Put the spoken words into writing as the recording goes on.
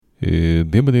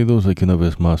Bienvenidos aquí una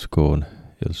vez más con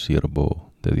el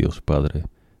siervo de Dios Padre,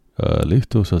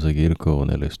 listos a seguir con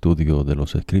el estudio de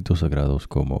los escritos sagrados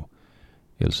como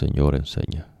el Señor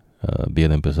enseña.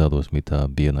 Bien empezado es mitad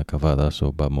bien acabada,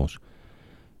 so vamos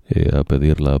a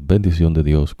pedir la bendición de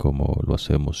Dios como lo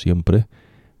hacemos siempre.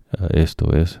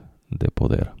 Esto es de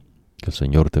poder. Que el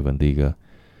Señor te bendiga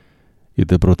y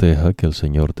te proteja, que el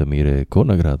Señor te mire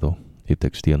con agrado y te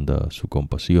extienda su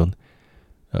compasión,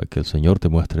 que el Señor te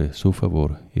muestre su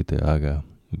favor y te haga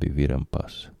vivir en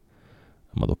paz.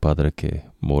 Amado Padre, que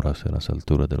moras en las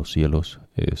alturas de los cielos,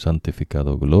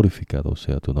 santificado, glorificado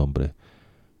sea tu nombre.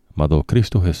 Amado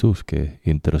Cristo Jesús, que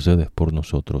intercedes por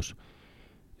nosotros,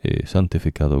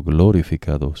 santificado,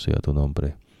 glorificado sea tu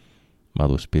nombre.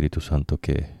 Amado Espíritu Santo,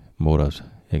 que moras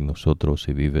en nosotros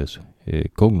y vives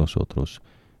con nosotros,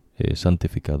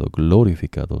 santificado,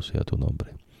 glorificado sea tu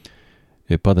nombre.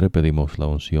 Padre, pedimos la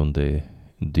unción de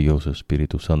Dios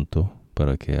Espíritu Santo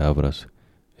para que abras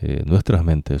nuestras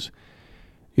mentes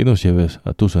y nos lleves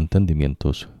a tus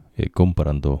entendimientos,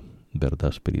 comparando verdad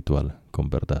espiritual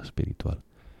con verdad espiritual.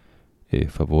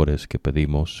 Favores que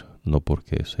pedimos no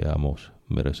porque seamos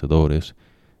merecedores,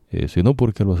 sino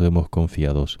porque los hemos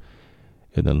confiados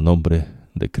en el nombre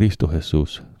de Cristo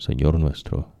Jesús, Señor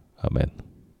nuestro. Amén.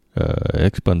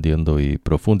 Expandiendo y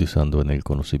profundizando en el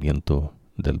conocimiento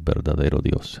del verdadero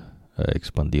Dios.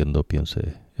 Expandiendo,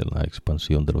 piense en la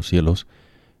expansión de los cielos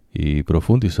y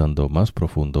profundizando más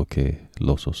profundo que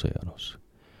los océanos.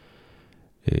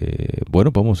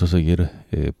 Bueno, vamos a seguir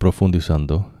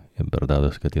profundizando en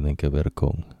verdades que tienen que ver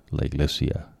con la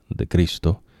iglesia de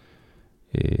Cristo,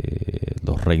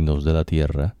 los reinos de la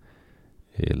tierra,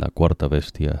 la cuarta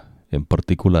bestia en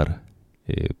particular,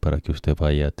 para que usted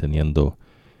vaya teniendo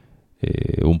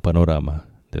un panorama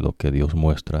de lo que Dios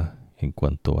muestra en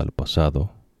cuanto al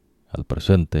pasado, al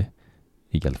presente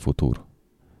y al futuro.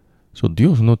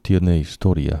 Dios no tiene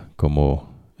historia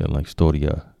como en la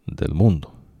historia del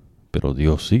mundo, pero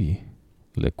Dios sí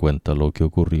le cuenta lo que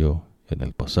ocurrió en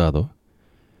el pasado,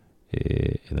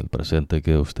 en el presente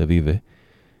que usted vive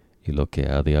y lo que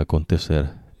ha de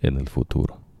acontecer en el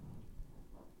futuro.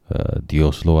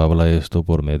 Dios lo habla esto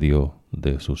por medio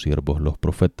de sus siervos los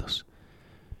profetas.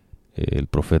 El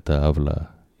profeta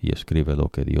habla y escribe lo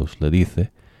que Dios le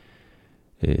dice.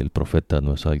 El profeta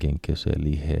no es alguien que se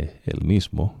elige él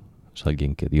mismo, es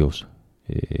alguien que Dios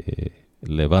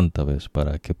levanta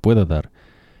para que pueda dar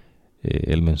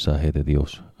el mensaje de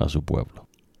Dios a su pueblo.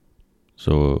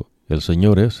 El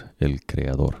Señor es el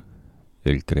Creador.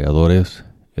 El Creador es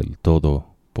el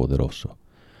Todopoderoso.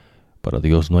 Para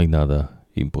Dios no hay nada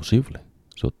imposible.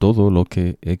 Todo lo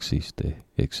que existe,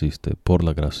 existe por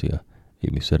la gracia y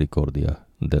misericordia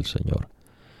del Señor.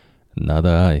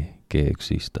 Nada hay que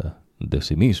exista de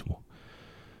sí mismo.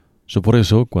 Por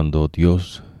eso, cuando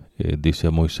Dios dice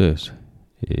a Moisés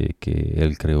que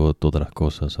Él creó todas las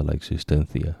cosas a la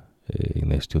existencia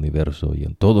en este universo y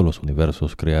en todos los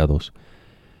universos creados,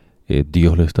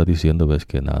 Dios le está diciendo,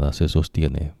 que nada se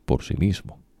sostiene por sí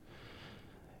mismo.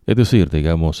 Es decir,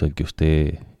 digamos, el que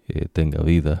usted tenga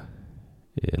vida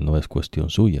no es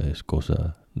cuestión suya, es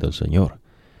cosa del Señor.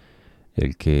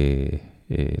 El que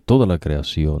toda la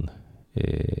creación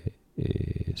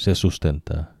se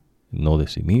sustenta no de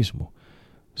sí mismo,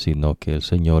 sino que el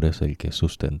Señor es el que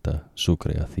sustenta su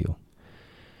creación.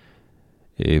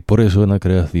 Por eso en la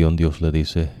creación Dios le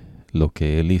dice lo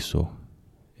que Él hizo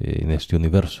en este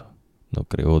universo. No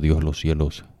creó Dios los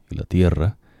cielos y la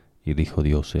tierra, y dijo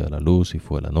Dios sea la luz, y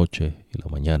fue la noche y la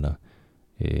mañana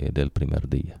del primer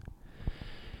día.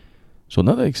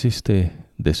 Nada existe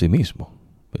de sí mismo.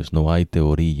 No hay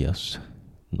teorías,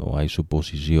 no hay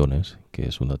suposiciones, que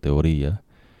es una teoría,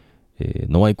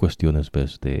 no hay cuestiones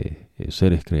de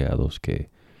seres creados que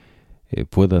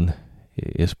puedan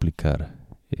explicar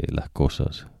las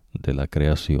cosas de la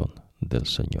creación del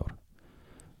Señor.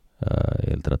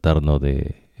 El tratarnos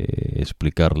de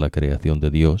explicar la creación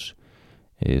de Dios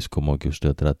es como que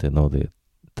usted trate de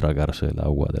tragarse el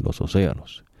agua de los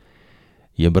océanos.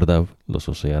 Y en verdad los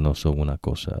océanos son una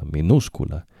cosa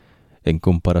minúscula en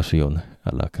comparación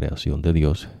a la creación de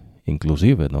Dios,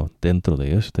 inclusive dentro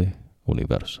de este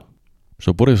universo.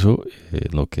 Por eso,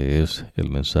 en lo que es el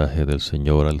mensaje del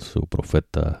Señor al su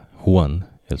profeta Juan,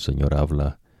 el Señor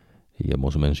habla, y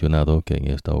hemos mencionado que en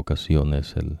esta ocasión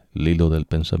es el hilo del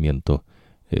pensamiento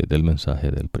del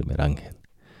mensaje del primer ángel.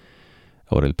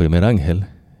 Ahora, el primer ángel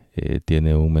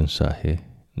tiene un mensaje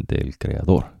del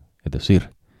Creador, es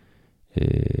decir,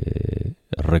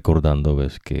 recordando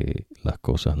que las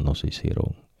cosas no se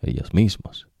hicieron ellas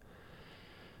mismas.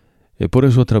 Por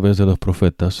eso a través de los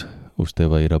profetas usted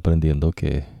va a ir aprendiendo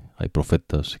que hay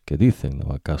profetas que dicen,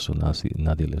 ¿no? ¿Acaso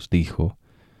nadie les dijo?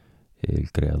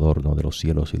 El creador, ¿no?, de los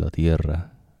cielos y la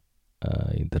tierra.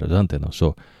 Interesante, ¿no?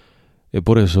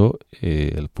 Por eso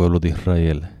el pueblo de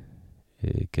Israel,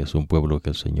 que es un pueblo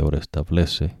que el Señor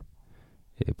establece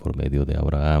por medio de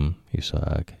Abraham,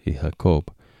 Isaac y Jacob,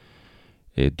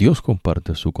 Dios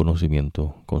comparte su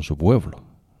conocimiento con su pueblo,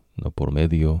 no por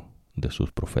medio de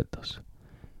sus profetas.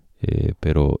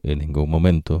 Pero en ningún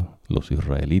momento los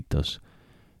israelitas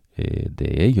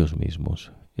de ellos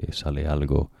mismos sale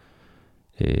algo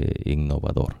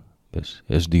innovador.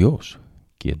 Es Dios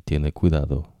quien tiene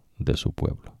cuidado de su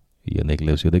pueblo. Y en la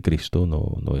iglesia de Cristo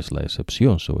no es la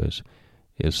excepción, es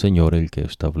el Señor el que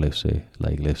establece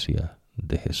la iglesia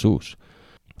de Jesús.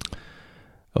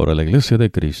 Ahora, la iglesia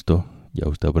de Cristo, ya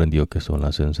usted aprendió que son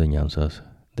las enseñanzas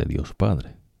de Dios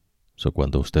Padre.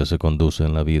 Cuando usted se conduce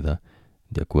en la vida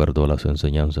de acuerdo a las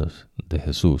enseñanzas de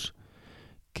Jesús,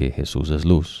 que Jesús es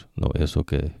luz, no eso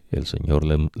que el Señor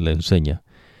le enseña,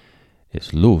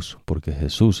 es luz porque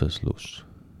Jesús es luz.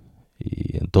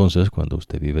 Y entonces cuando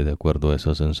usted vive de acuerdo a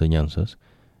esas enseñanzas,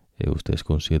 usted es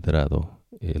considerado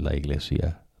la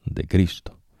iglesia de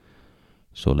Cristo.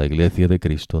 La iglesia de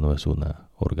Cristo no es una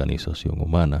organización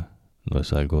humana, no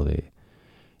es algo de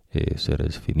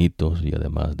seres finitos y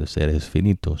además de seres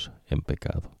finitos en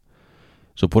pecado.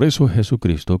 Por eso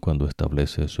Jesucristo, cuando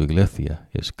establece su iglesia,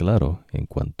 es claro en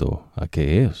cuanto a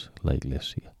qué es la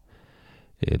iglesia.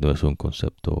 No es un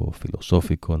concepto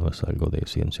filosófico, no es algo de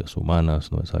ciencias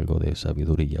humanas, no es algo de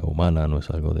sabiduría humana, no es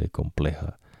algo de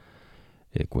compleja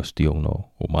cuestión,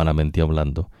 no humanamente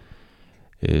hablando,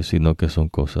 sino que son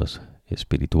cosas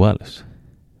espirituales.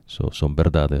 Son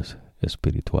verdades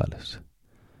espirituales.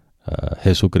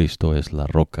 Jesucristo es la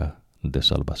roca de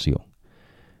salvación.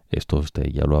 Esto usted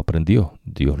ya lo aprendió.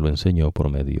 Dios lo enseñó por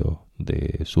medio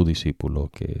de su discípulo,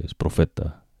 que es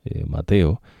profeta,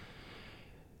 Mateo.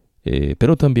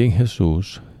 Pero también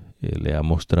Jesús le ha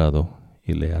mostrado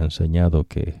y le ha enseñado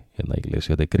que en la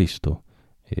iglesia de Cristo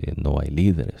no hay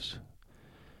líderes.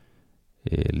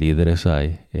 Líderes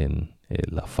hay en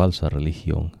la falsa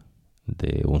religión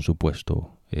de un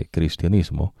supuesto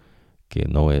cristianismo que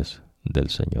no es del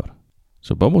Señor.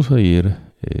 Vamos a ir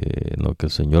en lo que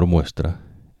el Señor muestra.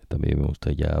 También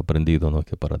usted ya ha aprendido, ¿no?,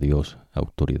 que para Dios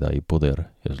autoridad y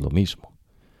poder es lo mismo.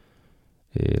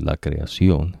 La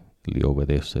creación le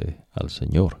obedece al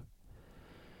Señor.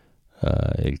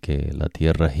 El que la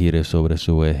tierra gire sobre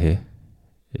su eje,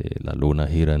 la luna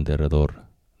gira en derredor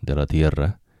de la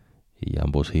tierra y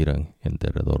ambos giran en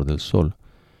derredor del sol,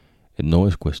 no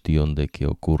es cuestión de que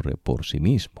ocurre por sí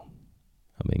mismo.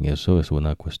 Amén. Eso es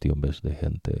una cuestión de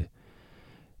gente,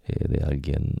 de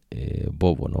alguien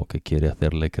bobo, ¿no?, que quiere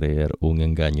hacerle creer un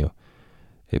engaño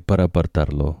para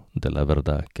apartarlo de la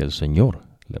verdad que el Señor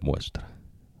le muestra.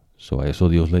 A eso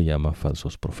Dios le llama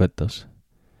falsos profetas.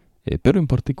 Pero en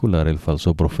particular el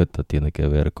falso profeta tiene que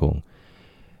ver con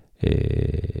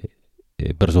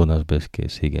personas que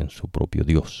siguen su propio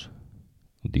Dios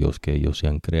que ellos se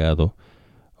han creado,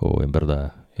 o en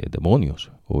verdad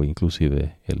demonios, o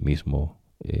inclusive el mismo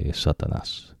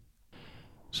Satanás.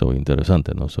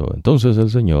 Interesante, ¿no? Entonces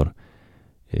el Señor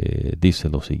dice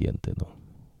lo siguiente, ¿no?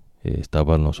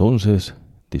 Estaban los 11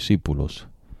 discípulos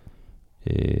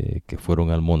que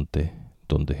fueron al monte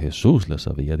donde Jesús les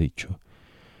había dicho.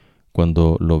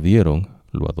 Cuando lo vieron,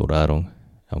 lo adoraron,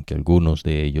 aunque algunos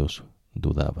de ellos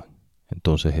dudaban.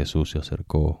 Entonces Jesús se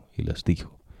acercó y les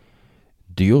dijo: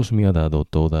 Dios me ha dado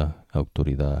toda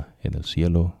autoridad en el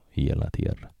cielo y en la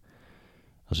tierra.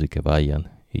 Así que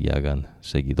vayan y hagan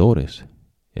seguidores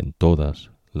en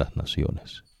todas las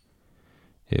naciones.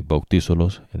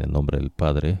 Bautízolos en el nombre del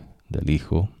Padre, del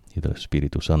Hijo y del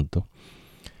Espíritu Santo,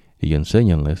 y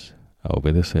enséñanles a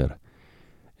obedecer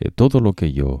todo lo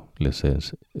que yo les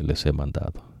he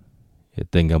mandado.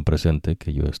 Tengan presente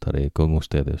que yo estaré con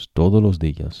ustedes todos los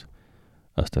días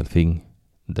hasta el fin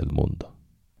del mundo.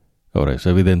 Ahora, es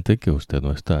evidente que usted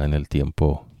no está en el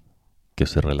tiempo que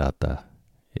se relata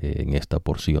en esta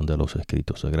porción de los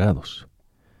escritos sagrados.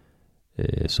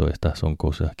 Estas son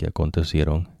cosas que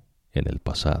acontecieron en el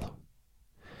pasado.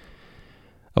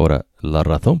 Ahora, la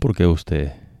razón por qué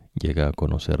usted llega a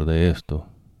conocer de esto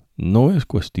no es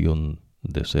cuestión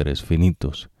de seres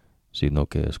finitos, sino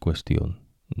que es cuestión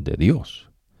de Dios.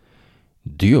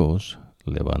 Dios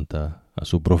levanta a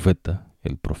su profeta,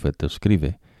 el profeta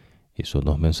escribe, y son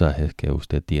los mensajes que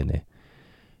usted tiene,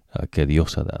 que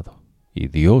Dios ha dado. Y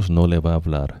Dios no le va a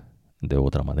hablar de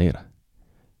otra manera.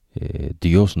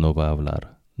 Dios no va a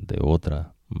hablar de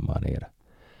otra manera.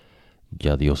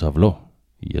 Ya Dios habló,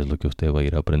 y es lo que usted va a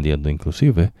ir aprendiendo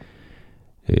inclusive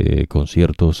con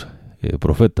ciertos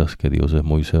Profetas que Dios es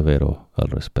muy severo al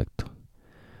respecto.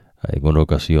 En una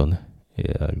ocasión,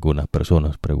 algunas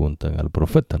personas preguntan al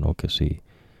profeta, ¿no?, que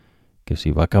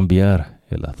si va a cambiar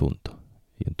el asunto.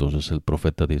 Y entonces el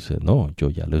profeta dice, no, yo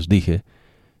ya les dije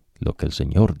lo que el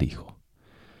Señor dijo.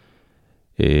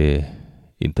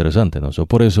 Interesante, ¿no?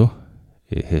 Por eso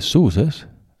Jesús es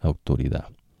autoridad.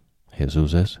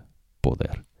 Jesús es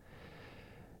poder.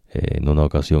 En una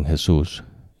ocasión Jesús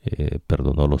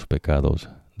perdonó los pecados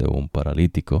de un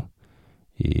paralítico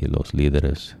y los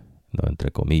líderes, no,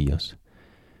 entre comillas,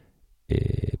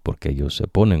 porque ellos se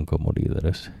ponen como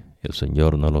líderes. El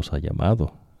Señor no los ha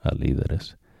llamado a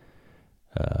líderes,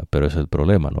 pero es el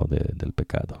problema, ¿no?, del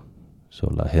pecado.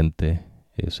 La gente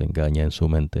se engaña en su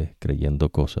mente creyendo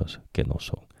cosas que no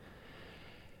son.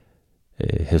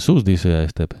 Jesús dice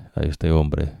a este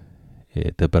hombre,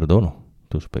 te perdono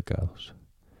tus pecados.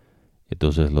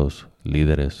 Entonces los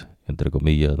líderes, entre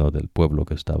comillas, ¿no?, del pueblo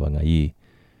que estaban allí,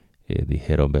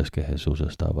 dijeron, ves que Jesús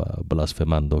estaba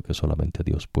blasfemando, que solamente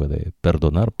Dios puede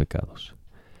perdonar pecados.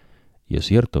 Y es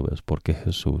cierto, ves, porque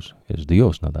Jesús es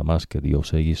Dios, nada más que Dios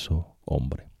se hizo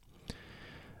hombre.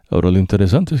 Ahora lo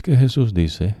interesante es que Jesús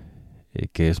dice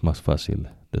que es más fácil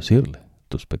decirle,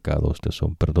 tus pecados te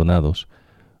son perdonados,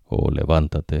 o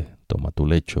levántate, toma tu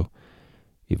lecho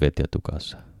y vete a tu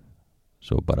casa.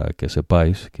 Para que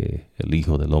sepáis que el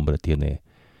Hijo del Hombre tiene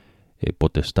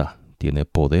potestad, tiene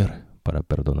poder para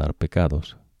perdonar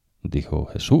pecados, dijo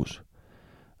Jesús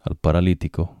al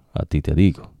paralítico, a ti te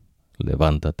digo,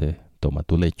 levántate, toma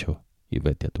tu lecho y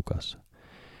vete a tu casa.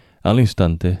 Al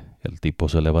instante el tipo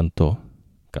se levantó,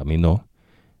 caminó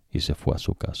y se fue a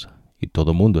su casa. Y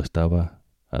todo el mundo estaba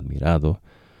admirado,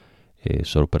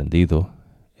 sorprendido,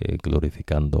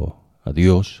 glorificando a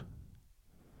Dios.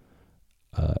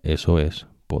 Eso es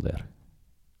poder.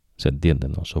 ¿Se entiende,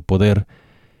 no? Poder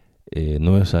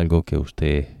no es algo que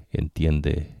usted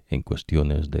entiende en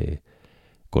cuestiones de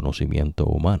conocimiento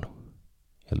humano.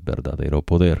 El verdadero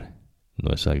poder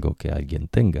no es algo que alguien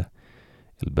tenga.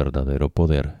 El verdadero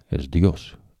poder es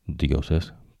Dios. Dios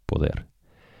es poder.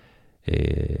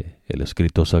 El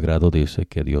escrito sagrado dice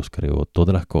que Dios creó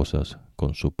todas las cosas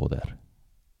con su poder.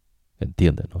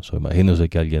 ¿Entienden, no? Imagínense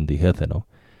que alguien dijese, ¿no?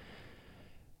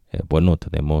 Bueno,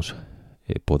 tenemos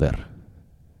poder.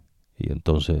 Y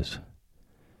entonces,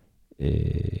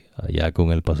 allá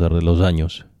con el pasar de los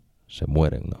años, se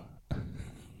mueren, ¿no?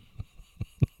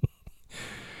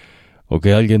 O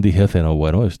que alguien dijese, no,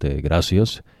 bueno,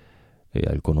 gracias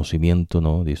al conocimiento,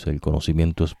 ¿no? Dice, el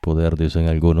conocimiento es poder, dicen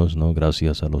algunos, ¿no?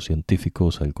 Gracias a los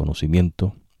científicos, al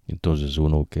conocimiento. Entonces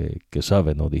uno que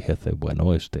sabe, ¿no? Dijese, bueno,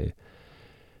 no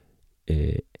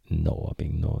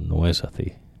es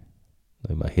así.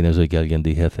 Imagínense que alguien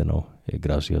dijese, no,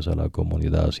 gracias a la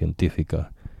comunidad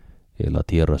científica, la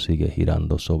Tierra sigue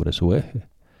girando sobre su eje.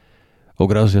 O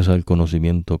gracias al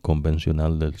conocimiento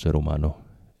convencional del ser humano,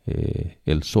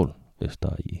 el Sol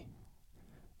está allí.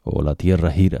 O la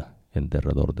Tierra gira en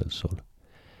derredor del Sol.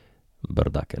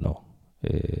 ¿Verdad que no?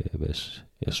 ¿Ves?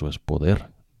 Eso es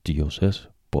poder. Dios es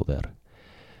poder.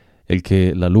 El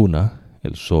que la luna,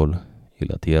 el Sol y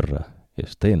la Tierra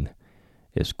estén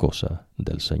es cosa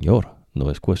del Señor, no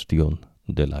es cuestión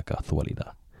de la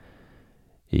casualidad.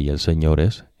 Y el Señor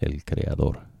es el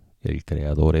Creador. El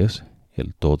Creador es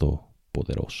el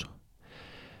Todopoderoso.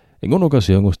 En una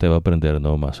ocasión usted va a aprender,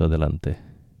 ¿no?, más adelante,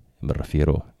 me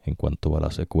refiero en cuanto a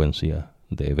la secuencia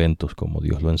de eventos como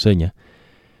Dios lo enseña.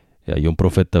 Hay un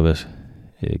profeta, ¿ves?,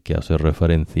 que hace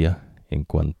referencia en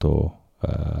cuanto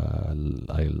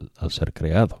al ser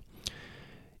creado.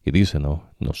 Y dice, no,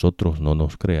 nosotros no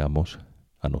nos creamos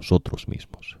a nosotros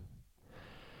mismos.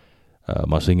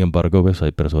 Más sin embargo, ves,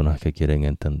 hay personas que quieren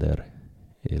entender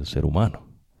el ser humano.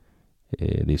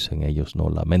 Dicen ellos, no,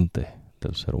 la mente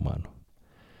del ser humano.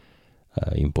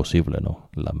 Imposible, ¿no?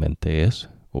 La mente es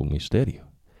un misterio.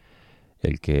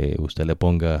 El que usted le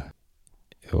ponga,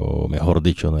 o mejor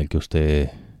dicho, ¿no?, el que usted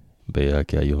vea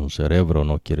que hay un cerebro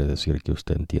no quiere decir que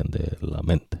usted entiende la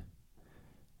mente.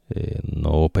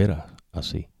 No opera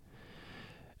así.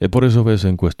 Por eso ves,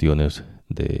 en cuestiones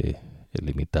de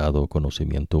limitado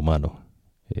conocimiento humano,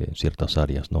 en ciertas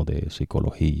áreas, ¿no?, de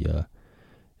psicología,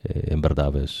 en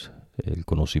verdad ves, el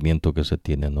conocimiento que se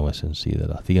tiene no es en sí de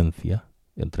la ciencia,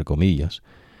 entre comillas,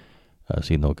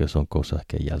 sino que son cosas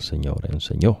que ya el Señor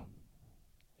enseñó.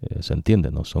 ¿Se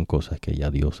entiende? No son cosas que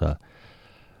ya Dios ha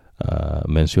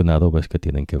mencionado, ves, que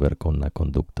tienen que ver con la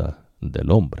conducta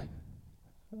del hombre.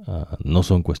 No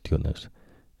son cuestiones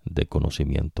de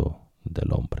conocimiento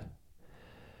del hombre.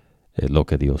 Es lo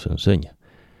que Dios enseña.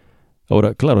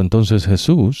 Ahora, claro, entonces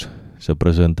Jesús se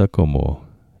presenta como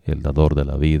el dador de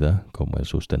la vida, como el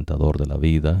sustentador de la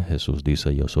vida. Jesús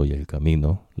dice, yo soy el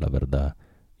camino, la verdad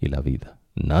y la vida.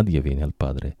 Nadie viene al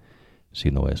Padre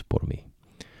si no es por mí.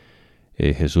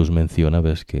 Jesús menciona,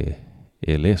 ves, que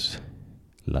Él es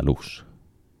la luz.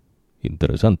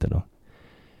 Interesante, ¿no?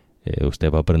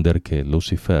 Usted va a aprender que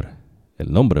Lucifer,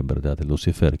 el nombre en verdad de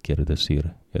Lucifer quiere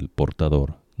decir el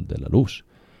portador de la luz.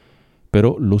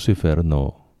 Pero Lucifer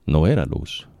no era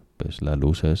luz, pues la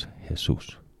luz es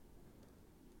Jesús.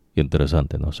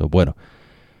 Interesante, ¿no? Bueno,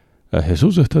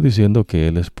 Jesús está diciendo que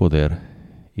Él es poder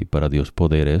y para Dios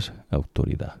poder es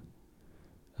autoridad.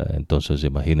 Entonces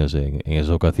imagínense, en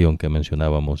esa ocasión que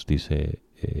mencionábamos, dice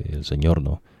el Señor,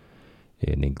 ¿no?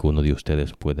 Ninguno de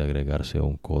ustedes puede agregarse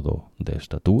un codo de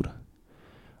estatura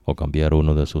o cambiar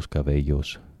uno de sus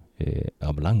cabellos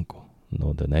a blanco,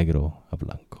 no de negro a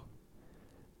blanco.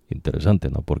 Interesante,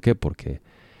 ¿no? ¿Por qué? Porque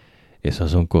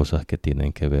esas son cosas que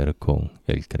tienen que ver con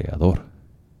el Creador,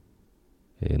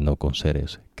 no con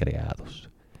seres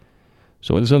creados.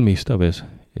 El salmista, ves,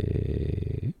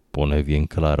 pone bien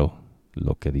claro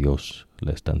lo que Dios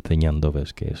le está enseñando,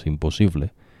 ves, que es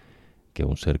imposible que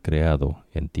un ser creado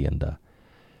entienda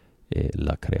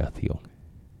la creación.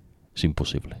 Es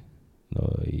imposible, ¿no?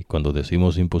 Y cuando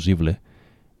decimos imposible,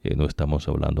 no estamos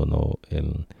hablando, ¿no?,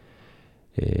 en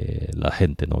la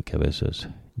gente, ¿no?, que a veces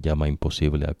llama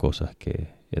imposible a cosas que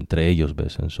entre ellos,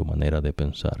 ves, en su manera de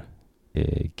pensar,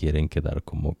 quieren quedar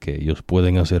como que ellos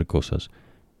pueden hacer cosas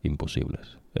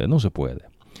imposibles. No se puede.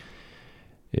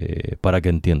 Para que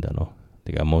entienda, ¿no?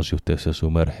 Digamos, si usted se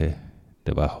sumerge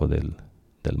debajo del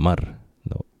mar,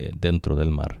 ¿no?, dentro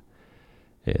del mar,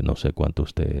 no sé cuánto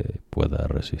usted pueda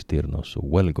resistirnos su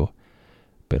huelgo,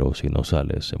 pero si no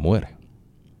sale, se muere.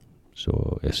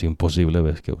 Es imposible,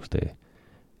 ves, que usted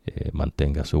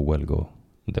mantenga su huelgo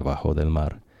debajo del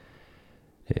mar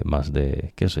más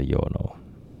de, qué sé yo, no,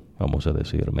 vamos a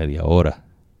decir media hora,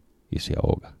 y se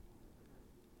ahoga.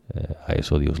 A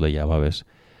eso Dios le llama, ves,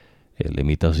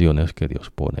 limitaciones que Dios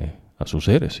pone a sus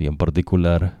seres, y en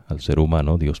particular al ser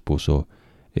humano Dios puso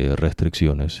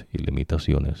restricciones y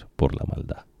limitaciones por la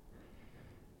maldad.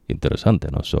 Interesante,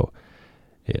 ¿no?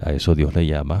 A eso Dios le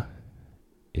llama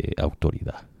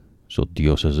autoridad.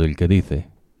 Dios es el que dice,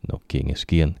 no quién es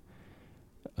quién.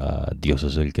 Dios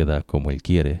es el que da como Él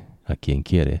quiere, a quien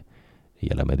quiere,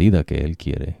 y a la medida que Él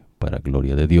quiere, para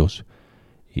gloria de Dios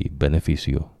y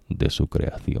beneficio de su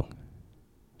creación.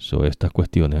 Estas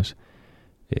cuestiones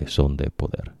son de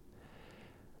poder.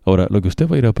 Ahora, lo que usted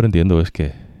va a ir aprendiendo es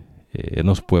que en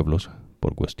los pueblos,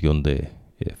 por cuestión de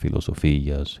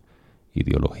filosofías,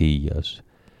 ideologías,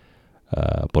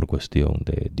 por cuestión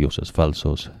de dioses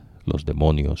falsos, los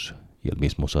demonios y el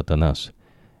mismo Satanás,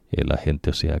 la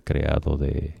gente se ha creado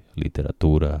de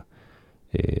literatura,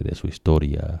 de su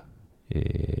historia,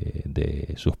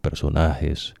 de sus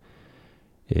personajes,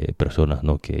 personas,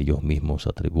 ¿no?, que ellos mismos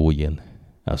atribuyen,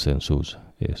 hacen sus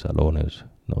salones,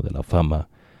 ¿no?, de la fama,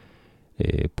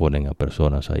 ponen a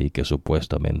personas ahí que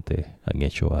supuestamente han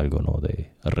hecho algo, ¿no?,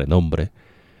 de renombre.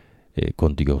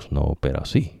 Con Dios no opera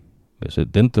así.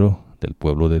 Dentro del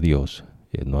pueblo de Dios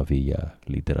no había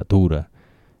literatura,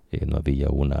 no había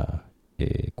una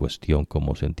cuestión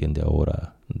como se entiende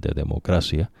ahora de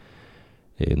democracia,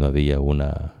 no había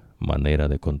una manera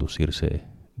de conducirse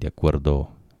de acuerdo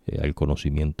al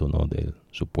conocimiento, ¿no?, del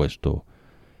supuesto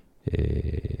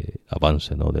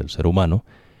avance, ¿no?, del ser humano.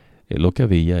 Lo que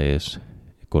había es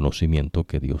conocimiento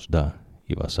que Dios da,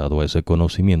 y basado en ese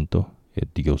conocimiento,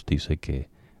 Dios dice que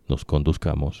nos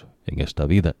conduzcamos en esta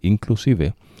vida,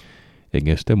 inclusive en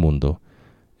este mundo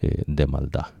de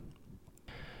maldad.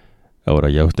 Ahora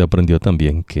ya usted aprendió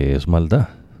también qué es maldad.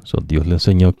 Dios le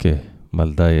enseñó que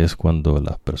maldad es cuando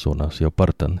las personas se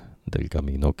apartan del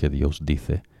camino que Dios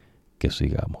dice que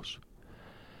sigamos.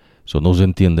 No se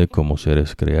entiende cómo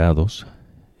seres creados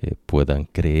puedan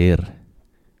creer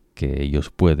que ellos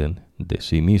pueden de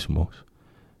sí mismos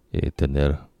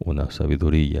tener una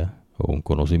sabiduría o un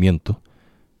conocimiento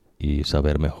y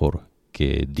saber mejor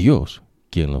que Dios,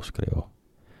 quien los creó.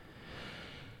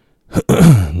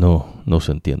 No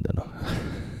se entiende, ¿no?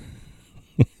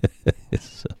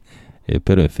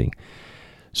 Pero en fin.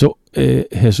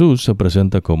 Jesús se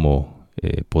presenta como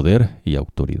poder y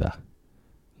autoridad.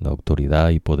 La autoridad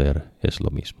y poder es lo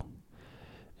mismo.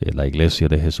 La iglesia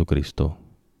de Jesucristo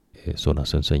son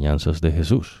las enseñanzas de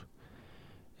Jesús.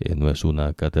 No es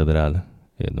una catedral,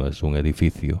 no es un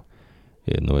edificio,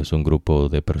 no es un grupo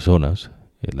de personas.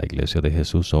 La iglesia de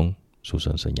Jesús son sus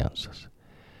enseñanzas.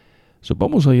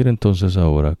 Vamos a ir entonces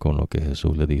ahora con lo que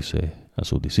Jesús le dice a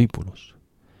sus discípulos.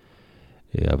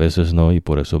 A veces no, y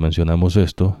por eso mencionamos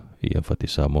esto y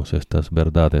enfatizamos estas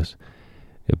verdades,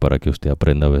 para que usted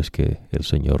aprenda, ves, que el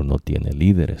Señor no tiene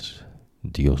líderes.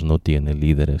 Dios no tiene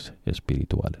líderes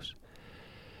espirituales.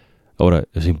 Ahora,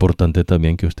 es importante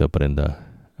también que usted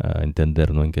aprenda a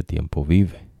entender, ¿no?, en qué tiempo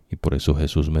vive. Y por eso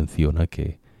Jesús menciona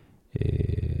que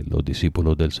los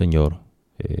discípulos del Señor,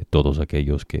 todos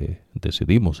aquellos que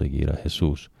decidimos seguir a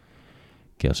Jesús,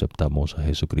 que aceptamos a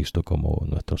Jesucristo como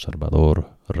nuestro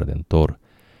Salvador, Redentor,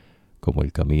 como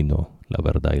el camino, la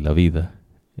verdad y la vida,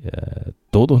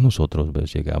 todos nosotros,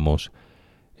 ¿ves?, llegamos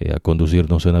a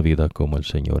conducirnos en la vida como el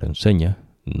Señor enseña,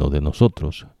 no de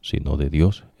nosotros, sino de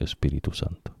Dios, Espíritu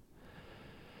Santo.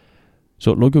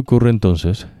 Lo que ocurre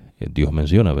entonces, Dios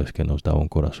menciona, ves, que nos da un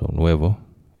corazón nuevo,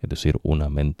 es decir, una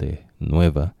mente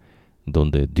nueva,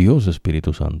 donde Dios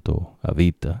Espíritu Santo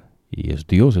habita, y es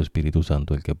Dios Espíritu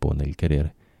Santo el que pone el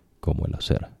querer como el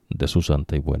hacer, de su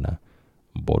santa y buena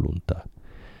voluntad.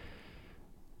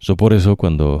 Por eso,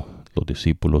 cuando los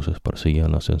discípulos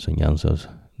esparcían las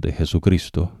enseñanzas de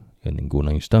Jesucristo, en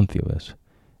ninguna instancia, ¿ves?,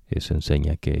 se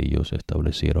enseña que ellos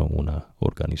establecieron una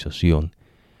organización.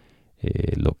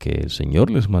 Lo que el Señor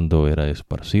les mandó era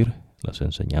esparcir las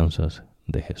enseñanzas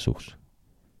de Jesús.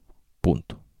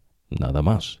 Punto. Nada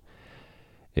más.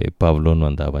 Pablo no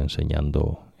andaba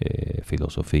enseñando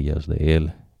filosofías de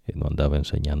él, no andaba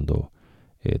enseñando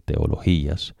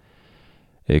teologías,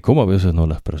 como a veces no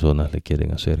las personas le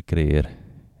quieren hacer creer,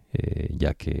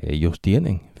 ya que ellos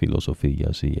tienen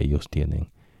filosofías y ellos tienen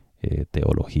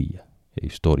teología,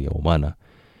 historia humana,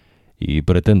 y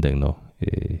pretenden, ¿no?,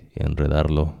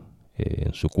 enredarlo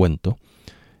en su cuento,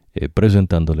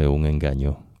 presentándole un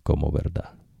engaño como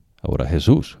verdad. Ahora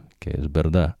Jesús, que es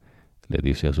verdad, le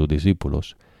dice a sus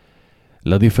discípulos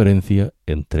la diferencia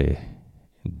entre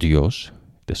Dios,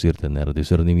 es decir, tener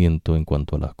discernimiento en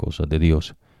cuanto a las cosas de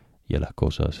Dios, y a las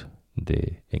cosas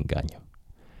de engaño.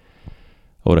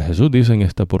 Ahora Jesús dice en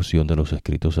esta porción de los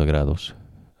escritos sagrados,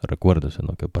 recuérdese,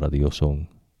 ¿no?, que para Dios son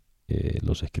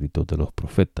los escritos de los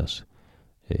profetas,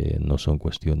 no son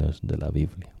cuestiones de la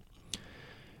Biblia.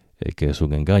 Que es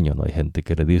un engaño, ¿no? Hay gente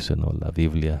que le dice, no, la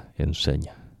Biblia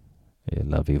enseña.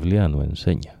 La Biblia no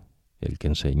enseña. El que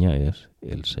enseña es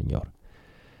el Señor.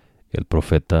 El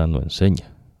profeta no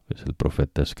enseña. Pues el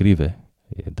profeta escribe,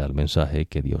 da el mensaje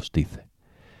que Dios dice.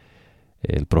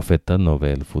 El profeta no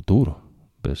ve el futuro,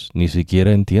 pues ni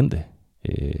siquiera entiende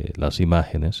las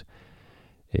imágenes,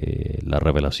 la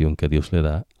revelación que Dios le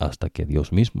da hasta que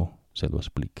Dios mismo se lo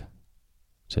explica.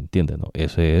 ¿Se entiende, no?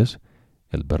 Ese es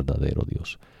el verdadero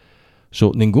Dios.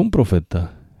 Ningún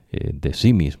profeta de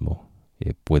sí mismo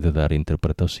puede dar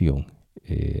interpretación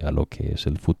a lo que es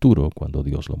el futuro cuando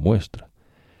Dios lo muestra.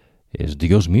 Es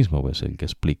Dios mismo, ¿ves?, el que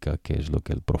explica qué es lo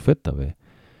que el profeta ve,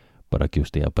 para que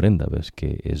usted aprenda, ¿ves?,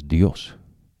 que es Dios,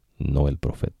 no el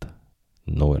profeta,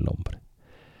 no el hombre.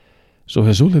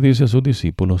 Jesús le dice a sus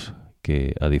discípulos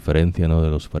que, a diferencia, ¿no?, de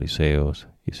los fariseos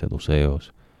y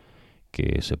saduceos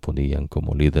que se ponían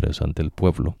como líderes ante el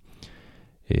pueblo,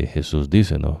 Jesús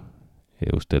dice, ¿no?,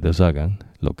 ustedes hagan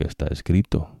lo que está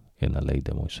escrito en la ley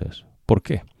de Moisés. ¿Por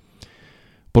qué?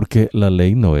 Porque la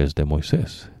ley no es de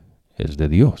Moisés, es de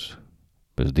Dios.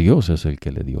 Pues Dios es el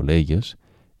que le dio leyes,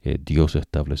 Dios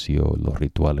estableció los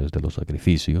rituales de los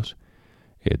sacrificios,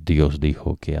 Dios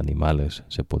dijo que animales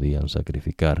se podían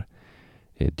sacrificar,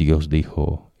 Dios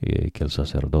dijo que el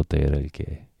sacerdote era el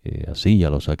que hacía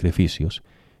los sacrificios,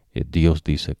 Dios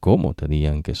dice cómo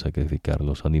tenían que sacrificar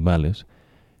los animales,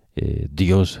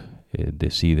 Dios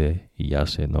decide y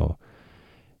hace, ¿no?,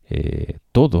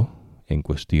 todo en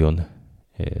cuestión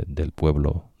del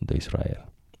pueblo de Israel.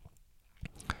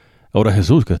 Ahora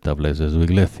Jesús, que establece su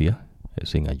iglesia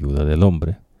sin ayuda del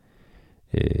hombre,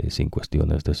 sin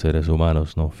cuestiones de seres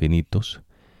humanos no finitos,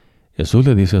 Jesús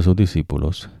le dice a sus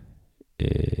discípulos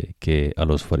que a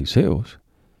los fariseos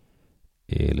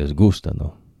les gusta,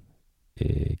 ¿no?,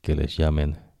 que les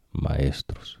llamen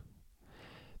maestros.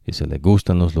 Dice, les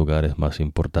gustan los lugares más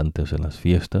importantes en las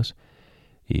fiestas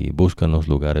y buscan los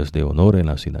lugares de honor en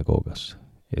las sinagogas.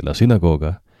 La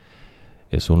sinagoga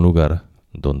es un lugar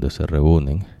donde se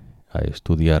reúnen a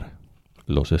estudiar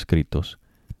los escritos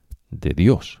de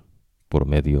Dios por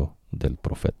medio del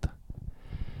profeta.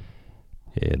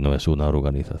 No es una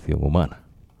organización humana,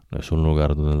 no es un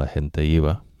lugar donde la gente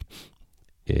iba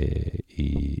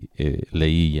y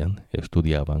leían,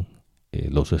 estudiaban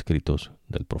los escritos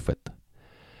del profeta.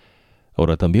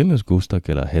 Ahora, también les gusta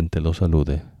que la gente los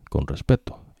salude con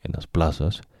respeto en las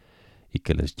plazas y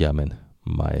que les llamen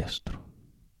maestro.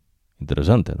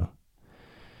 Interesante, ¿no?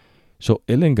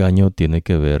 El engaño tiene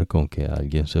que ver con que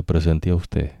alguien se presente a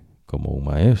usted como un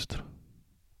maestro.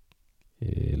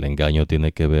 El engaño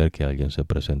tiene que ver que alguien se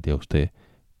presente a usted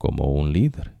como un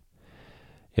líder.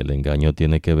 El engaño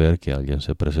tiene que ver que alguien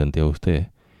se presente a usted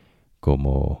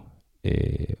como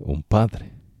un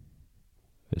padre.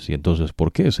 Y entonces,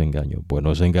 ¿por qué ese engaño?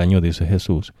 Bueno, ese engaño, dice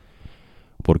Jesús,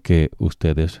 porque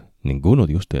ustedes, ninguno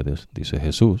de ustedes, dice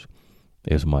Jesús,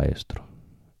 es maestro.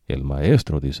 El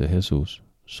maestro, dice Jesús,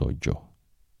 soy yo.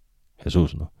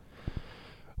 Jesús, ¿no?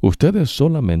 Ustedes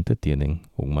solamente tienen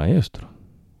un maestro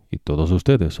y todos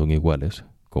ustedes son iguales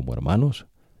como hermanos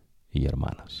y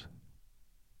hermanas.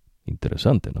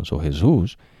 Interesante, ¿no?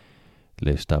 Jesús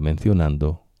le está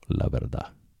mencionando la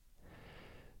verdad.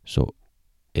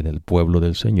 En el pueblo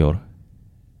del Señor,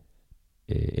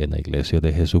 en la iglesia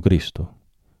de Jesucristo,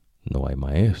 no hay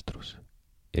maestros.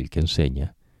 El que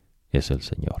enseña es el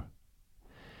Señor.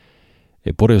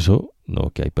 Por eso,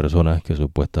 no, que hay personas que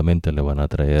supuestamente le van a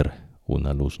traer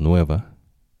una luz nueva,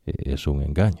 es un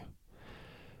engaño.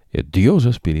 Dios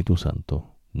Espíritu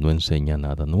Santo no enseña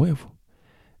nada nuevo.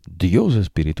 Dios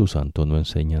Espíritu Santo no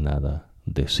enseña nada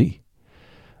de sí.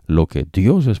 Lo que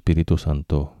Dios Espíritu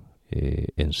Santo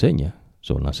enseña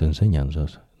son las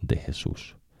enseñanzas de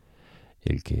Jesús.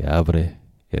 El que abre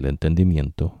el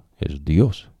entendimiento es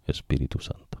Dios Espíritu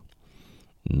Santo.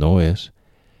 No es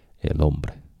el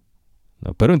hombre.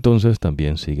 No, pero entonces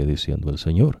también sigue diciendo el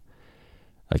Señor,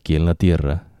 aquí en la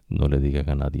tierra no le digan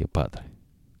a nadie Padre.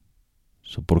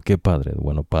 ¿Por qué Padre?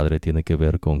 Bueno, Padre tiene que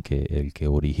ver con que el que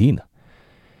origina.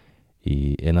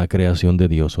 Y en la creación de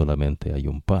Dios solamente hay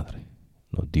un Padre,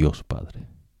 no Dios Padre.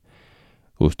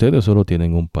 Ustedes solo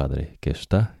tienen un Padre que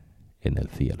está en el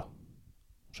cielo.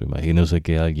 Imagínense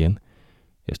que alguien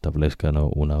establezca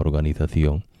una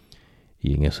organización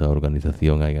y en esa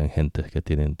organización hayan gentes que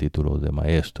tienen títulos de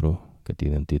maestro, que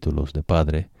tienen títulos de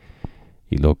padre,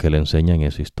 y lo que le enseñan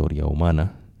es historia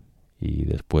humana, y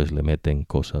después le meten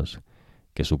cosas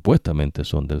que supuestamente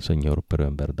son del Señor, pero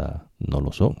en verdad no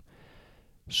lo son.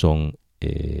 Son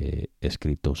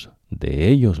escritos de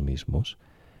ellos mismos,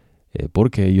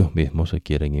 porque ellos mismos se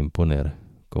quieren imponer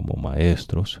como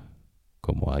maestros,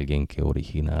 como alguien que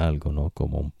origina algo, ¿no?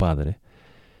 Como un padre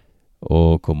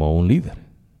o como un líder.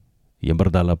 Y en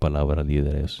verdad la palabra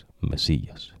líder es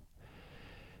Mesías.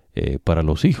 Para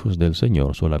los hijos del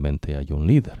Señor solamente hay un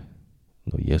líder,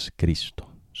 ¿no? Y es Cristo.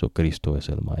 Cristo es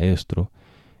el maestro,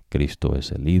 Cristo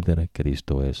es el líder,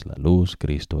 Cristo es la luz,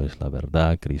 Cristo es la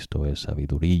verdad, Cristo es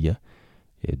sabiduría,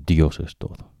 Dios es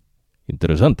todo.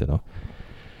 Interesante, ¿no?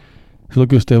 Es lo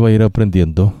que usted va a ir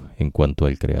aprendiendo en cuanto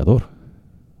al Creador.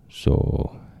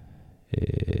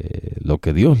 Lo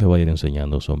que Dios le va a ir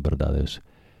enseñando son verdades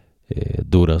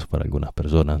duras para algunas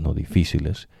personas, no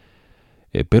difíciles,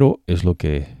 pero es lo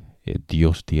que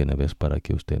Dios tiene, ¿ves? Para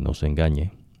que usted no se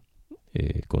engañe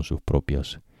con sus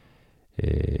propias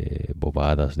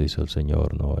bobadas, dice el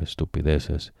Señor, no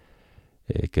estupideces,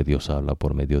 que Dios habla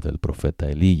por medio del profeta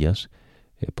Elías,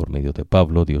 por medio de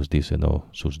Pablo. Dios dice, no,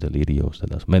 sus delirios de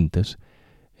las mentes.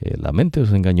 La mente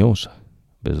es engañosa,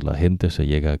 ¿ves? La gente se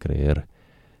llega a creer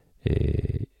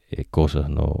cosas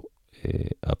no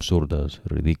absurdas,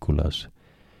 ridículas,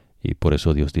 y por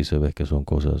eso Dios dice, ves, que son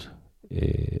cosas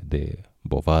de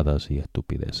bobadas y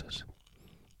estupideces.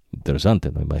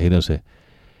 Interesante, ¿no? Imagínense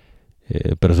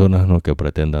personas, ¿no?, que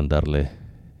pretendan darle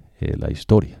la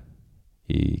historia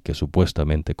y que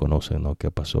supuestamente conocen, ¿no?,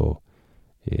 que pasó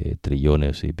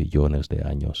trillones y billones de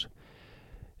años.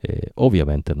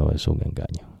 Obviamente no es un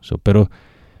engaño. Pero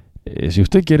si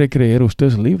usted quiere creer, usted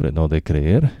es libre, ¿no?, de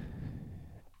creer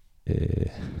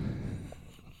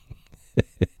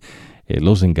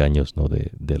los engaños, ¿no?,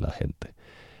 de la gente,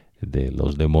 de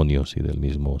los demonios y del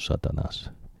mismo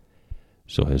Satanás.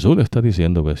 Jesús le está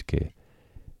diciendo, ves, que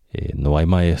no hay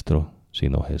maestro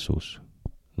sino Jesús.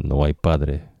 No hay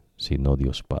padre sino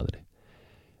Dios Padre.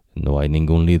 No hay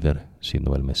ningún líder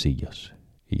sino el Mesías.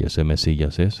 Y ese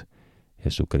Mesías es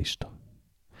Jesucristo.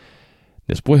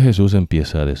 Después Jesús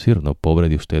empieza a decir, no, pobre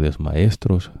de ustedes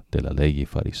maestros de la ley y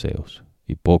fariseos,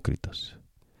 hipócritas.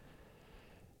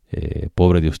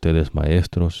 Pobre de ustedes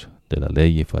maestros de la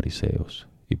ley y fariseos,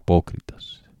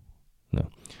 hipócritas. No.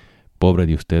 Pobre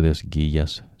de ustedes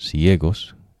guías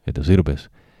ciegos, es decir,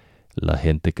 ves, la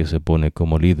gente que se pone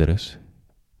como líderes,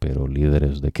 pero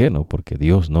líderes de qué, ¿no? Porque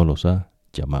Dios no los ha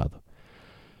llamado.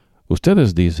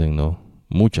 Ustedes dicen, ¿no?,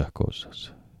 muchas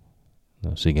cosas,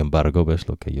 ¿no? Sin embargo, ves,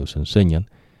 lo que ellos enseñan,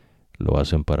 lo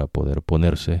hacen para poder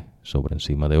ponerse sobre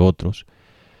encima de otros,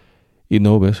 y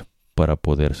no, ves, para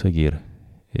poder seguir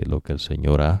lo que el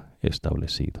Señor ha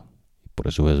establecido. Por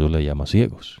eso Jesús le llama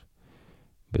ciegos.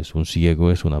 ¿Ves? Un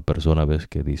ciego es una persona, ves,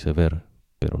 que dice ver,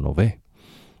 pero no ve.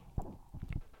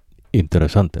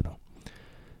 Interesante, ¿no?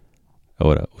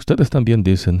 Ahora, ustedes también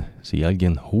dicen, si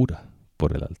alguien jura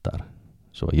por el altar.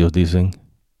 Ellos dicen,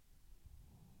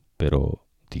 pero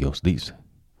Dios dice.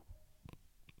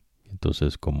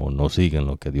 Entonces, como no siguen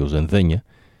lo que Dios enseña,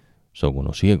 son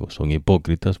unos ciegos, son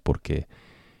hipócritas porque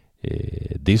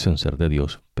dicen ser de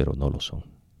Dios, pero no lo son.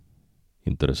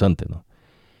 Interesante, ¿no?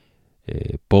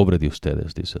 Pobre de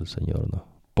ustedes, dice el Señor, ¿no?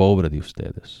 Pobre de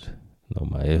ustedes, ¿no?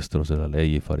 Maestros de la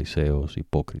ley y fariseos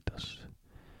hipócritas.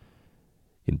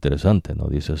 Interesante, ¿no?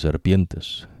 Dice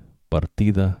serpientes,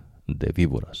 partida de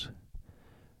víboras.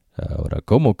 Ahora,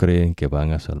 ¿cómo creen que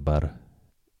van a salvar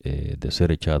de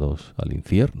ser echados al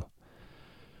infierno?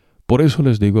 Por eso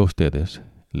les digo a ustedes,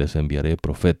 les enviaré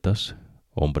profetas,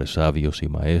 hombres sabios y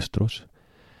maestros,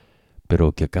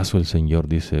 pero que acaso el Señor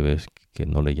dice, ves, que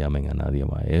no le llamen a nadie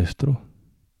maestro,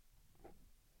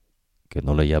 que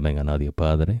no le llamen a nadie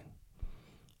padre,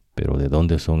 pero ¿de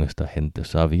dónde son esta gente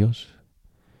sabios?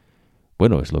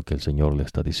 Bueno, es lo que el Señor le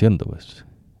está diciendo, ¿ves?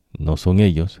 No son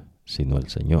ellos, sino el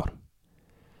Señor.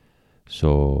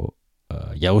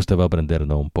 Ya usted va a aprender,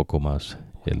 ¿no?, un poco más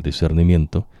el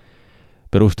discernimiento,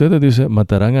 pero ustedes dice,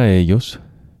 matarán a ellos,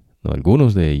 ¿no?,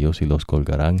 algunos de ellos, y los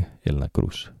colgarán en la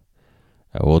cruz.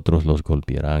 A otros los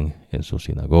golpearán en sus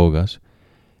sinagogas,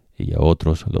 y a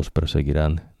otros los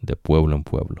perseguirán de pueblo en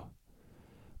pueblo.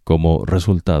 Como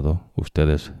resultado,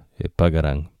 ustedes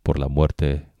pagarán por la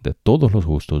muerte de todos los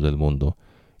justos del mundo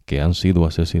que han sido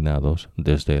asesinados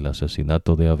desde el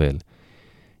asesinato de Abel,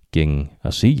 quien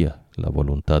hacía la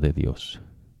voluntad de Dios.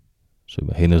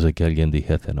 Imagínense que alguien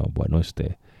dijese, no, bueno,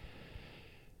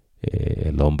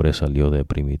 el hombre salió de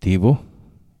primitivo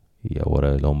y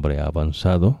ahora el hombre ha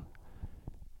avanzado,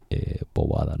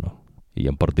 bobada, ¿no? Y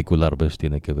en particular, ves,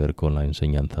 tiene que ver con la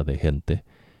enseñanza de gente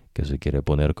que se quiere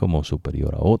poner como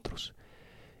superior a otros.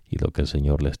 Y lo que el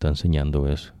Señor le está enseñando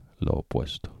es lo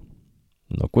opuesto.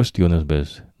 No cuestiones,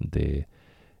 ves, de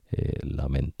la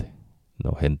mente.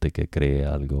 No gente que cree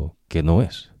algo que no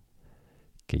es.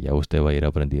 Que ya usted va a ir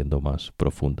aprendiendo más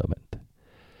profundamente.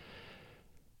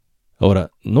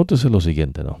 Ahora, nótese lo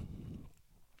siguiente, ¿no?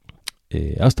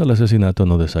 Hasta el asesinato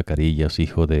no de Zacarías,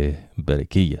 hijo de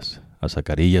Berequías. A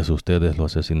Zacarías ustedes lo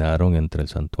asesinaron entre el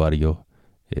santuario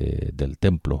del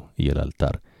templo y el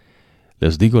altar.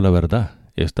 Les digo la verdad,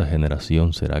 esta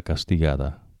generación será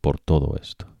castigada por todo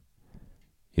esto.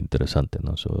 Interesante,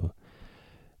 ¿no?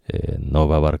 No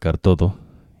va a abarcar todo,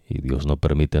 y Dios no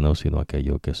permite, ¿no?, sino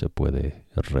aquello que se puede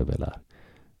revelar.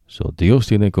 Dios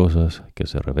tiene cosas que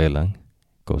se revelan,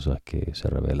 cosas que se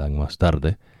revelan más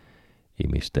tarde, y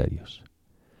misterios.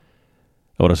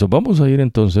 Ahora, vamos a ir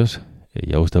entonces,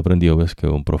 ya usted aprendió, ves, que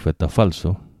un profeta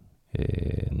falso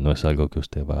no es algo que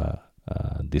usted va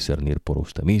a discernir por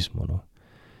usted mismo, ¿no?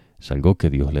 Es algo que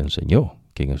Dios le enseñó,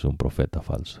 quién es un profeta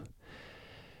falso.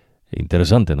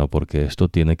 Interesante, ¿no? Porque esto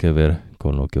tiene que ver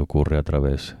con lo que ocurre a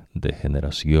través de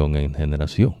generación en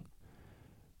generación.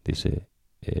 Dice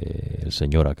el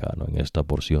Señor acá, ¿no?, en esta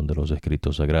porción de los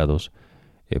escritos sagrados,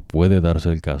 puede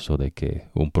darse el caso de que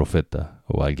un profeta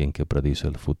o alguien que predice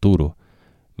el futuro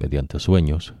mediante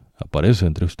sueños aparece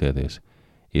entre ustedes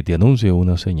y te anuncia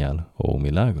una señal o un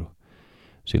milagro.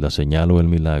 Si la señal o el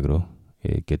milagro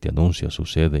que te anuncia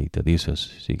sucede y te dices,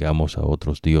 sigamos a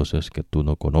otros dioses que tú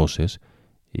no conoces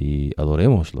y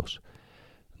adorémoslos,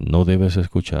 no debes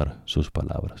escuchar sus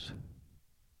palabras.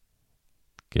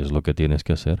 ¿Qué es lo que tienes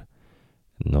que hacer?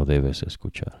 No debes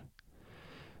escuchar.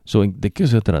 ¿De qué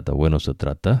se trata? Bueno, se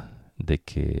trata de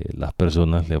que las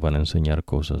personas le van a enseñar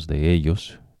cosas de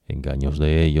ellos, engaños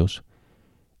de ellos,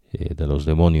 de los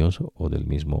demonios o del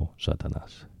mismo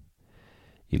Satanás.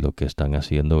 Y lo que están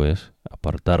haciendo es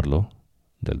apartarlo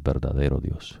del verdadero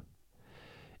Dios.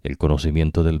 El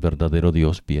conocimiento del verdadero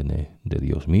Dios viene de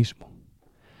Dios mismo.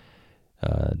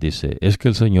 Dice, es que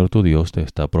el Señor tu Dios te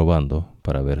está probando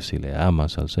para ver si le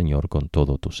amas al Señor con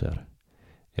todo tu ser.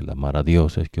 El amar a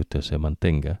Dios es que usted se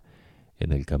mantenga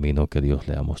en el camino que Dios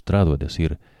le ha mostrado, es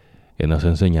decir, en las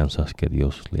enseñanzas que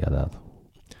Dios le ha dado.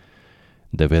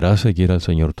 Deberás seguir al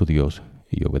Señor tu Dios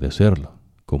y obedecerlo.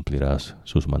 Cumplirás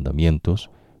sus mandamientos,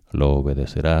 lo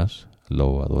obedecerás,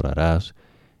 lo adorarás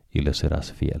y le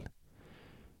serás fiel.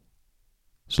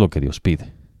 Es lo que Dios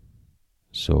pide.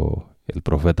 El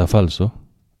profeta falso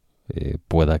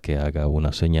pueda que haga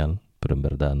una señal, pero en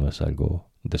verdad no es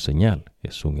algo de señal,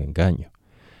 es un engaño.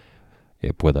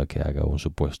 Pueda que haga un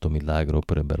supuesto milagro,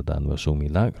 pero en verdad no es un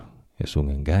milagro, es un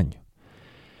engaño.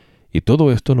 Y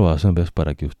todo esto lo hacen, ¿ves?,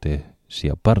 para que usted se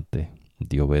aparte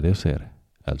de obedecer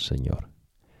al Señor.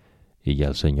 Y ya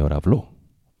el Señor habló.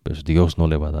 Pues Dios no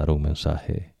le va a dar un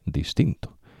mensaje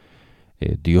distinto.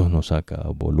 Dios no saca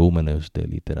volúmenes de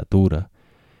literatura.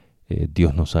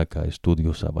 Dios no saca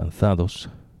estudios avanzados.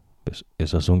 Pues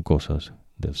esas son cosas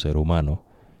del ser humano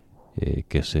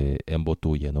que se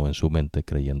embotulle, ¿no?, en su mente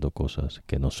creyendo cosas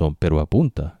que no son, pero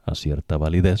apunta a cierta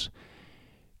validez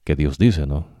que Dios dice,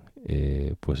 ¿no?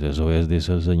 Pues eso es,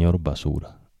 dice el Señor,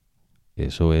 basura.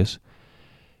 Eso es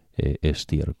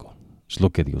estiércol. Es lo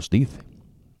que Dios dice.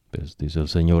 Pues dice el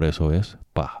Señor, eso es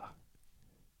paja.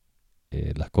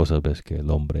 Las cosas, ves, que el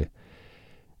hombre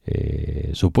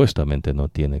supuestamente no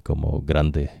tiene como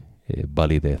grande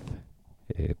validez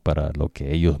para lo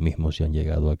que ellos mismos se han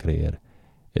llegado a creer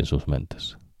en sus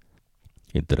mentes.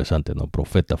 Interesante, ¿no?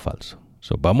 Profeta falso.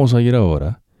 Vamos a ir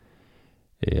ahora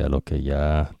a lo que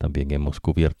ya también hemos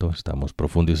cubierto, estamos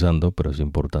profundizando, pero es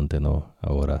importante, ¿no?,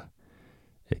 ahora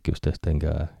que usted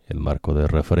tenga el marco de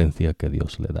referencia que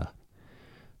Dios le da.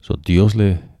 Dios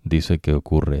le dice que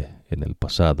ocurre en el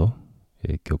pasado,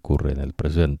 que ocurre en el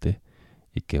presente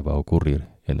y que va a ocurrir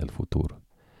en el futuro.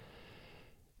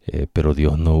 Pero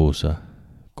Dios no usa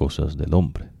cosas del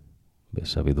hombre,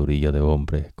 sabiduría de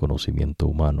hombre, conocimiento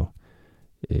humano.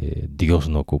 Dios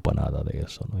no ocupa nada de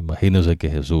eso, ¿no? Imagínense que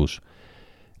Jesús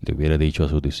le hubiera dicho a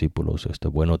sus discípulos,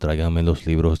 bueno, tráiganme los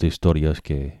libros de historias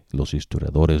que los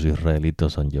historiadores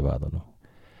israelitas han llevado, ¿no?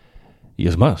 Y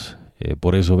es más,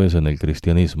 por eso ves en el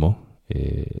cristianismo,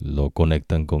 lo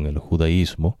conectan con el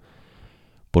judaísmo,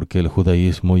 porque el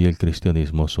judaísmo y el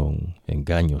cristianismo son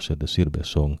engaños, es decir,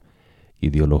 son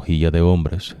ideología de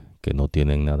hombres que no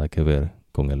tienen nada que ver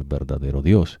con el verdadero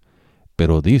Dios,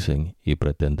 pero dicen y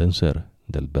pretenden ser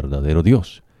del verdadero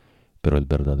Dios, pero el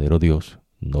verdadero Dios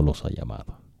no los ha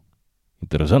llamado.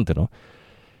 Interesante, ¿no?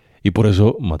 Y por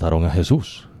eso mataron a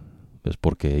Jesús. Es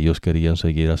porque ellos querían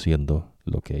seguir haciendo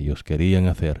lo que ellos querían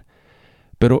hacer.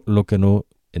 Pero lo que no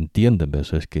entienden,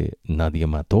 ¿ves?, es que nadie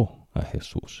mató a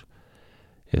Jesús.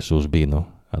 Jesús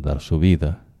vino a dar su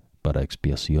vida para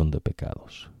expiación de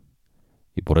pecados.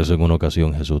 Y por eso en una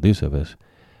ocasión Jesús dice, ¿ves?,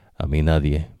 a mí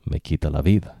nadie me quita la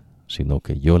vida, sino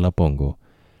que yo la pongo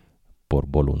por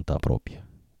voluntad propia.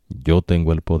 Yo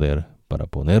tengo el poder para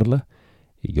ponerla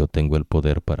y yo tengo el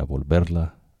poder para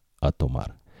volverla a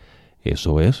tomar.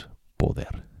 Eso es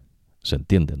poder. ¿Se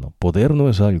entiende, no? Poder no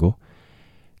es algo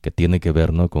que tiene que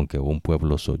ver, ¿no?, con que un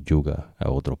pueblo subyuga a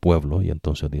otro pueblo y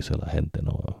entonces dice la gente,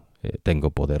 no,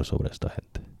 tengo poder sobre esta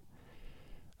gente.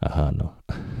 Ajá, no.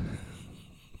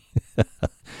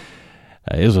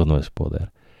 Eso no es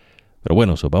poder. Pero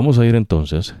bueno, vamos a ir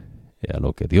entonces a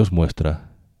lo que Dios muestra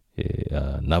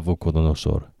a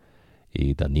Nabucodonosor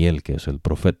y Daniel, que es el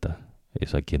profeta,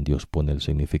 es a quien Dios pone el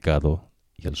significado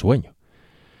y el sueño.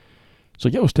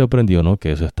 Ya usted aprendió, ¿no?,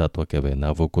 que esa estatua que ve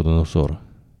Nabucodonosor,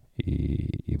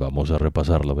 y vamos a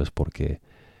repasarla, ¿ves?, porque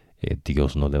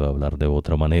Dios no le va a hablar de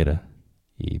otra manera,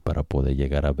 y para poder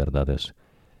llegar a verdades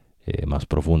más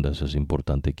profundas es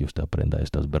importante que usted aprenda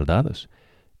estas verdades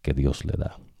que Dios le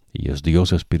da. Y es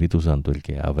Dios Espíritu Santo el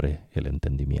que abre el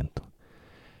entendimiento.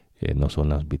 No son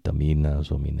las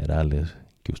vitaminas o minerales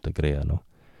que usted crea, ¿no?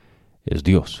 Es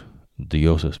Dios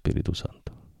Espíritu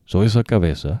Santo. Esa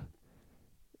cabeza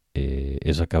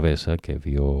que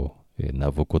vio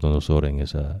Nabucodonosor en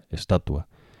esa estatua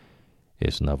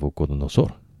es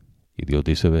Nabucodonosor. Y Dios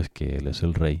dice, ves, que él es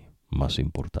el rey más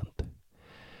importante.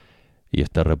 Y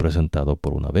está representado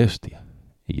por una bestia.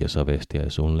 Y esa bestia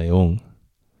es un león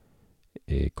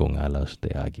con alas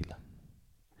de águila.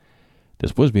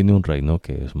 Después viene un reino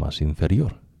que es más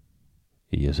inferior.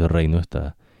 Y ese reino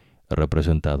está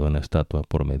representado en la estatua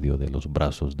por medio de los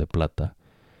brazos de plata,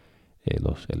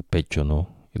 el pecho, ¿no?,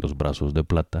 y los brazos de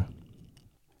plata,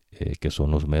 que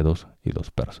son los medos y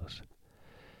los persas.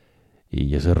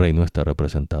 Y ese reino está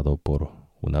representado por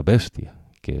una bestia,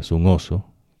 que es un oso,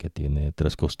 que tiene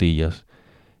 3 costillas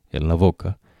en la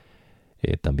boca.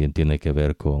 También tiene que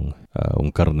ver con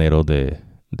un carnero de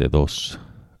 2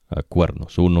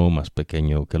 cuernos, uno más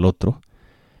pequeño que el otro.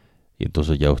 Y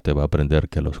entonces ya usted va a aprender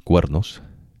que los cuernos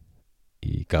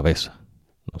y cabeza,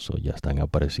 ¿no?, ya están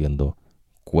apareciendo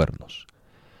cuernos.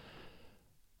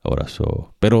 Ahora,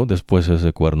 pero después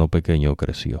ese cuerno pequeño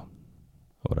creció.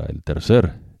 Ahora, el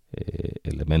tercer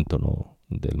elemento, ¿no?,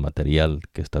 del material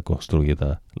que está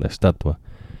construida la estatua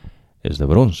es de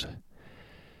bronce.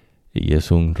 Y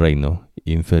es un reino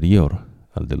inferior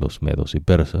al de los medos y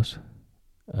persas.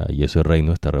 Y ese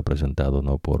reino está representado,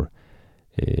 ¿no?, por,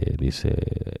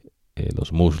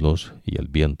 los muslos y el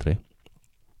vientre,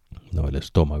 no, el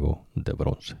estómago de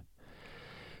bronce.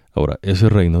 Ahora, ese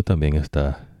reino también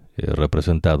está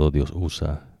representado, Dios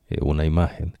usa una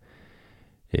imagen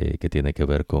que tiene que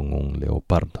ver con un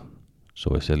leopardo.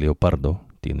 Ese leopardo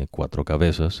tiene 4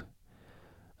 cabezas,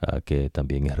 que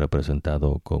también es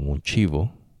representado con un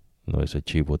chivo, ¿no? Ese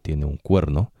chivo tiene un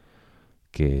cuerno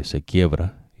que se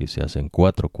quiebra y se hacen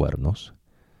 4 cuernos.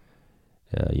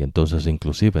 Y entonces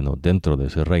inclusive, ¿no?, dentro de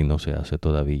ese reino se hace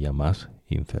todavía más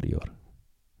inferior.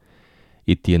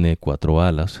 Y tiene 4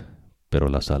 alas, pero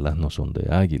las alas no son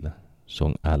de águila,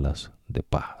 son alas de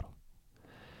pájaro.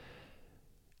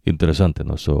 Interesante,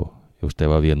 ¿no? Usted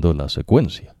va viendo la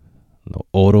secuencia, ¿no?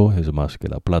 Oro es más que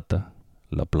la plata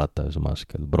es más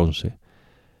que el bronce.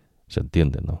 Se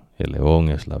entiende, ¿no? El león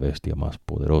es la bestia más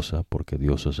poderosa porque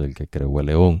Dios es el que creó el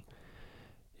león.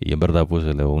 Y en verdad, pues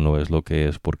el león no es lo que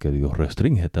es porque Dios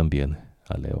restringe también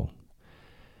al león.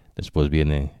 Después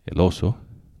viene el oso,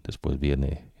 después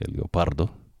viene el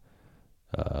leopardo.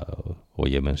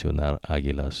 Oye mencionar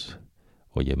águilas,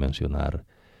 oye mencionar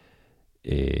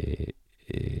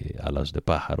alas de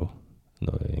pájaro,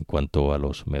 ¿no? En cuanto a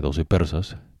los medos y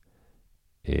persas,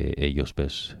 ellos,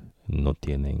 pues, no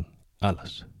tienen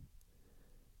alas.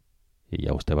 Y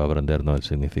ya usted va a aprender, ¿no?, el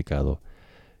significado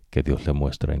que Dios le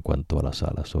muestra en cuanto a las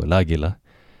alas. O el águila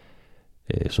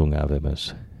es un ave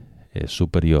más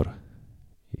superior.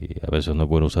 Y a veces no es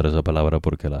bueno usar esa palabra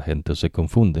porque la gente se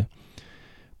confunde,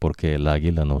 porque el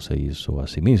águila no se hizo a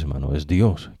sí misma, no es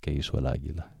Dios que hizo el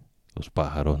águila. Los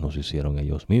pájaros no se hicieron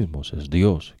ellos mismos, es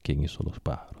Dios quien hizo los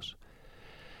pájaros.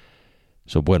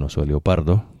 Bueno, soy el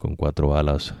leopardo con 4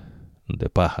 alas de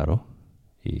pájaro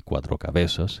y 4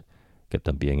 cabezas, que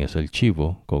también es el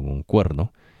chivo con un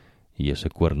cuerno, y ese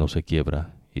cuerno se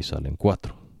quiebra y salen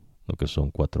 4, lo que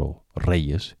son 4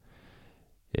 reyes.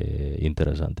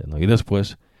 Interesante, ¿no? Y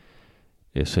después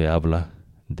se habla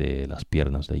de las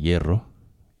piernas de hierro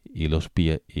y los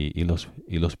pies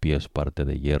parte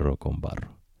de hierro con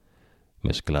barro,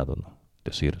 mezclado, ¿no?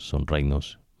 Es decir, son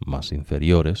reinos más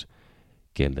inferiores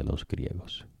que el de los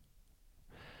griegos.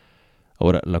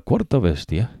 Ahora, la cuarta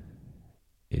bestia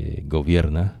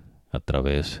gobierna a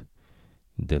través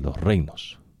de los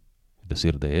reinos, es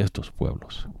decir, de estos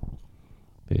pueblos.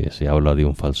 Se habla de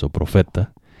un falso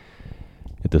profeta,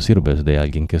 es decir, ves de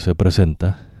alguien que se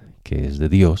presenta, que es de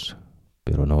Dios,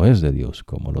 pero no es de Dios,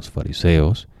 como los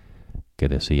fariseos, que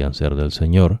decían ser del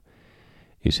Señor,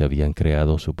 y se habían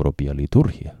creado su propia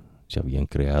liturgia, se habían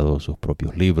creado sus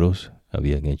propios libros,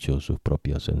 habían hecho sus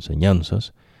propias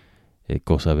enseñanzas,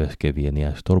 cosa ves que viene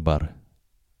a estorbar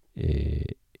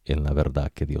en la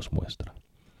verdad que Dios muestra.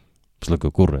 Es lo que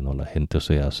ocurre, ¿no? La gente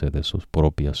se hace de sus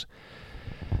propias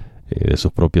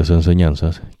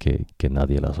enseñanzas que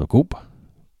nadie las ocupa,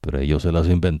 pero ellos se las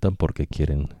inventan porque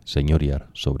quieren señorear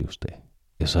sobre usted.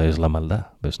 Esa es la maldad,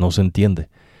 ¿ves? No se entiende,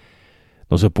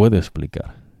 no se puede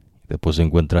explicar. Después se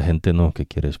encuentra gente, ¿no?, que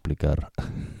quiere explicar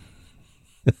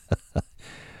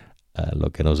a lo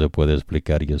que no se puede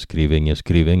explicar, y escriben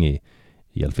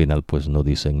y al final pues no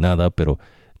dicen nada, pero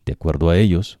de acuerdo a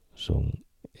ellos son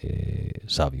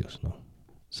sabios, ¿no?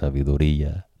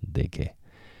 Sabiduría de qué.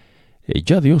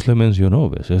 Ya Dios le mencionó,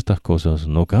 ¿ves? Estas cosas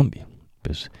no cambian,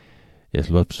 ¿ves? Es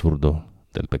lo absurdo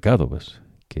del pecado, ¿ves?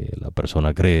 Que la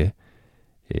persona cree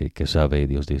que sabe, y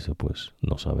Dios dice, pues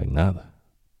no saben nada.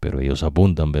 Pero ellos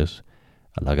apuntan, ¿ves?,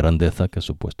 a la grandeza que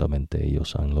supuestamente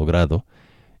ellos han logrado.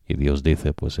 Y Dios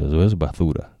dice, pues eso es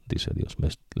basura, dice Dios,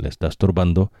 le está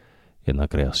estorbando en la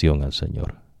creación al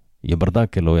Señor. Y en verdad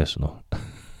que lo es, ¿no?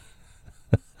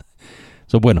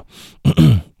 Bueno,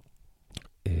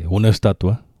 una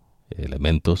estatua,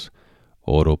 elementos,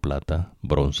 oro, plata,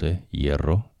 bronce,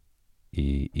 hierro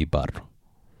y barro.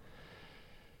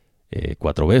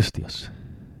 4 bestias,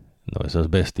 ¿no? Esas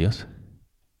bestias,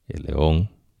 el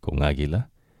león con águila,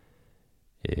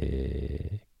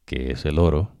 que es el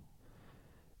oro,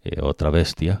 otra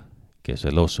bestia, que es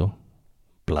el oso,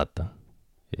 plata,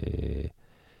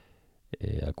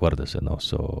 acuérdese, ¿no?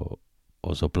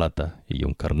 Oso plata y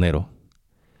un carnero.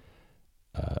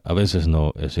 A veces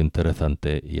no es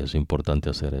interesante y es importante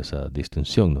hacer esa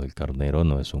distinción, ¿no? El carnero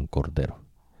no es un cordero.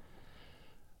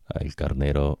 El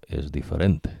carnero es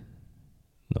diferente,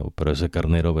 ¿no? Pero ese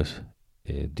carnero, ¿ves?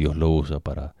 Dios lo usa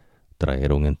para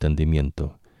traer un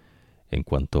entendimiento en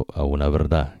cuanto a una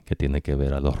verdad que tiene que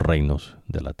ver a los reinos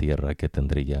de la tierra que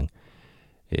tendrían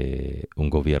un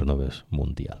gobierno, ¿ves?,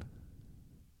 mundial.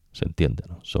 ¿Se entiende,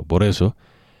 no? Por eso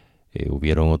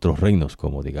hubieron otros reinos,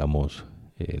 como digamos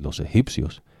los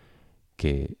egipcios,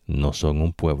 que no son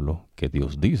un pueblo que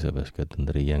Dios dice, ¿ves?, que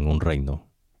tendrían un reino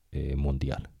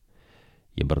mundial.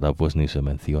 Y en verdad pues ni se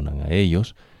mencionan a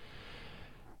ellos.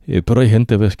 Pero hay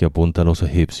gente, ¿ves?, que apunta a los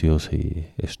egipcios y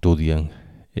estudian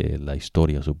la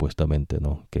historia supuestamente,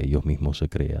 ¿no?, que ellos mismos se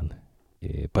crean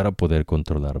para poder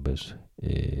controlar, ¿ves?,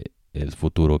 el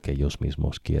futuro que ellos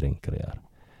mismos quieren crear.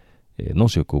 No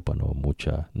se ocupa, ¿no?,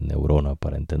 mucha neurona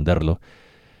para entenderlo,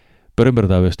 pero en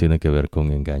verdad, ¿ves?, tiene que ver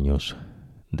con engaños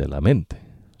de la mente.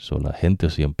 La gente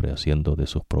siempre haciendo de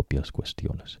sus propias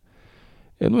cuestiones.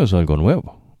 No es algo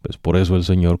nuevo. Pues por eso el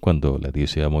Señor, cuando le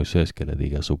dice a Moisés que le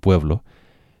diga a su pueblo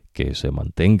que se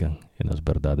mantengan en las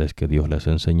verdades que Dios les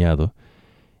ha enseñado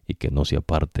y que no se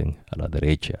aparten a la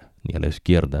derecha ni a la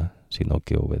izquierda, sino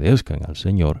que obedezcan al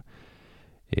Señor,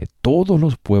 todos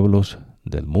los pueblos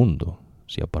del mundo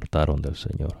se apartaron del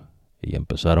Señor y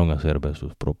empezaron a hacer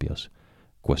sus propias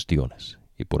cuestiones.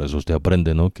 Y por eso usted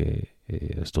aprende, ¿no?, que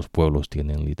estos pueblos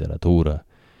tienen literatura,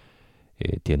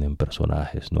 tienen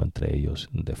personajes, ¿no?, entre ellos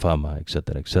de fama,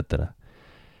 etcétera, etcétera.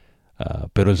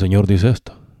 Pero el Señor dice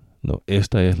esto: no,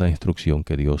 esta es la instrucción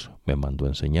que Dios me mandó a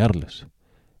enseñarles.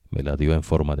 Me la dio en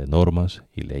forma de normas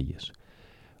y leyes.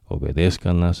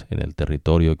 Obedézcanlas en el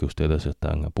territorio que ustedes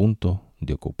están a punto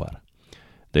de ocupar.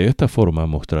 De esta forma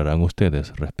mostrarán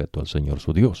ustedes respeto al Señor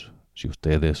su Dios. Si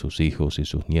ustedes, sus hijos y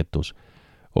sus nietos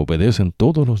obedecen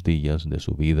todos los días de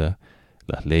su vida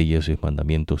las leyes y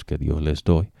mandamientos que Dios les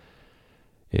doy,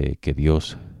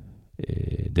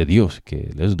 de Dios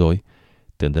que les doy,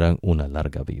 tendrán una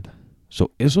larga vida.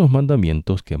 Esos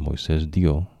mandamientos que Moisés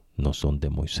dio no son de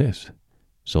Moisés,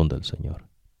 son del Señor.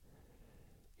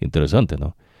 Interesante,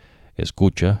 ¿no?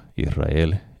 Escucha,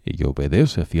 Israel, y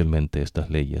obedece fielmente estas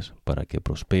leyes para que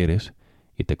prosperes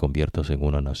y te conviertas en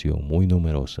una nación muy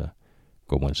numerosa,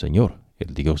 como el Señor,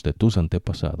 el Dios de tus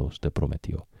antepasados, te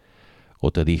prometió.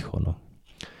 O te dijo, ¿no?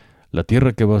 La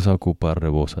tierra que vas a ocupar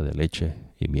rebosa de leche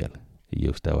y miel. Y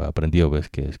usted aprendió, ves,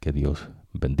 que es que Dios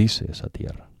bendice esa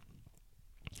tierra.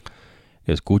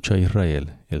 Escucha,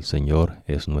 Israel, el Señor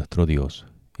es nuestro Dios,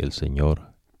 el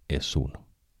Señor es uno.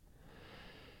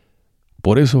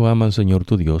 Por eso ama al Señor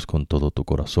tu Dios con todo tu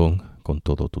corazón, con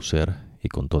todo tu ser y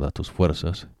con todas tus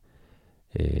fuerzas.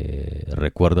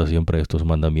 Recuerda siempre estos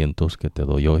mandamientos que te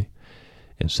doy hoy.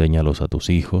 Enséñalos a tus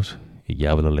hijos y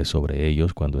háblales sobre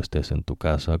ellos cuando estés en tu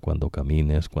casa, cuando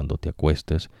camines, cuando te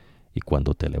acuestes y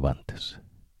cuando te levantes.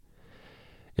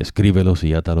 Escríbelos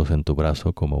y átalos en tu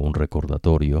brazo como un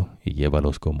recordatorio y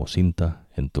llévalos como cinta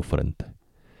en tu frente.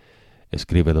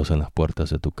 Escríbelos en las puertas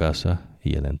de tu casa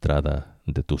y en la entrada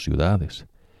de tus ciudades.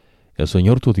 El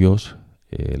Señor tu Dios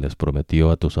les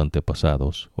prometió a tus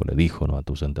antepasados, o le dijo, ¿no?, a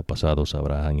tus antepasados,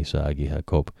 Abraham, Isaac y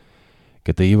Jacob,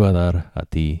 que te iba a dar a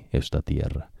ti esta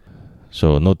tierra.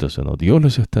 Nótese, ¿no? Dios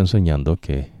les está enseñando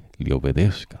que le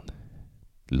obedezcan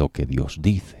lo que Dios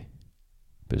dice.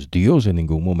 Pues Dios en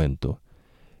ningún momento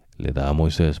le da a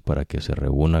Moisés para que se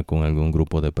reúna con algún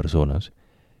grupo de personas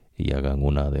y hagan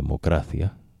una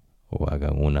democracia o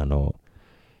hagan una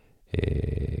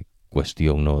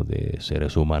cuestión, ¿no?, de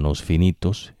seres humanos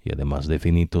finitos y además de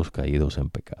finitos caídos en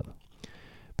pecado.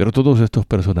 Pero todos estos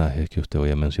personajes que usted voy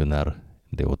a mencionar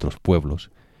de otros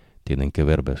pueblos tienen que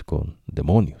ver, ¿ves?, con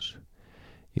demonios.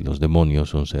 Y los demonios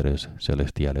son seres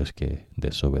celestiales que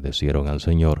desobedecieron al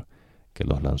Señor, que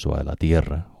los lanzó a la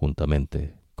tierra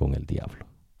juntamente con el diablo.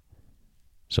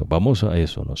 Vamos a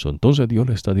eso, ¿no? Entonces Dios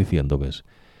le está diciendo, ¿ves?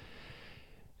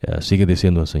 Sigue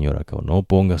diciendo el Señor acá: no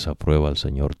pongas a prueba al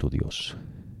Señor tu Dios,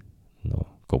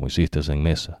 no, como hiciste en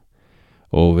Mesa.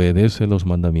 Obedece los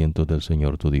mandamientos del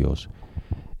Señor tu Dios,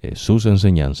 sus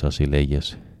enseñanzas y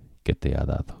leyes que te ha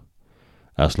dado.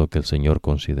 Haz lo que el Señor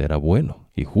considera bueno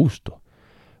y justo,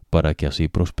 para que así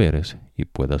prosperes y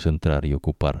puedas entrar y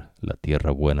ocupar la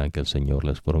tierra buena que el Señor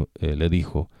le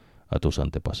dijo a tus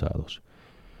antepasados.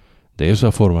 De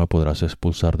esa forma podrás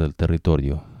expulsar del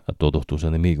territorio a todos tus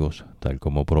enemigos, tal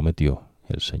como prometió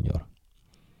el Señor.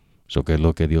 ¿Qué es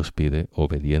lo que Dios pide?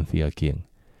 Obediencia ¿a quién?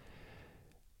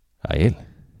 A Él.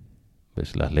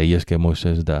 ¿Ves? Las leyes que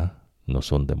Moisés da no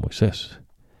son de Moisés.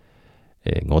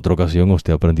 En otra ocasión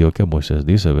usted aprendió que Moisés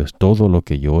dice, ¿ves?, todo lo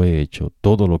que yo he hecho,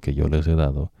 todo lo que yo les he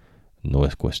dado, no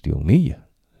es cuestión mía,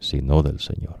 sino del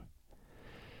Señor.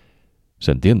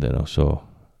 ¿Se entiende, no?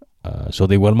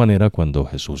 De igual manera, cuando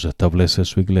Jesús establece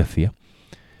su iglesia,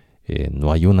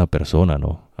 no hay una persona,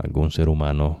 ¿no?, algún ser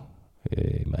humano,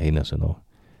 imagínense, ¿no?,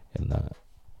 en la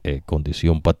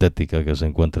condición patética que se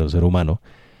encuentra el ser humano,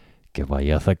 que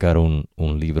vaya a sacar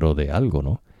un libro de algo,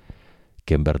 ¿no?,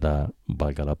 que en verdad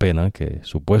valga la pena, que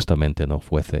supuestamente no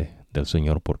fuese del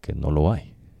Señor, porque no lo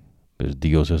hay. Pues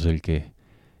Dios es el que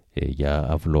ya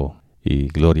habló, y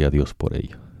gloria a Dios por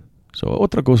ello.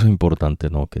 Otra cosa importante,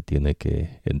 ¿no?, que tiene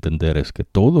que entender es que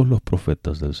todos los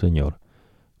profetas del Señor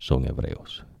son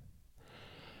hebreos.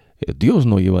 Dios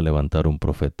no iba a levantar un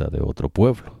profeta de otro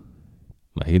pueblo.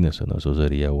 Imagínense, ¿no? Eso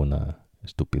sería una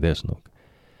estupidez, ¿no?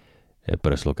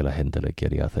 Pero es lo que la gente le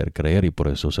quería hacer creer, y por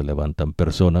eso se levantan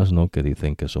personas, ¿no?, que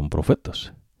dicen que son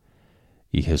profetas.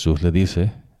 Y Jesús le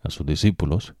dice a sus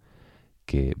discípulos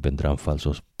que vendrán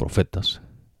falsos profetas,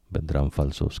 vendrán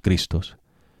falsos cristos,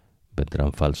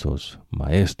 vendrán falsos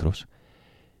maestros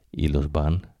y los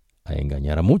van a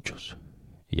engañar a muchos.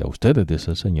 y a ustedes,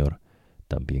 dice el Señor,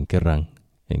 también querrán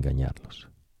engañarlos.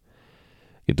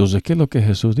 Entonces, ¿qué es lo que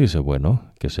Jesús dice?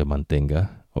 Bueno, que se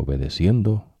mantenga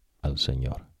obedeciendo al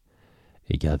Señor.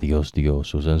 Y ya Dios dio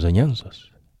sus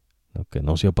enseñanzas, ¿no? Que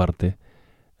no se aparte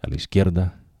a la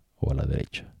izquierda o a la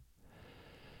derecha.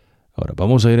 Ahora,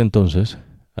 vamos a ir entonces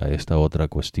a esta otra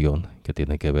cuestión que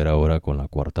tiene que ver ahora con la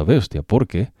cuarta bestia,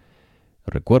 porque,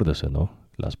 recuérdese, ¿no?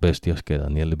 Las bestias que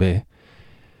Daniel ve,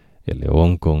 el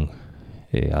león con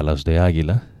alas de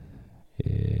águila,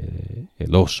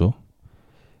 el oso,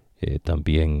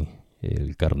 también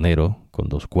el carnero con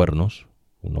 2 cuernos,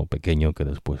 uno pequeño que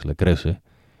después le crece,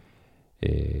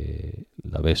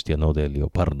 la bestia, ¿no?, de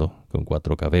leopardo con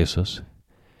 4 cabezas,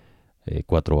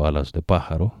 4 alas de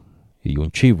pájaro, y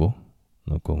un chivo,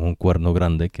 ¿no?, con un cuerno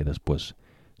grande que después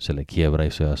se le quiebra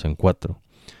y se hacen 4.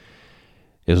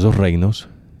 Esos reinos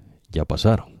ya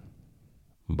pasaron.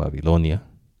 Babilonia,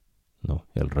 ¿no?,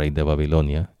 el rey de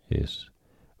Babilonia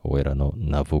era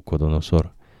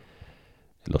Nabucodonosor.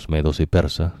 Los medos y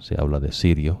persas, se habla de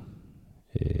Sirio,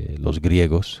 los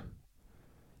griegos,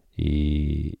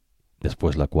 y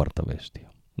después la cuarta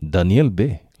bestia. Daniel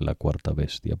ve la cuarta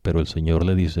bestia, pero el Señor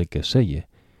le dice que selle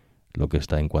lo que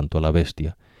está en cuanto a la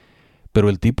bestia. Pero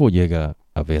el tipo llega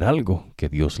a ver algo que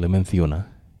Dios le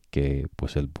menciona, que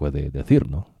pues él puede decir,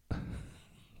 ¿no?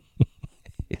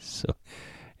 Eso.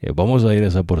 Vamos a ir a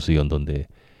esa porción donde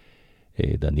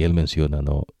Daniel menciona,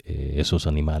 ¿no?, esos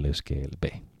animales que él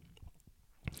ve.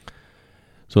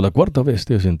 La cuarta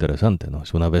bestia es interesante, ¿no?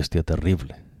 Es una bestia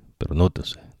terrible. Pero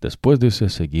nótese, después dice,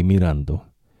 seguí mirando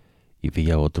y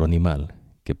vi a otro animal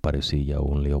que parecía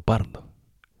un leopardo,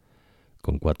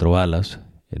 con 4 alas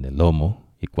en el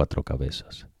lomo y 4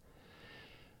 cabezas.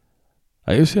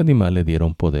 A ese animal le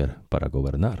dieron poder para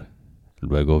gobernar.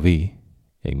 Luego vi,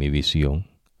 en mi visión,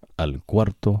 al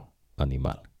cuarto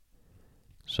animal.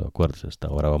 Acuérdense, hasta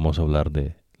ahora vamos a hablar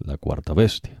de la cuarta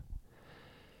bestia.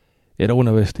 Era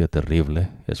una bestia terrible,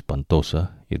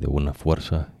 espantosa y de una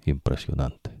fuerza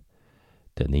impresionante.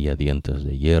 Tenía dientes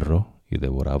de hierro y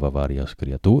devoraba varias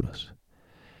criaturas.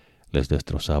 Les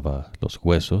destrozaba los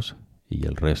huesos y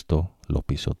el resto lo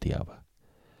pisoteaba.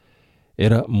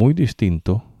 Era muy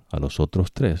distinto a los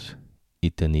otros 3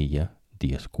 y tenía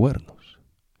 10 cuernos.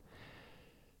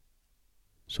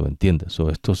 ¿Entiende?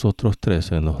 Estos otros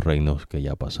 3 en los reinos que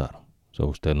ya pasaron.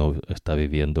 Usted no está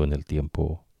viviendo en el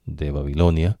tiempo de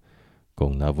Babilonia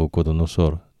con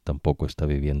Nabucodonosor, tampoco está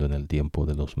viviendo en el tiempo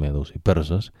de los medos y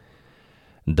persas.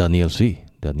 Daniel sí,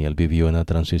 Daniel vivió en la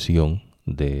transición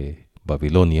de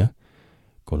Babilonia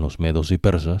con los medos y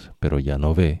persas, pero ya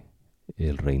no ve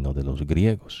el reino de los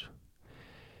griegos,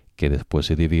 que después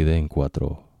se divide en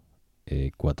 4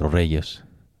 reyes,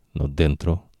 ¿no?,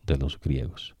 dentro de los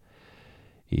griegos,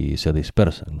 y se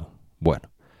dispersan, ¿no? Bueno,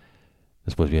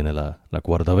 después viene la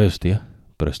cuarta bestia,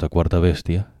 pero esta cuarta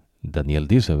bestia, Daniel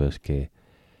dice, ves, que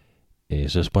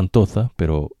es espantosa,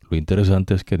 pero lo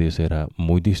interesante es que dice era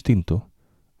muy distinto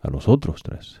a los otros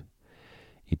 3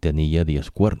 y tenía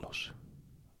 10 cuernos.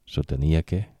 Tenía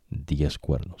que 10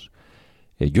 cuernos.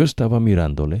 Yo estaba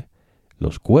mirándole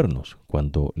los cuernos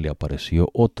cuando le apareció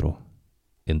otro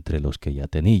entre los que ya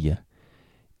tenía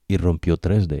y rompió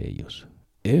 3 de ellos.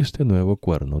 Este nuevo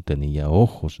cuerno tenía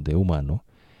ojos de humano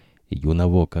y una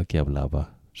boca que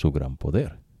hablaba su gran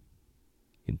poder.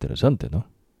 Interesante, ¿no?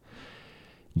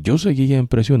 Yo seguía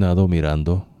impresionado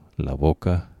mirando la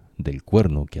boca del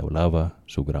cuerno que hablaba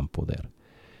su gran poder.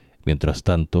 Mientras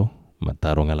tanto,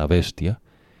 mataron a la bestia,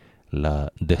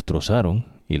 la destrozaron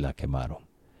y la quemaron.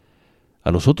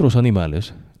 A los otros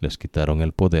animales les quitaron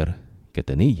el poder que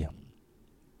tenía,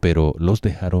 pero los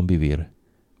dejaron vivir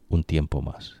un tiempo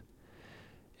más.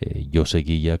 Yo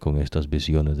seguía con estas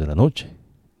visiones de la noche.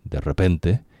 De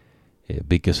repente,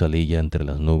 vi que salía entre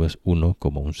las nubes uno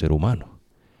como un ser humano.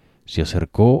 Se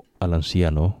acercó al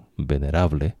anciano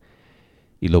venerable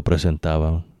y lo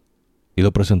presentaron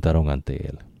ante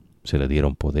él. Se le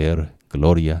dieron poder,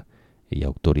 gloria y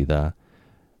autoridad.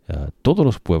 Todos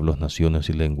los pueblos, naciones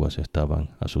y lenguas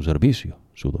estaban a su servicio.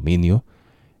 Su dominio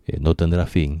no tendrá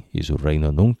fin y su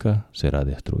reino nunca será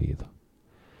destruido.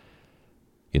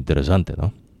 Interesante,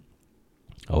 ¿no?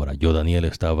 Ahora, yo, Daniel,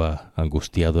 estaba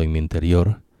angustiado en mi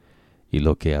interior y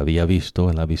lo que había visto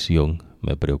en la visión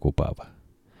me preocupaba.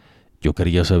 Yo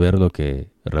quería saber lo que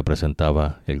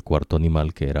representaba el cuarto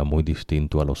animal, que era muy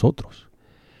distinto a los otros.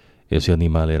 Ese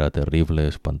animal era terrible,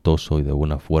 espantoso y de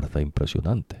una fuerza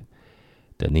impresionante.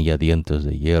 Tenía dientes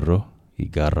de hierro y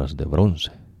garras de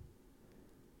bronce.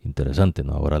 Interesante,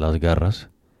 ¿no? Ahora las garras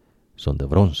son de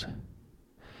bronce.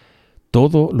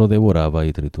 Todo lo devoraba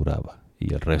y trituraba,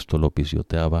 y el resto lo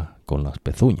pisoteaba con las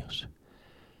pezuñas.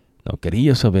 No,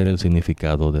 quería saber el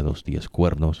significado de los 10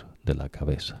 cuernos de la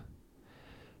cabeza.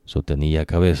 Tenía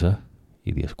cabeza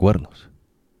y 10 cuernos.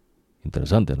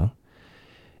 Interesante, ¿no?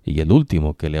 Y el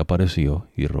último que le apareció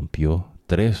y rompió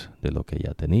 3 de lo que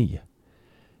ya tenía.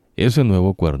 Ese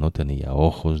nuevo cuerno tenía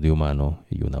ojos de humano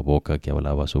y una boca que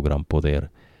hablaba su gran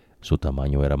poder. Su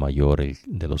tamaño era mayor el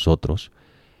de los otros.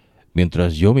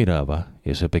 Mientras yo miraba,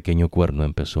 ese pequeño cuerno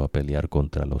empezó a pelear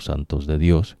contra los santos de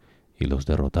Dios y los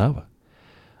derrotaba,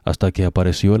 hasta que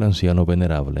apareció el anciano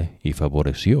venerable y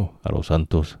favoreció a los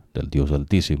santos del Dios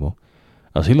Altísimo.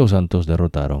 Así los santos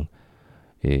derrotaron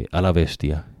a la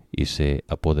bestia y se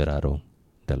apoderaron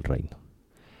del reino.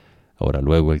 Ahora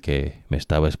luego el que me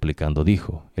estaba explicando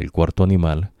dijo, el cuarto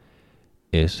animal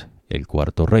es el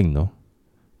cuarto reino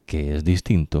que es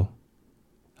distinto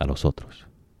a los otros.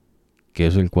 ¿Qué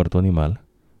es el cuarto animal?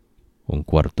 Un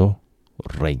cuarto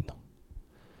reino.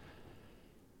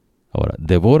 Ahora,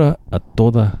 devora a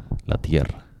toda la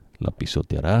tierra, la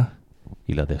pisoteará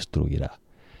y la destruirá.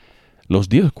 Los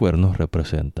 10 cuernos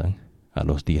representan a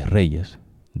los 10 reyes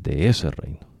de ese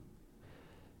reino.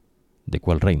 ¿De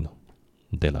cuál reino?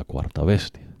 De la cuarta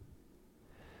bestia.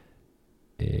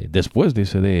 Después,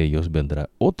 dice, de ellos vendrá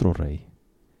otro rey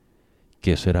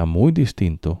que será muy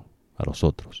distinto a los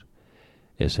otros.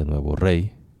 Ese nuevo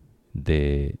rey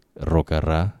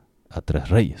derrocará a 3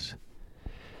 reyes.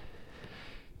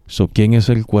 ¿Quién es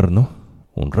el cuerno?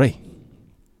 Un rey.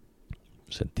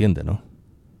 ¿Se entiende, no?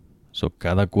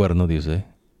 Cada cuerno, dice,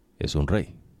 es un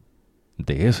rey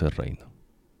de ese reino.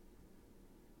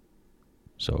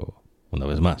 Una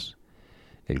vez más,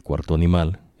 el cuarto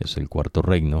animal es el cuarto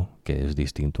reino que es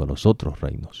distinto a los otros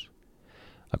reinos.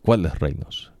 ¿A cuáles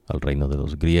reinos? Al reino de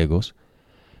los griegos,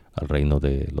 al reino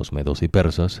de los medos y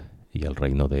persas y al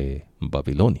reino de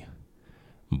Babilonia.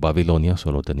 Babilonia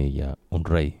solo tenía un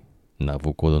rey,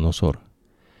 Nabucodonosor.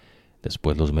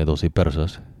 Después los medos y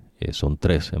persas son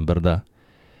 3 en verdad.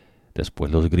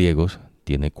 Después los griegos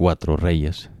tiene 4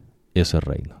 reyes, ese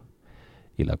reino.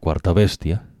 Y la cuarta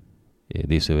bestia,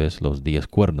 dice, ves, los 10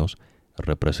 cuernos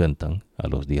representan a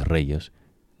los 10 reyes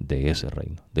de ese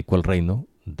reino. ¿De cuál reino?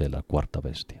 De la cuarta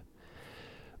bestia.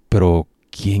 Pero,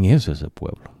 ¿quién es ese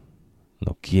pueblo?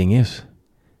 No, ¿quién es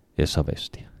esa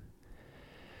bestia?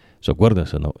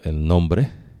 Acuérdense, ¿no? El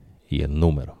nombre y el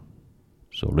número.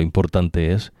 Lo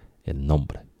importante es el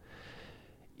nombre.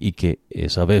 Y que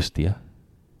esa bestia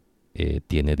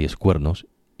tiene 10 cuernos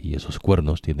y esos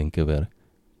cuernos tienen que ver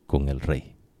con el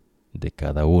rey de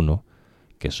cada uno,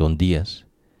 que son 10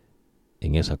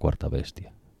 en esa cuarta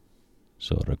bestia.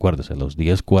 Recuérdese, los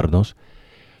 10 cuernos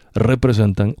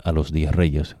representan a los 10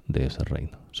 reyes de ese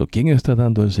reino. ¿Quién está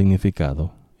dando el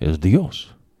significado? Es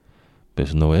Dios.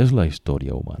 Pues no es la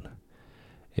historia humana.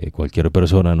 Cualquier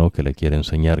persona, ¿no?, que le quiere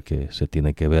enseñar que se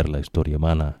tiene que ver la historia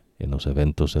humana en los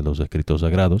eventos de los escritos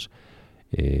sagrados,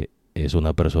 es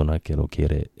una persona que lo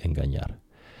quiere engañar.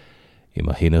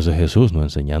 Imagínese Jesús, ¿no?,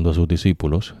 enseñando a sus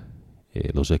discípulos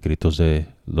los escritos de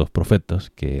los profetas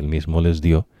que él mismo les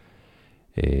dio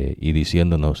y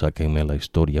diciéndonos, sáquenme la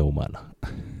historia humana.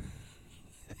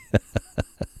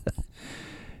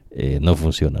 No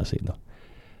funciona así, ¿no?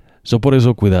 Por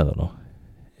eso cuidado, ¿no?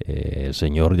 El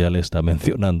Señor ya le está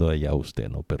mencionando allá a usted,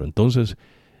 ¿no? Pero entonces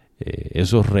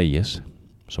esos reyes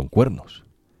son cuernos,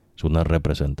 es una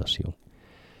representación.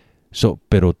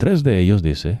 Pero 3 de ellos,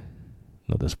 dice,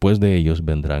 no, después de ellos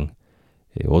vendrán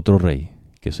otro rey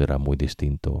que será muy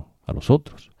distinto a los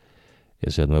otros.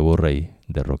 Ese nuevo rey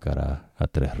derrocará a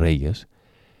 3 reyes.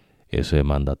 Ese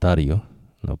mandatario,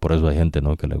 ¿no? Por eso hay gente,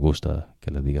 ¿no?, que le gusta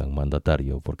que le digan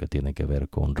mandatario, porque tiene que ver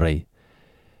con rey.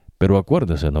 Pero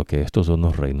acuérdese, ¿no?, que estos son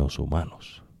los reinos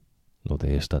humanos, no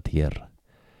de esta tierra.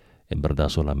 En verdad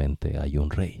solamente hay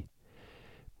un rey.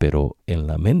 Pero en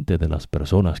la mente de las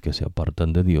personas que se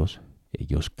apartan de Dios,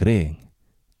 ellos creen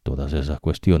todas esas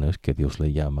cuestiones que Dios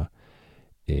le llama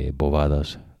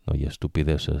bobadas, ¿no?, y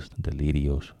estupideces,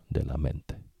 delirios de la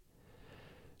mente.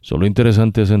 Lo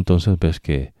interesante es entonces, ves,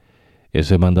 que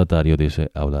ese mandatario,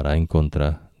 dice, hablará en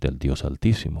contra del Dios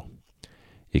Altísimo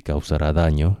y causará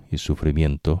daño y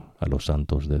sufrimiento a los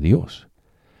santos de Dios.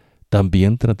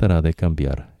 También tratará de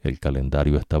cambiar el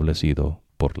calendario establecido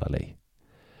por la ley.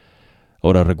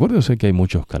 Ahora, recuérdese que hay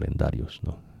muchos calendarios,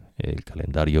 ¿no? El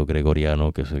calendario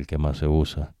gregoriano, que es el que más se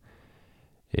usa,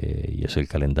 y es el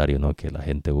calendario, ¿no?, que la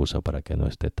gente usa para que no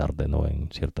esté tarde, ¿no?, en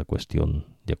cierta cuestión,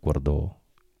 de acuerdo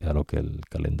a lo que el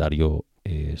calendario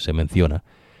se menciona.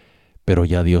 Pero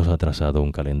ya Dios ha trazado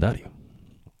un calendario.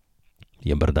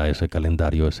 Y en verdad ese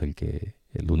calendario es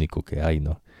el único que hay,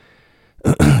 ¿no?,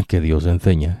 que Dios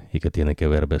enseña y que tiene que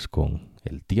ver, ves, con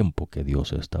el tiempo que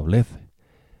Dios establece.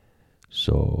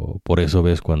 Por eso,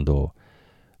 ves, cuando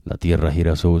La Tierra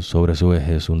gira sobre su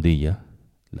eje es un día,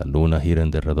 la Luna gira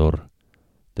en derredor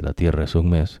de la Tierra es un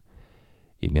mes,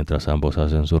 y mientras ambos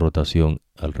hacen su rotación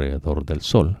alrededor del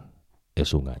Sol,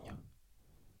 es un año.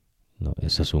 ¿No?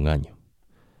 Ese es un año.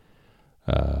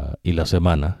 Y la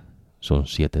semana son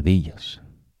 7 días.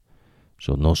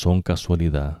 No son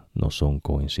casualidad, no son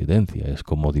coincidencia, es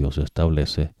como Dios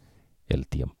establece el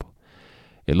tiempo.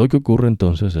 Lo que ocurre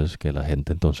entonces es que la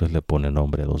gente entonces le pone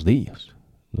nombre a los días.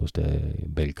 Usted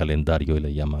ve el calendario y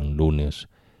le llaman lunes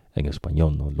en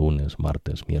español, ¿no? Lunes,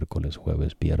 martes, miércoles,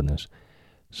 jueves, viernes,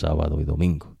 sábado y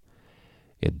domingo.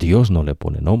 Dios no le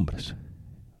pone nombres.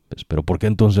 Pero ¿por qué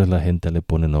entonces la gente le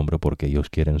pone nombre? Porque ellos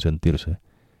quieren sentirse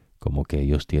como que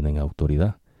ellos tienen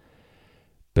autoridad.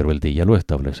 Pero el día lo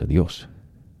establece Dios.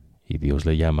 Y Dios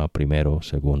le llama primero,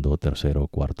 segundo, tercero,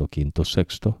 cuarto, quinto,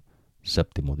 sexto,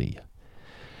 séptimo día.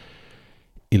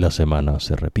 Y la semana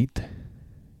se repite.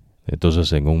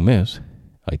 Entonces en un mes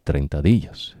hay 30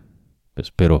 días.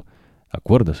 Pero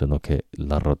acuérdese, ¿no?, que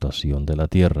la rotación de la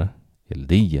Tierra, el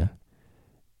día,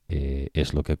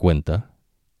 es lo que cuenta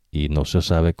y no se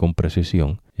sabe con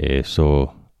precisión.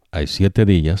 Eso hay 7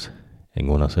 días en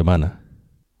una semana.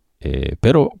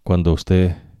 Pero cuando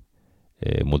usted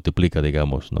multiplica,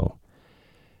 digamos, ¿no?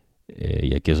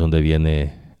 Y aquí es donde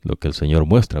viene lo que el Señor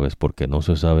muestra, ¿ves? Porque no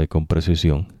se sabe con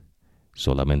precisión,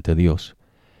 solamente Dios.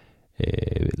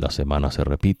 La semana se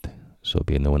repite. Eso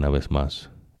viene una vez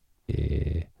más.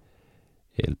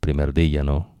 El primer día,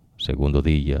 ¿no? Segundo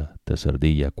día, tercer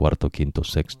día, cuarto, quinto,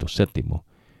 sexto, séptimo.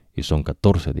 Y son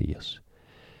 14 días.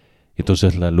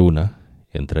 Entonces la luna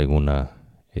entra en una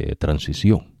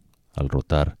transición al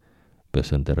rotar,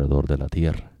 ¿ves?, en derredor de la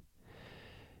Tierra.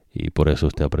 Y por eso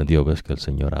usted aprendió, ¿ves?, que el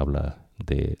Señor habla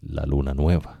de la luna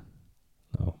nueva,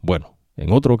 ¿no? Bueno,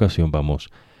 en otra ocasión vamos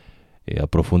a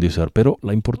profundizar, pero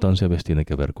la importancia, ¿ves?, tiene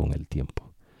que ver con el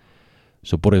tiempo.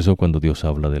 Por eso cuando Dios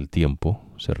habla del tiempo,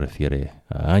 se refiere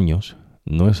a años,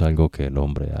 no es algo que el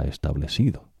hombre ha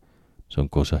establecido, son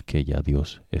cosas que ya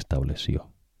Dios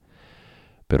estableció.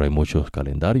 Pero hay muchos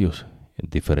calendarios en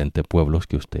diferentes pueblos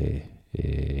que usted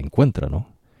encuentra,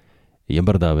 ¿no? Y en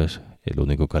verdad, ¿ves?, el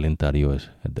único calendario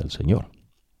es el del Señor.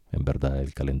 En verdad,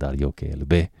 el calendario que Él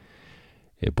ve.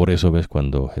 Por eso, ¿ves?,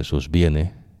 cuando Jesús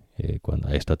viene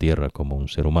a esta tierra como un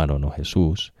ser humano, ¿no?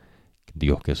 Jesús,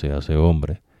 Dios que se hace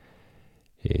hombre,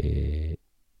 el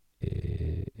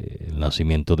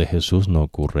nacimiento de Jesús no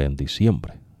ocurre en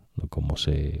diciembre, ¿no?, como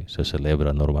se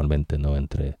celebra normalmente, ¿no?,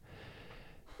 entre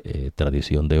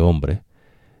tradición de hombre.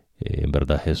 En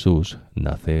verdad, Jesús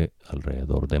nace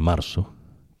alrededor de marzo,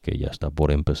 que ya está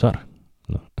por empezar,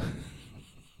 ¿no?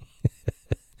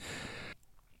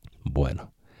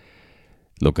 Bueno,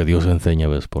 lo que Dios enseña,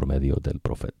 ves, por medio del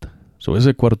profeta.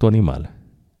 Ese cuarto animal,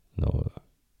 ¿no?,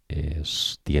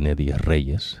 tiene 10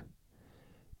 reyes,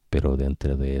 pero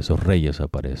dentro de esos reyes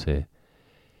aparece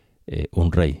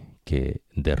un rey que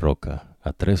derroca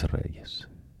a 3 reyes.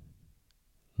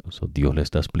 Dios le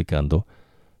está explicando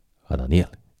a Daniel.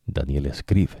 Daniel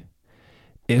escribe.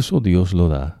 Eso Dios lo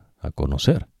da a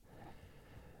conocer.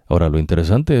 Ahora, lo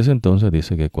interesante es entonces,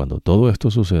 dice que cuando todo esto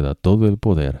suceda, todo el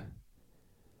poder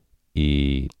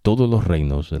y todos los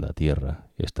reinos de la tierra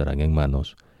estarán en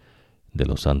manos de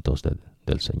los santos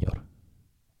del Señor.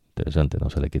 Interesante, ¿no?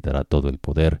 Se le quitará todo el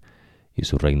poder y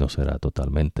su reino será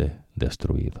totalmente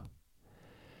destruido.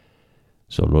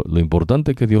 Lo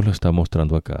importante que Dios le está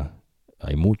mostrando acá,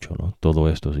 hay mucho, ¿no? Todo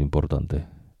esto es importante,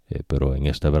 pero en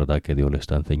esta verdad que Dios le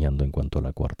está enseñando en cuanto a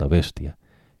la cuarta bestia,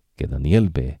 que Daniel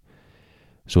ve,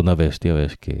 es una bestia,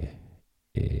 ves, que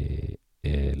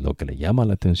lo que le llama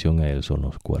la atención a él son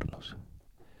los cuernos.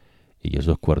 ¿Y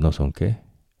esos cuernos son qué?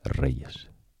 Reyes.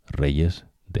 Reyes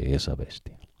de esa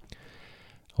bestia.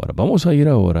 Ahora, vamos a ir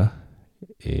ahora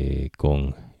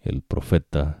con el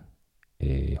profeta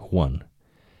Juan.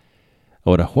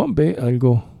 Ahora, Juan ve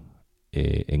algo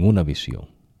en una visión,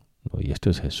 ¿no? Y este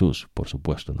es Jesús, por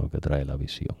supuesto, ¿no?, que trae la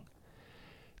visión.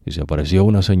 Dice, apareció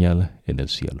una señal en el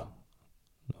cielo,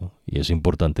 ¿no? Y es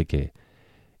importante que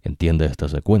entienda esta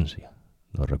secuencia,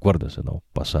 ¿no? Recuérdese, ¿no?,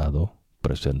 pasado,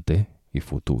 presente y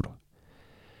futuro.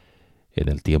 En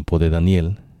el tiempo de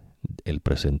Daniel, el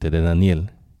presente de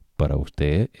Daniel para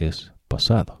usted es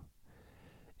pasado.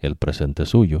 El presente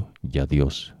suyo, ya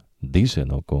Dios dice,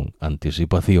 ¿no?, con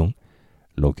anticipación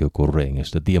lo que ocurre en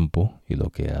este tiempo y lo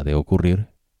que ha de ocurrir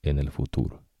en el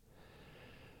futuro.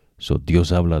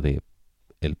 Dios habla de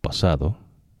el pasado,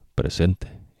 presente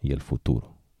y el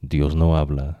futuro. Dios no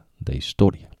habla de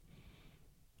historia.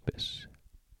 ¿Ves?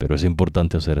 Pero es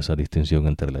importante hacer esa distinción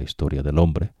entre la historia del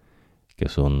hombre, que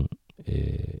son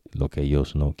lo que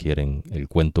ellos no quieren, el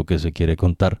cuento que se quiere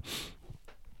contar,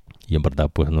 Y en verdad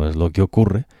pues no es lo que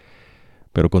ocurre,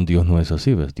 pero con Dios no es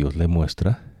así, ¿ves? Dios le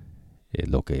muestra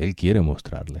lo que Él quiere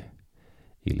mostrarle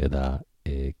y le da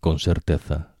con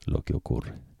certeza lo que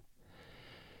ocurre.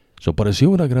 Apareció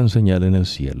una gran señal en el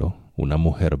cielo, una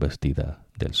mujer vestida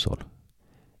del sol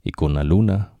y con la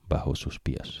luna bajo sus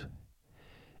pies.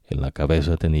 En la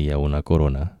cabeza tenía una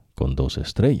corona con 2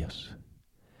 estrellas.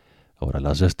 Ahora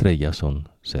las estrellas son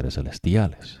seres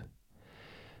celestiales.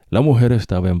 La mujer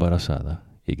estaba embarazada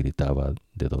y gritaba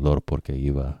de dolor porque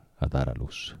iba a dar a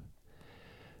luz.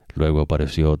 Luego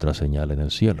apareció otra señal en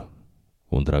el cielo,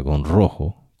 un dragón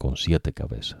rojo con 7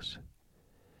 cabezas.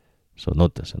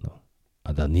 Nótese, ¿no?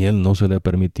 A Daniel no se le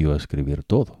permitió escribir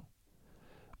todo,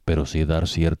 pero sí dar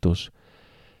ciertos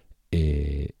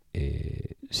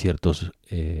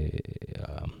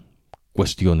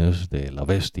cuestiones de la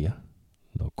bestia,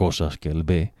 ¿no? Cosas que él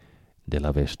ve de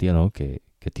la bestia, ¿no? que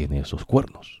tiene esos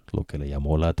cuernos, lo que le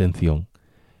llamó la atención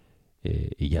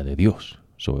y ya de Dios.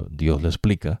 Dios le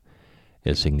explica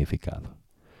el significado.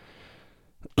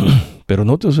 Pero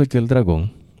nótese que el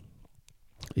dragón,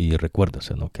 y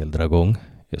recuérdese, ¿no? que el dragón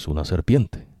es una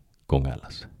serpiente con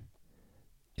alas.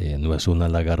 No es una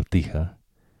lagartija,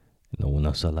 no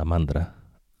una salamandra.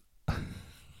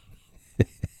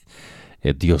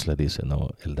 Dios le dice, ¿no?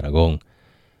 El dragón,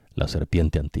 la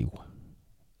serpiente antigua,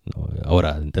 ¿no?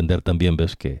 Ahora, entender también,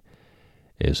 ves que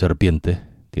serpiente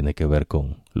tiene que ver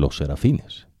con los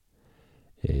serafines.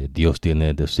 Dios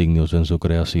tiene designios en su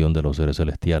creación de los seres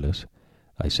celestiales.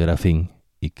 Hay serafín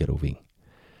y querubín.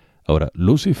 Ahora,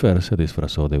 Lucifer se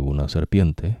disfrazó de una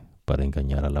serpiente para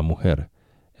engañar a la mujer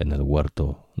en el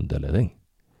huerto del Edén.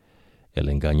 El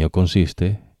engaño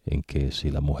consiste en que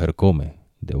si la mujer come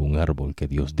de un árbol que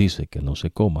Dios dice que no se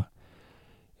coma,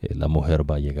 la mujer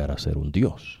va a llegar a ser un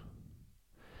dios.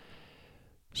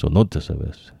 Nótese,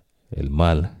 ¿ves? El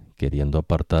mal, queriendo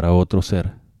apartar a otro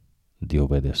ser, de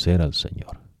obedecer al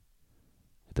Señor.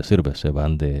 Es decir, ¿ves? Se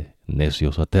van de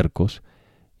necios a tercos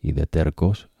y de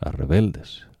tercos a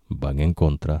rebeldes. Van en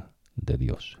contra de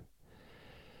Dios.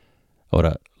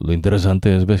 Ahora, lo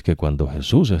interesante es, ves, que cuando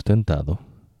Jesús es tentado,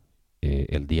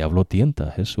 el diablo tienta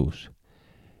a Jesús.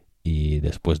 Y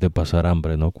después de pasar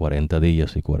hambre, ¿no? 40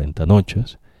 días y 40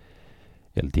 noches,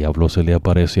 el diablo se le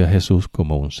aparece a Jesús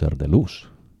como un ser de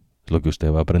luz. Es lo que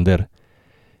usted va a aprender.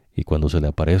 Y cuando se le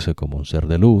aparece como un ser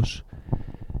de luz,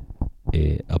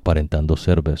 aparentando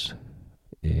ser, ¿ves?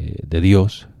 De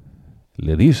Dios,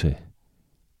 le dice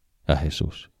a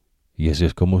Jesús. Y así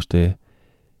es como usted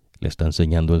le está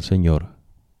enseñando el Señor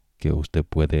que usted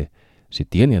puede, si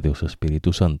tiene a Dios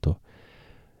Espíritu Santo,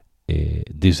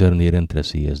 discernir entre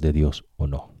si es de Dios o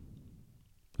no.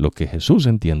 Lo que Jesús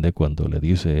entiende cuando le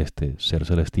dice este ser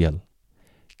celestial,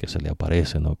 que se le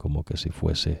aparece, ¿no? Como que si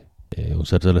fuese un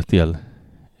ser celestial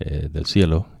del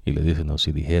cielo, y le dice, no,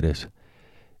 si dijeres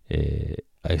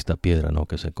a esta piedra, ¿no?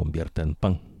 que se convierta en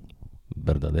pan,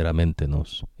 verdaderamente no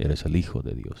eres el Hijo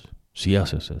de Dios, si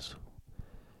haces eso.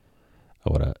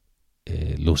 Ahora,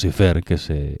 Lucifer, que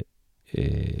se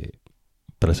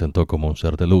presentó como un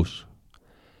ser de luz,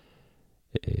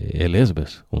 él es,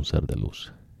 ¿ves? Un ser de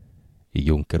luz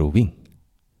y un querubín,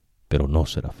 pero no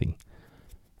serafín.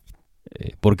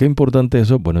 ¿Por qué es importante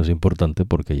eso? Bueno, es importante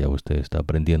porque ya usted está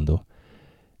aprendiendo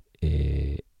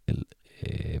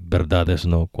verdades,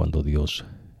 ¿no? Cuando Dios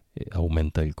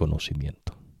aumenta el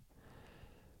conocimiento.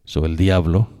 El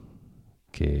diablo,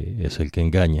 que es el que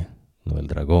engaña, no el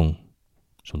dragón,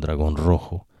 es un dragón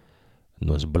rojo,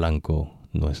 no es blanco,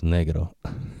 no es negro.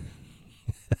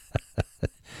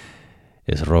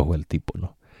 Es rojo el tipo,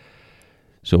 ¿no?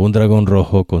 Un dragón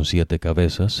rojo con 7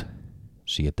 cabezas,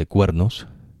 7 cuernos.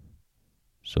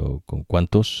 ¿Con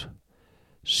cuántos?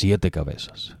 7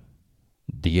 cabezas,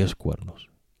 10 cuernos.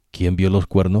 ¿Quién vio los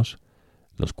cuernos?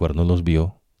 Los cuernos los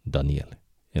vio Daniel,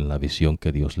 en la visión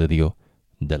que Dios le dio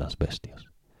de las bestias.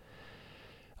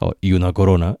 Y una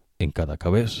corona en cada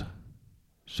cabeza.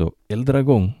 El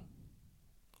dragón,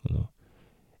 ¿no?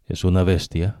 Es una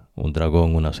bestia, un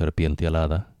dragón, una serpiente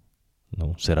alada, ¿no?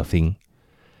 Un serafín.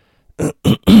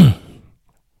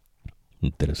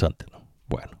 Interesante, ¿no?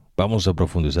 Bueno, vamos a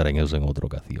profundizar en eso en otra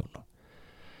ocasión, ¿no?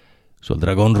 El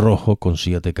dragón rojo con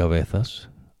 7 cabezas,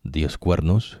 10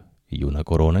 cuernos y una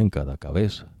corona en cada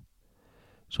cabeza.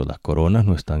 Las coronas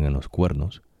no están en los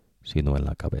cuernos, sino en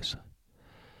la cabeza.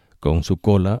 Con su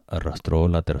cola arrastró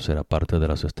la tercera parte de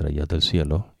las estrellas del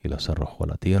cielo y las arrojó a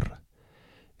la tierra.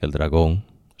 El dragón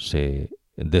se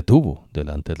detuvo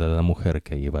delante de la mujer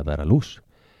que iba a dar a luz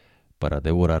para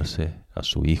devorarse a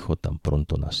su hijo tan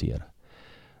pronto naciera.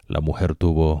 La mujer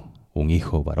tuvo un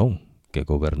hijo varón que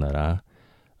gobernará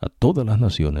a todas las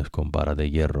naciones con vara de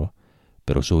hierro,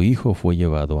 pero su hijo fue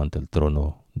llevado ante el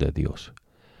trono de Dios.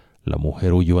 La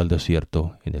mujer huyó al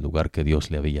desierto, en el lugar que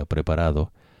Dios le había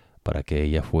preparado, para que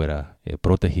ella fuera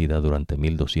protegida durante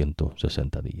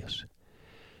 1260 días.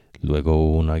 Luego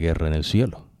hubo una guerra en el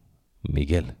cielo.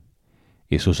 Miguel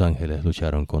y sus ángeles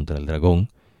lucharon contra el dragón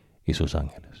y sus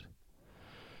ángeles.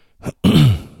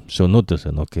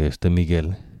 Nótese, ¿no?, que este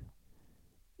Miguel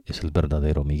es el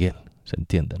verdadero Miguel, ¿se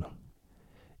entiende, no?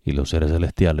 Y los seres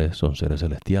celestiales son seres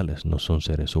celestiales, no son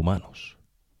seres humanos,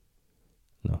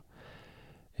 ¿no?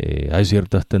 Hay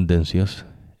ciertas tendencias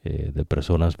de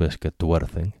personas, ves, que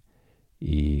tuercen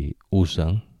y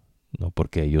usan, ¿no?,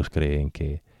 porque ellos creen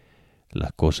que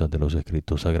las cosas de los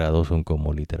escritos sagrados son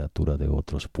como literatura de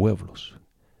otros pueblos,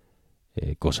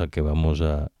 cosa que vamos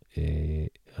a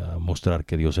mostrar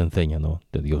que Dios enseña, ¿no?,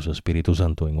 de Dios Espíritu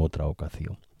Santo en otra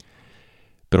ocasión.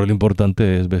 Pero lo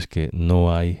importante es, ves, que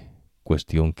no hay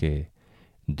cuestión que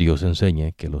Dios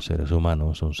enseñe que los seres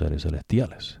humanos son seres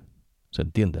celestiales. ¿Se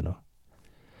entiende, no?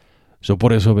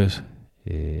 Por eso, ves,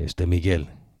 este Miguel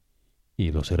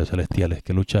y los seres celestiales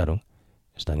que lucharon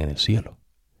están en el cielo.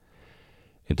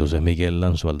 Entonces Miguel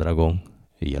lanzó al dragón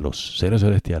y a los seres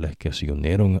celestiales que se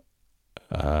unieron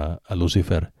a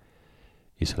Lucifer,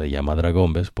 y se le llama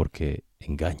dragón, ves, porque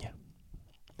engaña,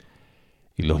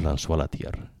 y los lanzó a la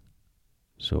tierra.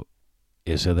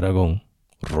 Ese dragón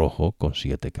rojo con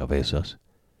 7 cabezas,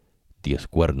 10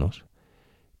 cuernos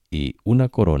y una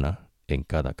corona en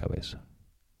cada cabeza.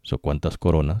 ¿Cuántas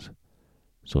coronas?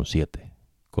 Son 7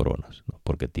 coronas, ¿no?,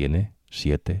 porque tiene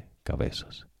 7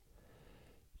 cabezas,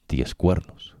 10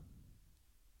 cuernos.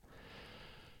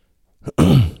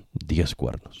 10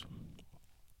 cuernos.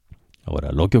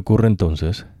 Ahora, lo que ocurre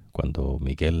entonces, cuando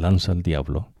Miguel lanza al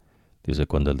diablo, dice,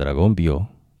 cuando el dragón vio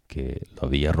que lo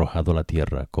había arrojado a la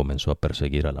tierra, comenzó a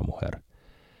perseguir a la mujer,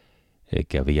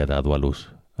 que había dado a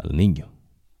luz al niño.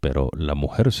 Pero la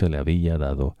mujer se le había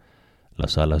dado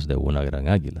las alas de una gran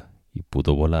águila y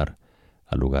pudo volar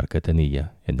al lugar que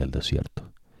tenía en el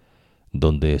desierto,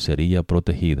 donde sería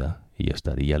protegida y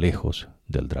estaría lejos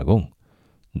del dragón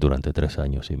durante 3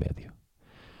 años y medio.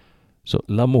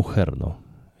 La mujer, ¿no?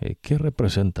 ¿Qué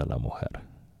representa la mujer?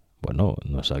 Bueno,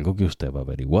 no es algo que usted va a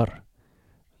averiguar.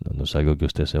 No es algo que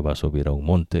usted se va a subir a un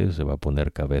monte, se va a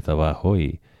poner cabeza abajo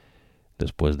y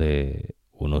después de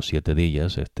unos 7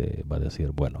 días va a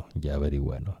decir, bueno, ya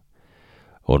averigüé, ¿no?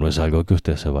 O no es algo que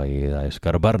usted se va a ir a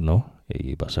escarbar, ¿no?,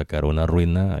 y va a sacar una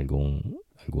ruina,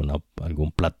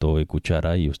 algún plato y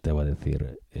cuchara, y usted va a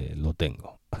decir, lo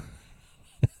tengo.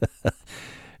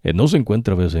 No se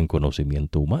encuentra, ves, en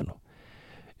conocimiento humano.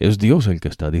 Es Dios el que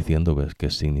está diciendo, ves, qué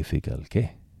significa el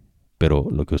qué. Pero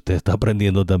lo que usted está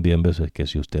aprendiendo también, ves, es que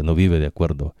si usted no vive de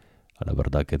acuerdo a la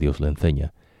verdad que Dios le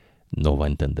enseña, no va a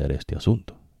entender este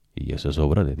asunto. Y esa es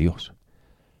obra de Dios.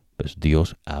 Pues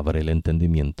Dios abre el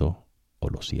entendimiento o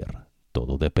lo cierra.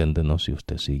 Todo depende, ¿no?, si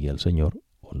usted sigue al Señor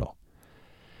o no.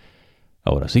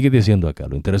 Ahora, sigue diciendo acá,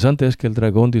 lo interesante es que el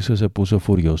dragón, dice, se puso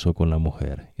furioso con la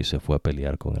mujer y se fue a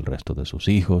pelear con el resto de sus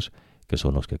hijos, que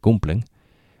son los que cumplen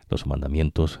los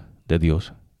mandamientos de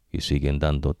Dios y siguen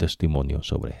dando testimonio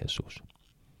sobre Jesús.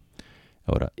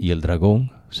 Ahora, y el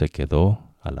dragón se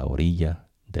quedó a la orilla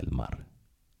del mar.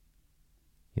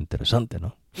 Interesante,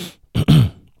 ¿no?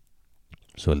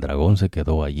 El dragón se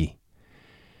quedó allí.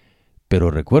 Pero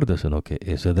recuérdese, ¿no?, que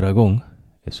ese dragón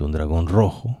es un dragón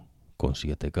rojo con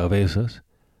 7 cabezas,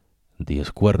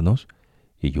 10 cuernos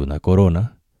y una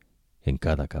corona en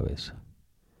cada cabeza.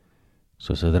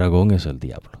 Ese dragón es el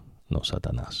diablo, no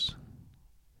Satanás.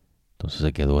 Entonces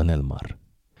se quedó en el mar.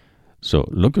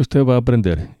 Lo que usted va a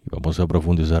aprender, y vamos a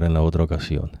profundizar en la otra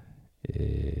ocasión,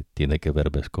 tiene que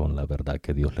ver, ves, con la verdad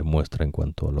que Dios le muestra en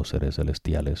cuanto a los seres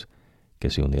celestiales que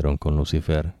se unieron con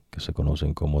Lucifer, que se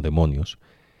conocen como demonios.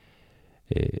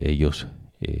 Ellos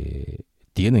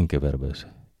tienen que ver, ves,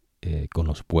 con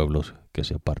los pueblos que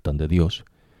se apartan de Dios,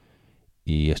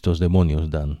 y estos demonios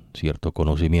dan cierto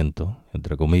conocimiento,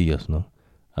 entre comillas, ¿no?,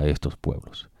 a estos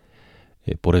pueblos.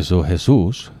 Por eso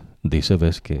Jesús dice,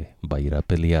 ves, que va a ir a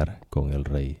pelear con el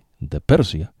rey de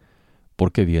Persia,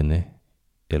 porque viene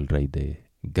el rey de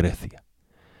Grecia.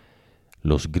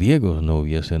 Los griegos no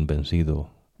hubiesen vencido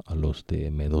a los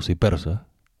de Medos y Persa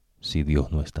si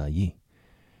Dios no está allí,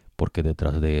 porque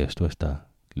detrás de esto está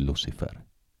Lucifer.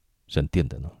 ¿Se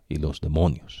entiende, no? Y los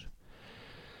demonios.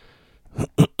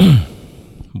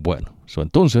 Bueno,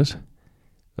 entonces,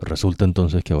 resulta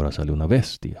entonces que ahora sale una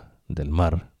bestia del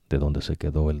mar de donde se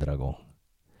quedó el dragón.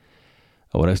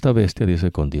 Ahora esta bestia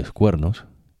dice con 10 cuernos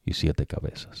y 7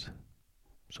 cabezas.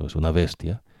 Es una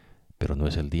bestia, pero no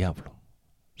es el diablo.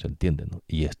 ¿Se entiende, no?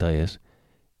 Y esta es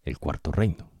el cuarto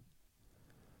reino.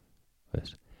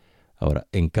 ¿Ves? Ahora,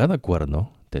 en cada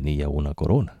cuerno tenía una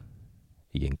corona.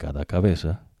 y en cada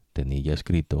cabeza tenía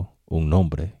escrito un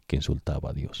nombre que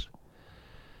insultaba a Dios.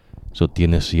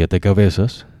 Tiene 7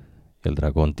 cabezas, el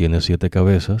dragón tiene 7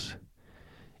 cabezas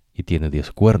y tiene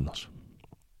 10 cuernos.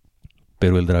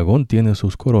 Pero el dragón tiene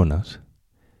sus coronas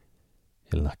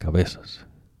en las cabezas,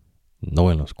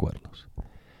 no en los cuernos.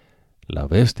 La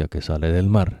bestia que sale del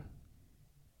mar,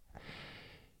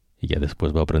 y ya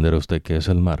después va a aprender usted qué es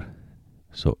el mar.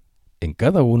 En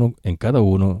cada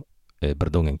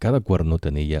cuerno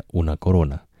tenía una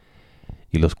corona.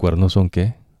 ¿Y los cuernos son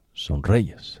qué? Son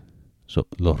reyes.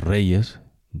 Los reyes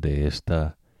de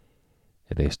este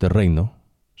reino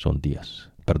son 10.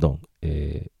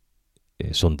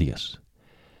 Son 10.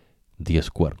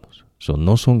 10 cuernos.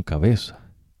 No son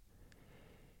cabeza.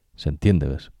 ¿Se entiende?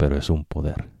 ¿Ves? Pero es un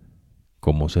poder.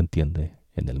 Como se entiende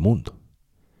en el mundo.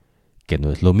 Que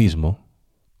no es lo mismo,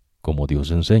 como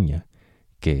Dios enseña,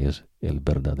 que es el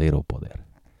verdadero poder.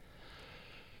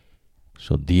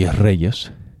 Son 10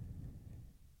 reyes.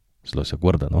 Se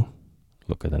acuerda, ¿no?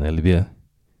 Lo que da en el video.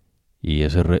 Y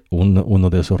uno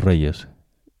de esos reyes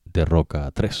derroca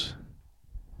a 3.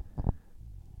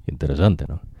 Interesante,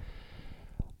 ¿no?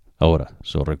 Ahora,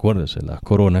 recuérdese, la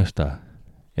corona está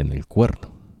en el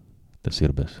cuerno. Te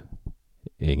sirves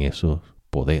en esos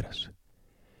poderes.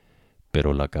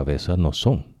 Pero la cabeza no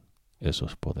son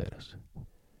esos poderes.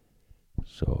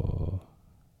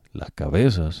 Las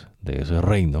cabezas de ese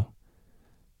reino,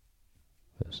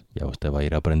 pues, ya usted va a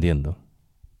ir aprendiendo,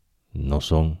 no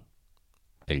son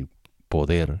el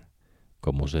poder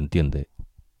como se entiende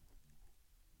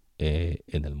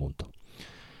en el mundo.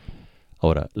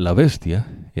 Ahora, la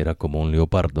bestia era como un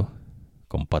leopardo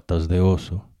con patas de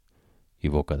oso y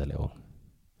boca de león.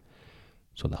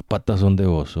 Las patas son de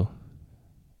oso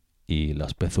y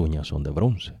las pezuñas son de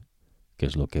bronce, que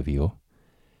es lo que vio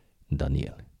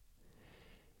Daniel.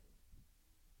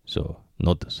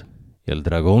 Notas, el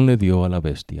dragón le dio a la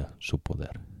bestia su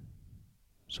poder.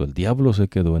 El diablo se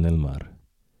quedó en el mar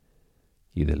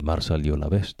y del mar salió la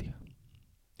bestia.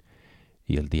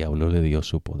 Y el diablo le dio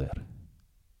su poder.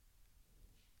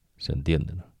 ¿Se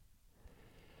entiende, no?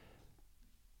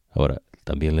 Ahora,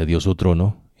 también le dio su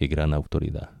trono y gran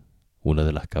autoridad. Una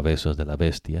de las cabezas de la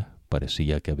bestia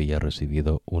parecía que había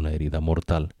recibido una herida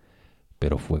mortal,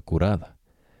 pero fue curada,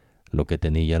 lo que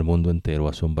tenía al mundo entero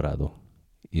asombrado,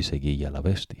 y seguía a la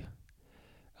bestia.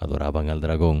 Adoraban al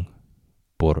dragón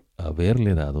por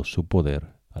haberle dado su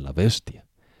poder a la bestia,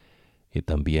 y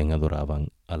también adoraban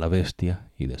a la bestia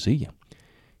y decían: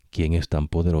 ¿quién es tan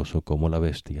poderoso como la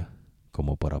bestia,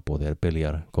 como para poder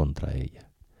pelear contra ella?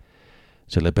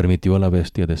 Se le permitió a la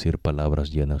bestia decir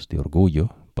palabras llenas de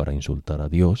orgullo para insultar a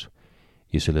Dios,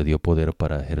 y se le dio poder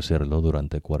para ejercerlo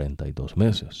durante 42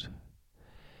 meses.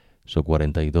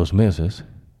 42 meses,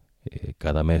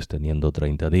 cada mes teniendo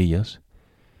 30 días,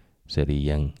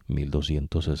 serían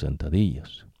 1260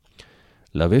 días.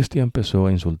 La bestia empezó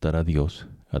a insultar a Dios,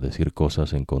 a decir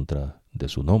cosas en contra de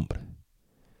su nombre,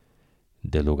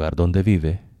 del lugar donde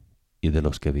vive y de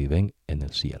los que viven en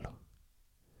el cielo.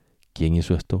 ¿Quién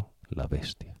hizo esto? La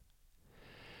bestia.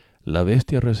 La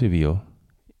bestia recibió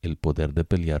el poder de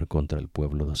pelear contra el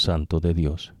pueblo santo de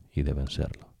Dios y de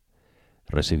vencerlo.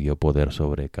 Recibió poder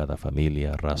sobre cada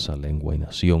familia, raza, lengua y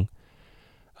nación.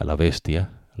 A la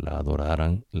bestia la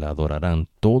adorarán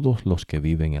todos los que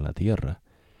viven en la tierra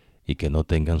y que no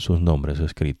tengan sus nombres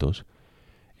escritos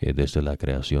desde la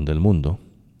creación del mundo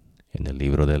en el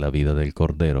libro de la vida del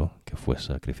Cordero que fue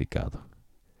sacrificado.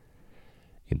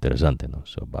 Interesante, ¿no?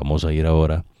 Vamos a ir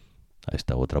ahora a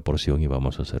esta otra porción y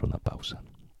vamos a hacer una pausa.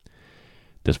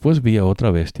 Después vi a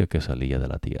otra bestia que salía de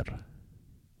la tierra.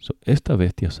 Esta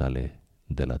bestia sale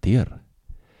de la tierra.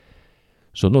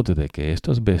 Note de que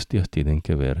estas bestias tienen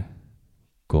que ver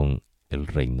con el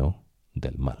reino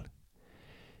del mal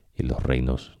y los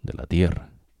reinos de la tierra.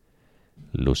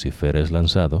 Lucifer es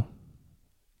lanzado,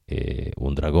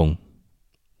 un dragón,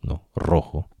 no,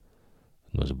 rojo,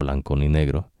 no es blanco ni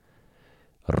negro,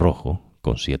 rojo,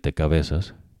 con 7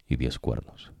 cabezas y 10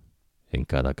 cuernos. En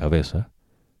cada cabeza,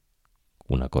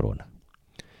 una corona.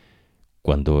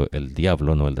 Cuando el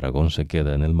diablo, no el dragón, se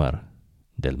queda en el mar,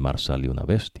 del mar sale una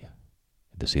bestia,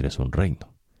 es decir, es un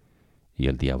reino. Y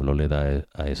el diablo le da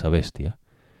a esa bestia,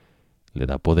 le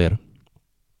da poder,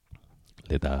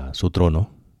 le da su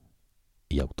trono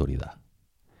y autoridad.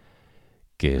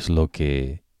 Que es lo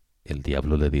que el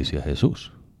diablo le dice a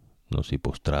Jesús: no, si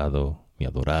postrado me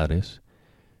adorares,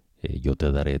 yo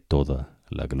te daré toda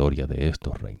la gloria de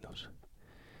estos reinos.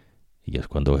 Y es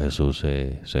cuando Jesús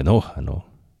se enoja, ¿no?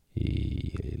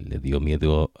 Y le dio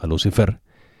miedo a Lucifer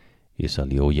y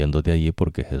salió huyendo de allí,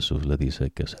 porque Jesús le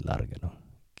dice que se largue, ¿no?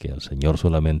 Que al Señor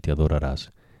solamente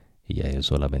adorarás y a Él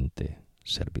solamente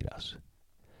servirás.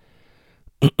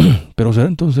 Pero será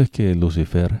entonces que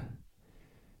Lucifer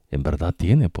en verdad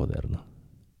tiene poder, ¿no?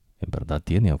 En verdad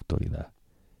tiene autoridad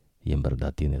y en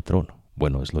verdad tiene trono.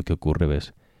 Bueno, es lo que ocurre,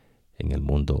 ¿ves?, en el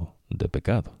mundo de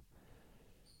pecado.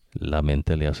 La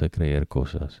mente le hace creer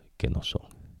cosas que no son.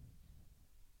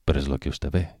 Pero es lo que usted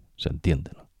ve, se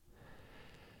entiende, ¿no?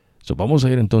 Vamos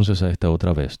a ir entonces a esta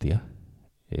otra bestia.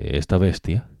 Esta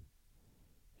bestia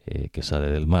que sale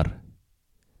del mar,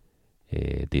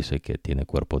 dice que tiene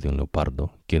cuerpo de un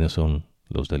leopardo. ¿Quiénes son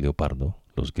los de leopardo?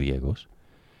 Los griegos.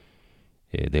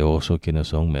 De oso, ¿quiénes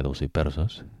son? Medos y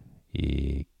persas.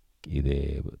 Y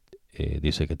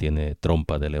dice que tiene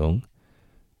trompa de león,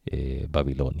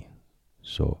 Babilonia.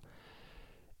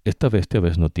 Esta bestia,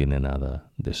 ves, no tiene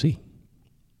nada de sí.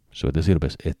 Es decir,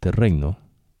 ves, este reino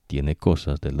tiene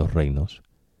cosas de los reinos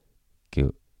que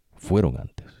fueron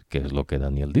antes, que es lo que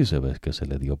Daniel dice, ves, que se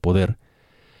le dio poder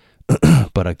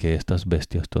para que estas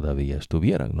bestias todavía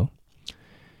estuvieran, ¿no?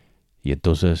 Y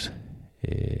entonces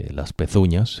las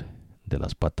pezuñas de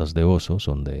las patas de oso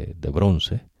son de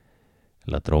bronce,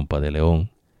 la trompa de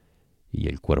león y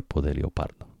el cuerpo de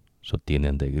leopardo.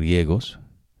 Tienen de griegos,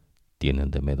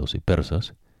 tienen de medos y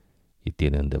persas y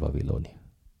tienen de Babilonia.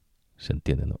 ¿Se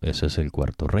entiende, no? Ese es el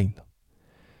cuarto reino.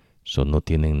 No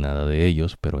tienen nada de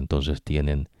ellos, pero entonces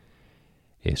tienen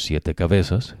 7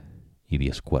 cabezas y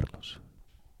 10 cuernos.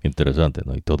 Interesante,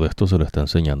 ¿no? Y todo esto se lo está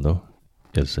enseñando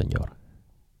el Señor.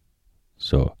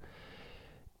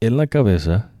 En la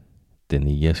cabeza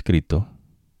tenía escrito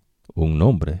un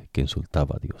nombre que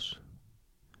insultaba a Dios.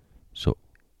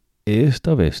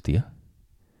 Esta bestia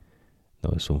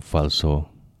no es un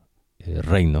falso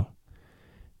reino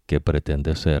que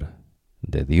pretende ser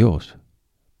de Dios,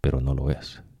 pero no lo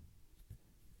es.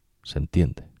 ¿Se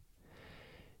entiende?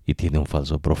 Y tiene un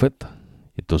falso profeta.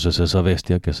 Entonces esa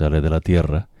bestia que sale de la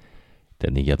tierra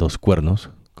tenía 2 cuernos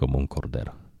como un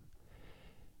cordero.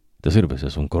 Es decir,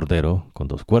 es un cordero con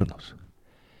 2 cuernos.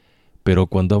 Pero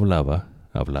cuando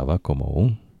hablaba como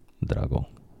un dragón.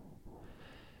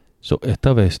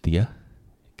 Esta bestia,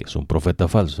 que es un profeta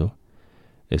falso,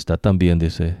 esta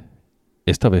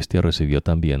bestia recibió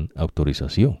también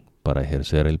autorización para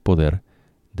ejercer el poder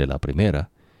de la primera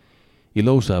y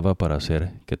lo usaba para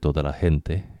hacer que toda la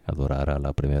gente adorara a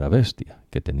la primera bestia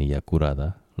que tenía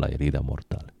curada la herida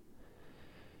mortal.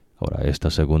 Ahora,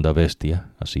 esta segunda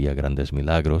bestia hacía grandes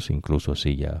milagros, incluso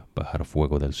hacía bajar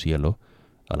fuego del cielo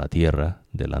a la tierra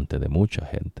delante de mucha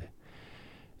gente.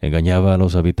 Engañaba a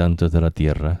los habitantes de la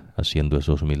tierra haciendo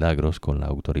esos milagros con la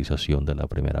autorización de la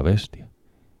primera bestia.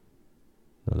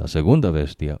 La segunda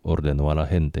bestia ordenó a la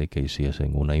gente que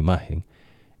hiciesen una imagen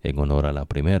en honor a la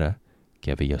primera,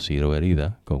 que había sido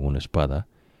herida con una espada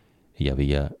y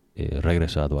había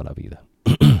regresado a la vida.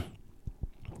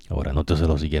 Ahora, nótese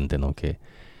lo siguiente, ¿no? Que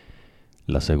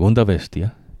la segunda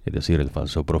bestia, es decir, el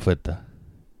falso profeta,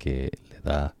 que le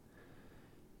da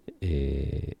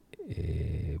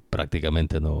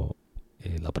prácticamente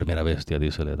la primera bestia,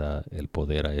 dice, le da el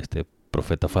poder a este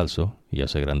profeta falso y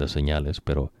hace grandes señales,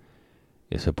 pero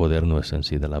ese poder no es en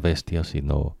sí de la bestia,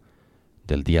 sino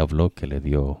del diablo que le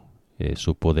dio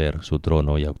su poder, su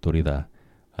trono y autoridad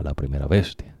a la primera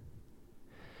bestia.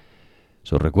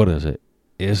 Recuérdese,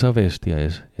 esa bestia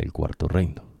es el cuarto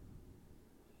reino.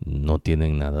 No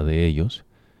tienen nada de ellos,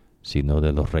 sino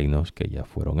de los reinos que ya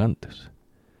fueron antes.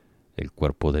 El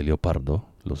cuerpo de leopardo,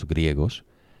 los griegos,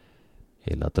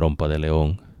 la trompa de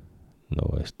león,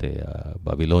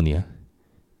 Babilonia,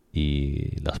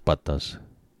 y las patas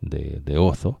de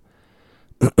oso,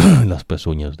 las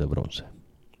pezuñas de bronce.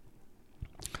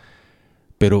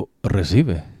 Pero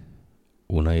recibe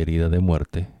una herida de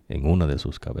muerte en una de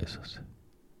sus cabezas.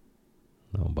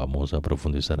 No, vamos a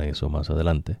profundizar en eso más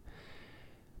adelante.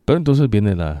 Pero entonces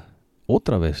viene la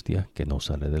otra bestia que no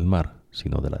sale del mar,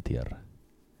 sino de la tierra.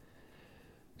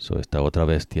 Esta otra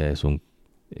bestia es un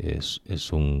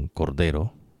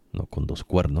cordero, ¿no?, con 2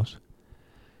 cuernos.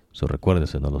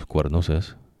 Recuérdese, ¿no? Los cuernos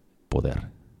es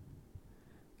poder.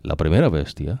 La primera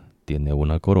bestia tiene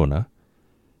una corona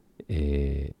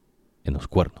en los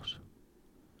cuernos.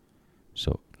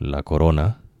 La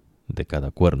corona de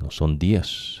cada cuerno son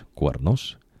 10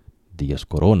 cuernos, 10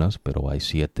 coronas, pero hay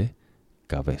 7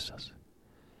 cabezas.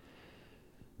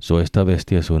 Esta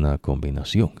bestia es una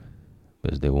combinación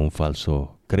de un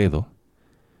falso credo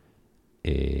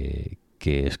que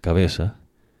es cabeza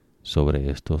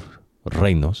sobre estos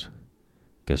reinos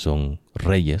que son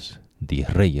reyes,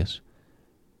 10 reyes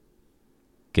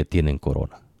que tienen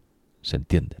corona. ¿Se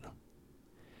entiende, no?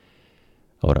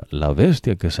 Ahora, la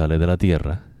bestia que sale de la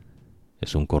tierra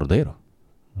es un cordero,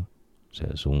 ¿no?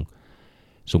 Es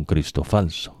un Cristo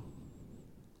falso,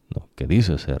 ¿no?, que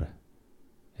dice ser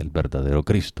el verdadero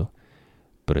Cristo,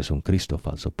 pero es un Cristo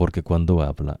falso, porque cuando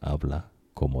habla, habla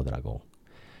como dragón.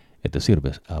 Es decir,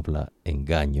 ¿ves? Habla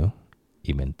engaño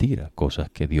y mentira, cosas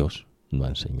que Dios no ha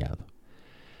enseñado.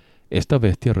 Esta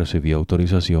bestia recibió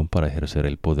autorización para ejercer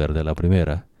el poder de la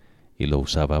primera y lo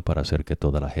usaba para hacer que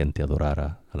toda la gente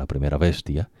adorara a la primera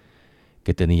bestia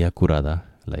que tenía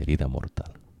curada la herida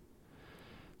mortal.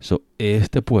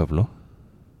 Este pueblo,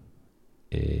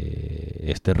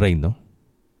 este reino,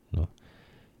 ¿no?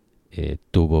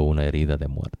 Tuvo una herida de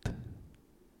muerte.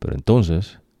 Pero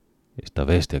entonces, esta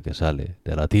bestia que sale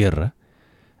de la tierra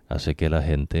hace que la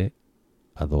gente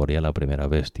adore a la primera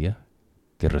bestia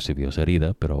que recibió esa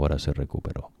herida, pero ahora se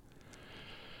recuperó.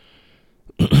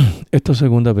 Esta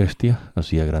segunda bestia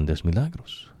hacía grandes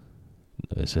milagros.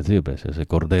 Ese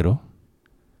cordero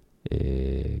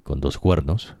con 2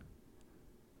 cuernos,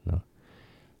 ¿no?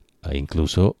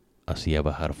 Incluso hacía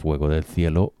bajar fuego del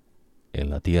cielo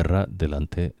en la tierra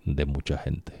delante de mucha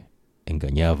gente.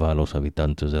 Engañaba a los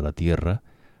habitantes de la tierra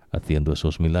haciendo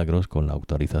esos milagros con la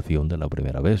autorización de la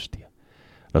primera bestia.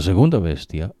 La segunda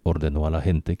bestia ordenó a la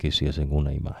gente que hiciesen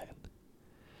una imagen.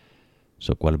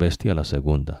 ¿Cuál bestia? La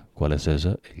segunda. ¿Cuál es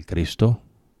esa? El Cristo,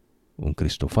 un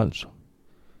Cristo falso.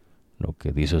 Lo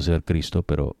que dice ser Cristo,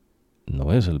 pero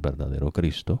no es el verdadero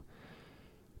Cristo,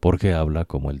 porque habla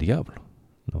como el diablo,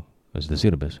 ¿no? Es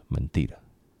decir, ¿ves? Mentira.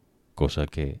 Cosa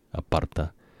que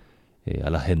aparta a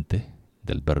la gente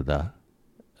del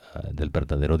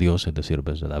verdadero Dios, es decir,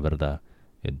 ¿ves? De la verdad,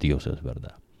 Dios es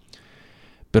verdad.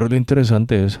 Pero lo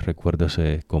interesante es,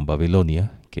 recuérdese con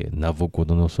Babilonia, que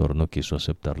Nabucodonosor no quiso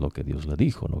aceptar lo que Dios le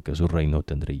dijo, ¿no? Que su reino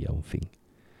tendría un fin.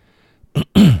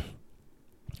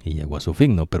 Y llegó a su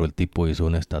fin, ¿no? Pero el tipo hizo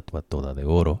una estatua toda de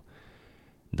oro,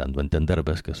 dando a entender,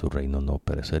 ¿ves? Que su reino no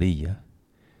perecería.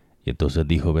 Y entonces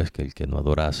dijo, ¿ves? Que el que no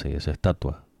adorase esa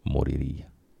estatua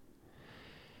moriría.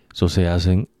 Se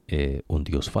hacen un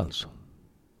Dios falso.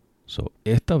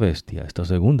 Esta bestia, esta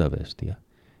segunda bestia,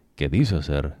 que dice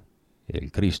ser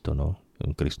el Cristo, ¿no?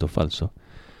 Un Cristo falso,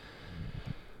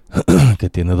 que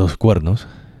tiene 2 cuernos,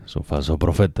 es un falso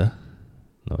profeta,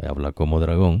 ¿no? Y habla como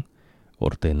dragón,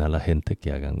 ordena a la gente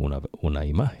que hagan una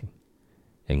imagen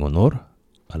en honor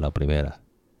a la primera,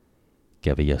 que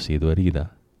había sido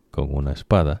herida con una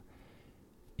espada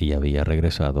y había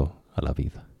regresado a la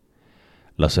vida.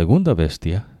 La segunda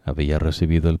bestia había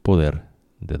recibido el poder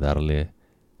de darle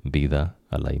vida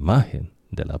a la imagen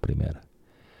de la primera.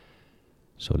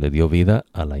 Le dio vida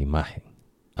a la imagen,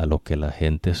 a lo que la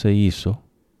gente se hizo,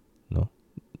 ¿no?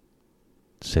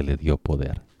 Se le dio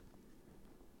poder.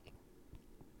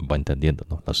 Va entendiendo,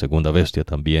 ¿no? La segunda bestia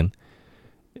también,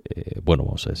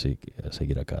 vamos a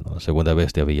seguir acá, ¿no? La segunda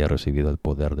bestia había recibido el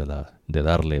poder de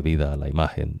darle vida a la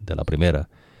imagen de la primera,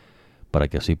 para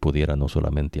que así pudiera no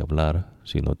solamente hablar,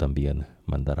 sino también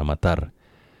mandar a matar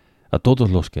a todos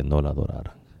los que no la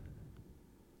adoraran.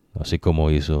 Así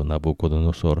como hizo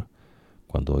Nabucodonosor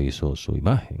cuando hizo su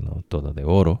imagen, ¿no? Toda de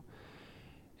oro.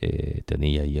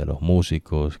 Tenía ahí a los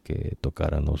músicos que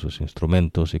tocaran, ¿no? Sus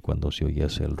instrumentos, y cuando se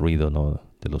oyese el ruido, ¿no?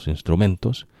 De los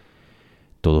instrumentos,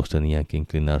 todos tenían que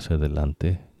inclinarse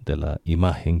delante de la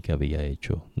imagen que había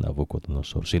hecho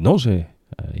Nabucodonosor. Si no se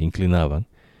inclinaban,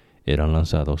 eran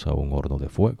lanzados a un horno de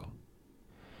fuego.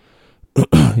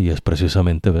 Y es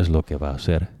precisamente, ¿ves? Lo que va a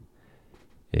hacer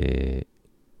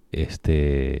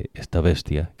esta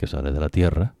bestia que sale de la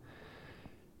tierra,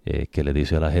 que le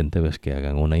dice a la gente, ¿ves? Que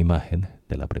hagan una imagen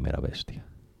de la primera bestia,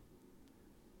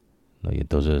 ¿no? Y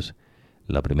entonces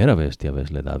la primera bestia,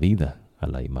 ¿ves? Le da vida a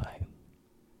la imagen.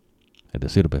 Es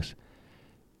decir, ¿ves?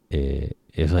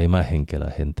 Esa imagen que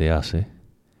la gente hace,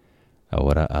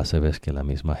 ahora hace, ¿ves? Que la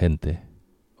misma gente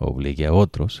obligue a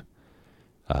otros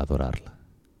a adorarla.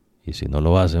 Y si no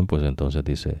lo hacen, pues entonces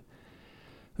dice,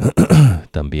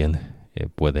 también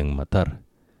pueden matar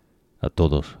a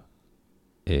todos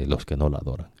los que no la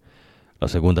adoran. La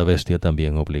segunda bestia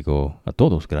también obligó a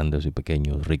todos, grandes y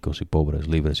pequeños, ricos y pobres,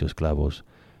 libres y esclavos,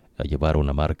 a llevar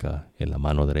una marca en la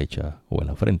mano derecha o en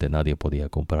la frente. Nadie podía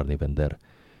comprar ni vender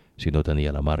si no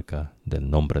tenía la marca del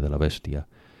nombre de la bestia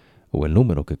o el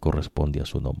número que corresponde a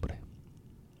su nombre.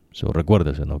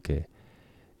 Recuérdese, ¿no? Que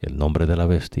el nombre de la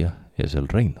bestia es el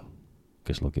reino,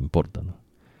 que es lo que importa, ¿no?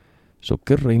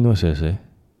 ¿Qué reino es ese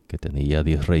que tenía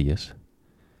 10 reyes,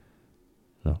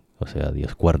 ¿no? O sea,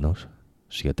 10 cuernos,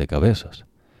 7 cabezas?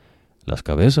 Las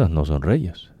cabezas no son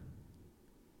reyes.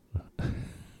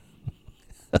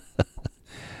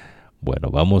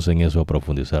 Bueno, vamos en eso a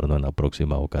profundizarnos en la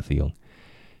próxima ocasión.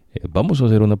 Vamos a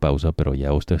hacer una pausa, pero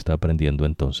ya usted está aprendiendo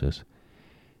entonces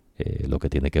lo que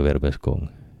tiene que ver, ¿ves?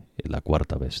 Con la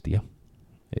cuarta bestia.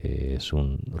 Es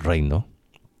un reino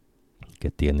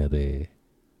que tiene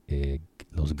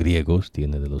los griegos,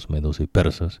 tiene de los medos y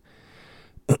persas,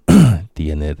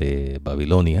 tiene de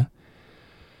Babilonia,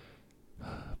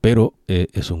 pero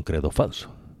es un credo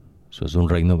falso. Eso es un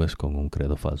reino, ves, con un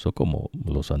credo falso, como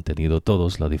los han tenido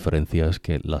todos. La diferencia es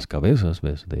que las cabezas,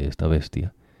 ves, de esta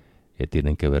bestia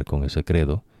tienen que ver con ese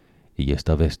credo, y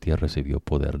esta bestia recibió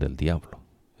poder del diablo,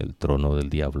 el trono del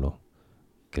diablo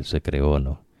que él se creó,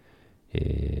 ¿no?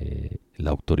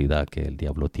 La autoridad que el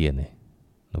diablo tiene,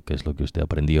 ¿no? Que es lo que usted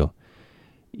aprendió,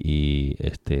 y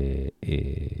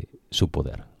su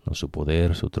poder, ¿no? Su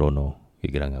poder, su trono y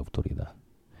gran autoridad.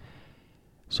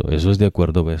 Eso es de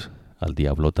acuerdo, ves, al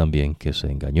diablo también, que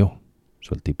se engañó.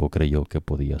 El tipo creyó que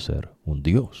podía ser un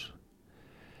dios.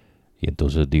 Y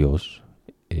entonces Dios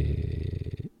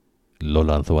lo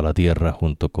lanzó a la tierra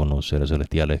junto con los seres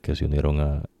celestiales que se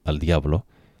unieron al diablo.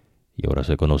 Y ahora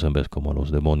se conocen, ves, como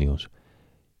los demonios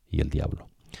y el diablo.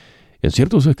 En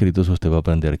ciertos escritos usted va a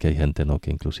aprender que hay gente, ¿no?,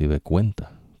 que inclusive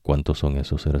cuenta cuántos son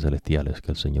esos seres celestiales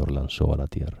que el Señor lanzó a la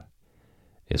tierra.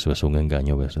 Eso es un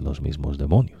engaño, ves, de los mismos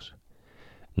demonios.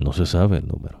 No se sabe el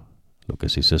número. Lo que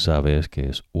sí se sabe es que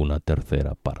es una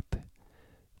tercera parte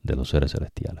de los seres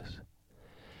celestiales.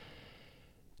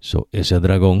 Ese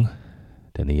dragón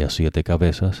tenía 7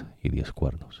 cabezas y 10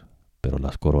 cuernos, pero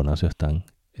las coronas están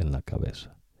en la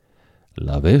cabeza.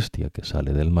 La bestia que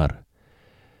sale del mar,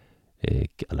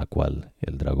 a la cual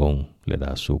el dragón le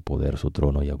da su poder, su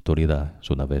trono y autoridad, es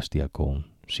una bestia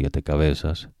con 7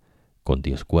 cabezas, con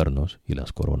 10 cuernos, y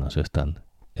las coronas están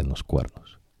en los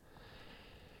cuernos.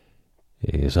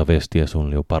 Esa bestia es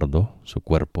un leopardo, su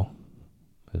cuerpo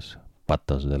es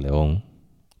patas de león,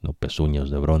 no, pezuñas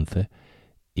de bronce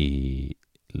y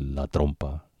la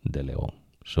trompa de león.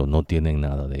 No tienen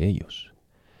nada de ellos.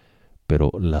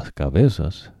 Pero las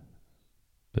cabezas,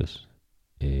 pues,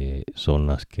 son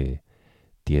las que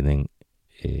tienen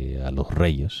a los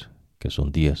reyes, que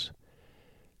son 10,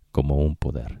 como un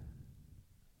poder.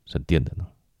 ¿Se entiende,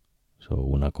 no?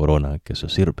 Una corona que se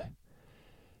sirve.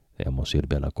 Digamos,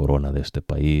 sirve a la corona de este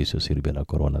país, se sirve a la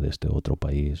corona de este otro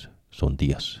país. Son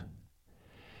 10.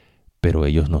 Pero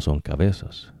ellos no son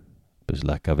cabezas. Pues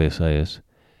la cabeza es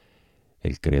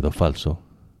el credo falso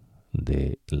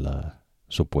de la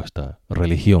supuesta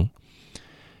religión,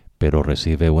 pero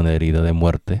recibe una herida de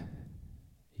muerte,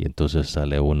 y entonces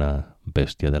sale una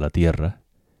bestia de la tierra,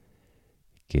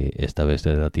 que esta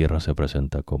bestia de la tierra se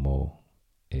presenta como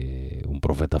un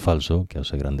profeta falso que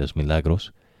hace grandes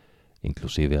milagros,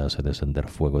 inclusive hace descender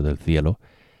fuego del cielo,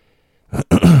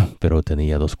 pero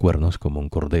tenía 2 cuernos como un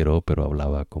cordero, pero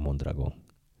hablaba como un dragón.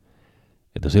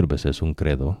 Es decir, pues es un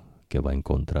credo que va en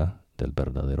contra del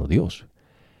verdadero Dios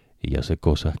y hace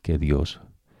cosas que Dios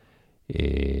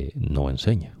no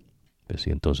enseña. Pues,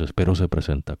 y entonces, pero se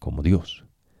presenta como Dios,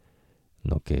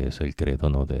 ¿no? Que es el credo,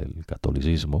 ¿no?, del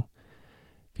catolicismo,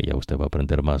 que ya usted va a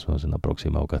aprender más en la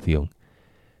próxima ocasión.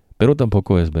 Pero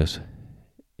tampoco es, ves,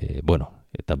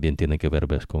 también tiene que ver,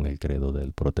 ves, con el credo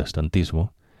del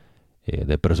protestantismo,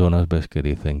 de personas, ves, que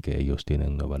dicen que ellos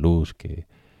tienen nueva luz, que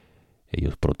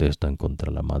ellos protestan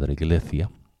contra la madre iglesia,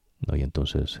 ¿no? Y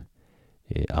entonces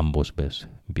ambos, ves,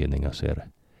 vienen a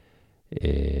ser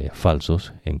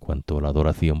falsos en cuanto a la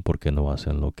adoración, porque no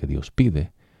hacen lo que Dios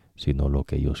pide, sino lo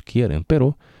que ellos quieren,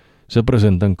 pero se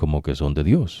presentan como que son de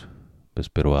Dios, pues,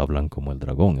 pero hablan como el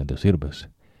dragón, es decir, ves,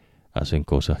 hacen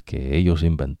cosas que ellos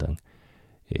inventan,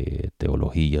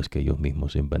 teologías que ellos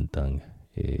mismos inventan,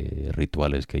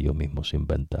 rituales que ellos mismos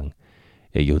inventan.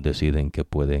 Ellos deciden que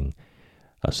pueden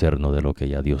hacernos de lo que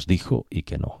ya Dios dijo y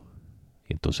que no.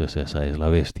 Entonces esa es la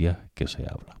bestia que se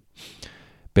habla.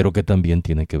 Pero que también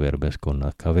tiene que ver, ves, con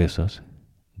las cabezas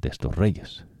de estos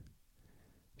reyes.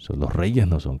 Los reyes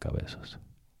no son cabezas.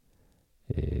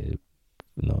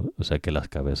 No, o sea que las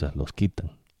cabezas los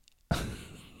quitan.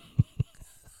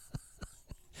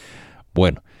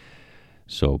 Bueno,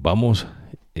 vamos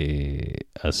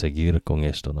a seguir con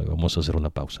esto, ¿no? Y vamos a hacer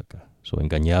una pausa acá.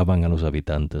 Engañaban a los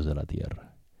habitantes de la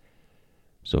tierra.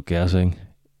 ¿Qué hacen?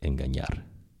 Engañar.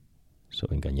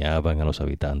 Engañaban a los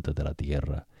habitantes de la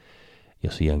tierra y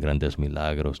hacían grandes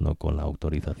milagros, ¿no?, con la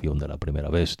autorización de la primera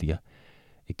bestia.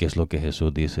 ¿Y qué es lo que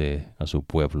Jesús dice a su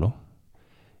pueblo?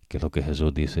 ¿Qué es lo que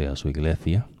Jesús dice a su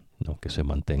iglesia? ¿No? Que se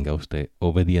mantenga usted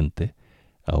obediente.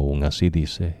 Aún así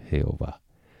dice Jehová.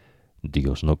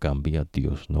 Dios no cambia,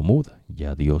 Dios no muda.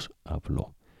 Ya Dios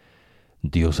habló.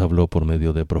 Dios habló por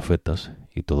medio de profetas,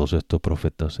 y todos estos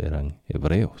profetas eran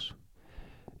hebreos.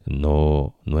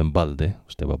 No en balde,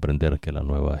 usted va a aprender que la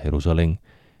Nueva Jerusalén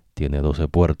tiene 12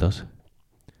 puertas,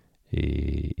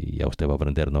 y ya usted va a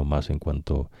aprender no más en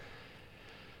cuanto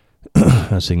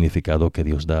al significado que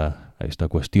Dios da a esta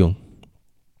cuestión.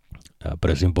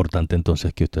 Pero es importante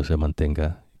entonces que usted se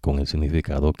mantenga con el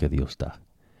significado que Dios da.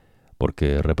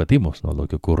 Porque repetimos, ¿no? Lo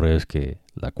que ocurre es que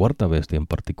la cuarta bestia en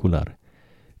particular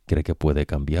cree que puede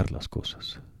cambiar las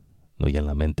cosas, ¿no? Y en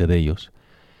la mente de ellos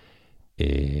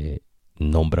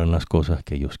nombran las cosas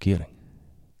que ellos quieren,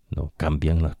 ¿no?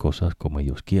 Cambian las cosas como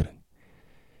ellos quieren.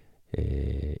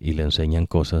 Y le enseñan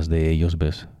cosas de ellos,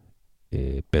 ¿ves?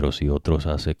 Pero si otros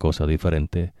hacen cosas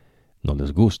diferentes, no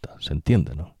les gusta, ¿se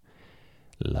entiende, no?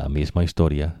 La misma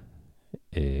historia,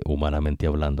 humanamente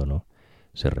hablando, ¿no?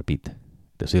 Se repite.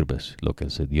 Es decir, ¿ves? Lo que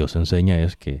Dios enseña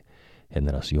es que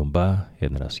generación va,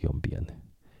 generación viene.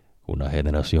 Una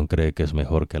generación cree que es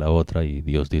mejor que la otra y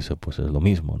Dios dice, pues es lo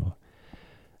mismo, ¿no?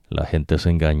 La gente se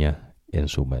engaña en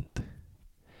su mente.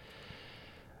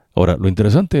 Ahora, lo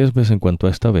interesante es, ¿ves? En cuanto a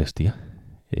esta bestia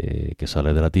que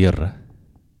sale de la tierra,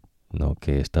 ¿no?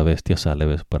 Que esta bestia sale,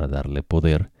 ¿ves? Para darle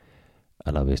poder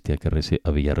a la bestia que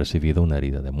había recibido una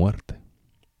herida de muerte.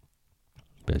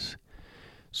 ¿Ves?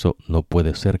 No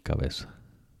puede ser cabeza.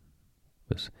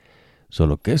 ¿Ves?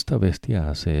 Lo que esta bestia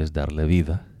hace es darle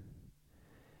vida,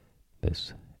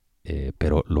 ¿ves?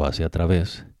 Pero lo hace a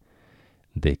través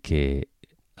de que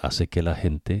hace que la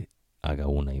gente haga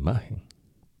una imagen,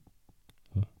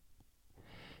 ¿no?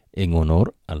 En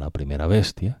honor a la primera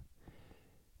bestia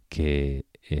que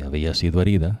había sido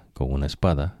herida con una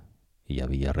espada y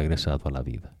había regresado a la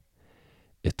vida.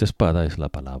 Esta espada es la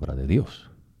palabra de Dios.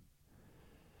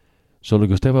 Lo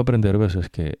que usted va a aprender, ¿ves? Es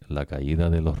que la caída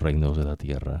de los reinos de la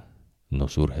tierra no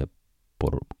surge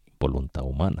por voluntad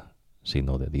humana,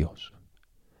 sino de Dios.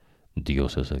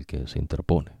 Dios es el que se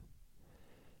interpone.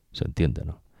 ¿Se entiende,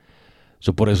 no?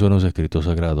 Por eso en los escritos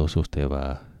sagrados usted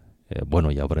va,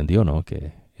 ya aprendió, ¿no?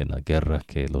 Que en las guerras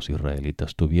que los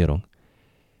israelitas tuvieron,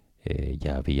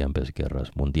 ya habían, ¿ves?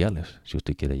 Guerras mundiales, si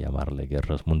usted quiere llamarle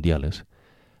guerras mundiales,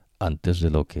 antes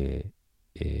de lo que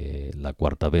la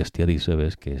cuarta bestia dice,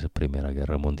 ¿ves? Que es Primera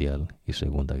Guerra Mundial y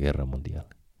Segunda Guerra Mundial.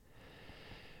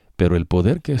 Pero el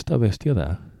poder que esta bestia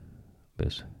da,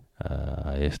 ¿ves?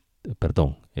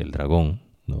 El dragón,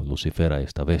 ¿no? Lucifer, a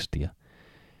esta bestia,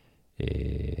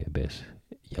 ¿ves?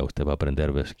 Ya usted va a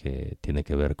aprender, ¿ves? Que tiene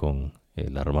que ver con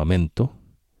el armamento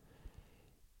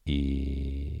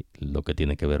y lo que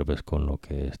tiene que ver, ¿ves? Con lo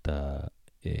que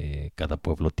cada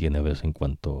pueblo tiene, ¿ves? En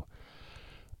cuanto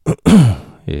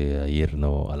a ir,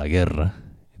 ¿no? A la guerra,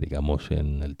 digamos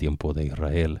en el tiempo de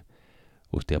Israel,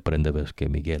 usted aprende, ¿ves? Que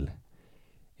Miguel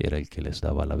era el que les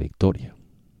daba la victoria.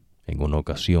 En una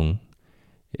ocasión,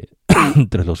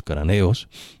 entre los cananeos,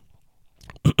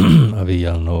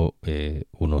 había, ¿no?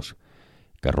 Unos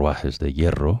carruajes de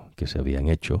hierro que se habían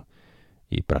hecho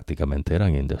y prácticamente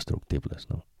eran indestructibles,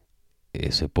 ¿no?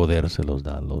 Ese poder se los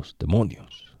dan los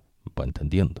demonios, va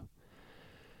entendiendo.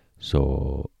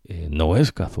 No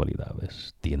es casualidad,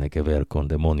 ¿ves? Tiene que ver con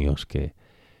demonios que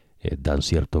dan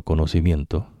cierto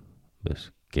conocimiento,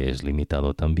 ¿ves? Que es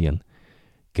limitado también,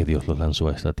 que Dios los lanzó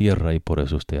a esta tierra y por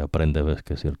eso usted aprende, ¿ves?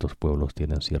 Que ciertos pueblos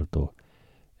tienen cierto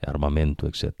armamento,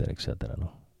 etcétera, etcétera,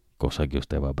 ¿no? Cosa que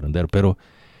usted va a aprender. Pero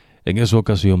en esa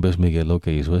ocasión, ¿ves? Miguel lo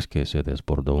que hizo es que se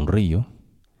desbordó un río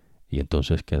y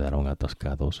entonces quedaron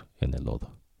atascados en el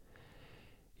lodo.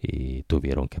 Y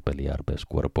tuvieron que pelear, ¿ves?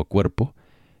 Cuerpo a cuerpo.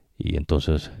 Y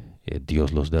entonces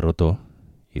Dios los derrotó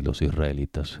y los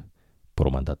israelitas,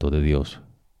 por mandato de Dios,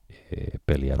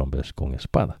 pelearon, ¿ves? Con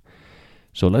espada.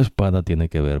 La espada tiene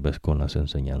que ver, ¿ves? Con las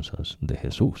enseñanzas de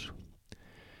Jesús.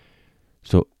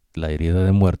 La herida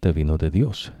de muerte vino de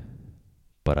Dios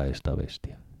para esta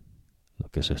bestia. Lo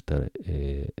que es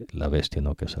la bestia,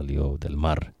 ¿no? Que salió del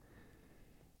mar,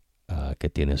 que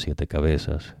tiene 7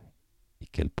 cabezas y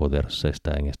que el poder se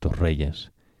está en estos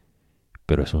reyes,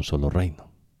 pero es un solo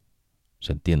reino.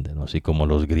 ¿Se entiende, no? Así como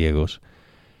los griegos,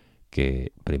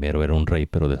 que primero era un rey,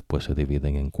 pero después se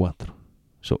dividen en 4.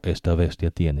 Esta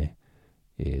bestia tiene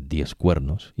 10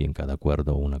 cuernos y en cada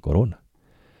cuerno una corona.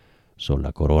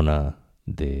 La corona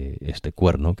de este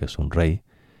cuerno, que es un rey,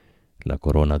 la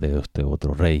corona de este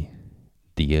otro rey,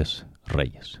 10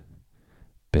 reyes.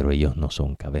 Pero ellos no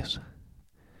son cabeza.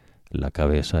 La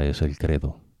cabeza es el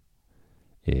credo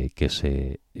que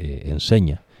se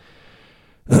enseña,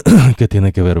 que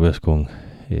tiene que ver, ¿ves? Con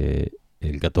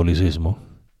el catolicismo,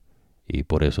 y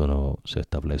por eso no se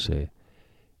establece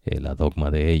la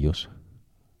dogma de ellos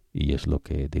y es lo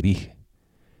que dirige,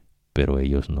 pero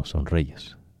ellos no son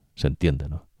reyes, se entiende,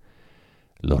 ¿no?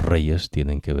 Los reyes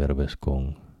tienen que ver, ¿ves?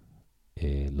 Con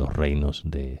los reinos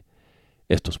de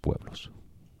estos pueblos.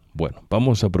 Bueno,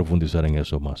 vamos a profundizar en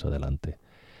eso más adelante.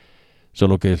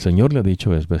 Lo que el Señor le ha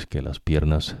dicho es, ¿ves? Que las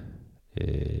piernas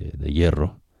de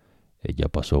hierro ya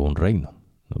pasó un reino,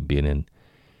 ¿no? Vienen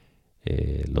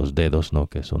los dedos, ¿no?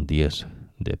 Que son 10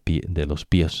 de los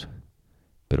pies,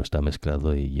 pero está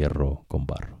mezclado de hierro con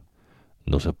barro.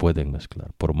 No se pueden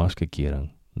mezclar, por más que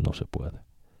quieran, no se puede.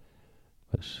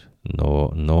 Pues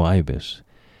no hay, ves,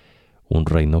 un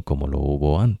reino como lo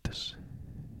hubo antes.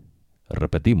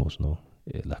 Repetimos, ¿no?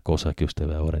 Las cosas que usted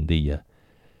ve ahora en día,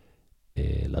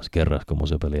 las guerras como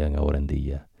se pelean ahora en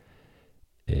día,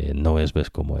 no es, ves,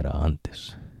 como era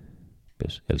antes.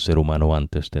 ¿Ves? El ser humano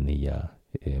antes tenía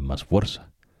más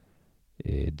fuerza.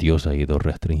 Dios ha ido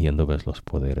restringiendo, ves, los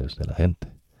poderes de la gente.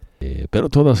 Pero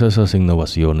todas esas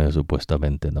innovaciones,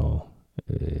 supuestamente, no.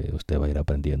 Usted va a ir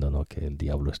aprendiendo, ¿no? Que el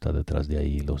diablo está detrás de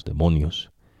ahí, los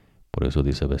demonios. Por eso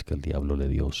dice, ves, que el diablo le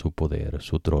dio su poder,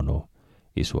 su trono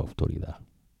y su autoridad.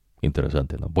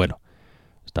 Interesante, ¿no? Bueno,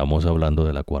 estamos hablando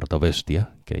de la cuarta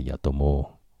bestia, que ya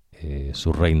tomó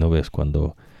su reino, ves,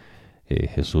 cuando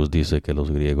Jesús dice que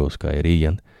los griegos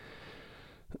caerían.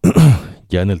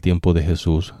 Ya en el tiempo de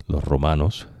Jesús, los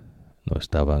romanos no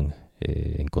estaban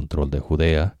en control de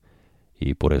Judea,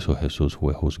 y por eso Jesús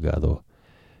fue juzgado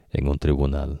en un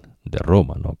tribunal de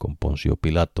Roma, ¿no? Con Poncio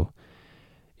Pilato.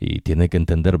 Y tiene que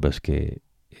entender, ves, que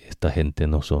esta gente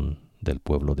no son del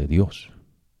pueblo de Dios.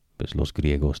 Ves, los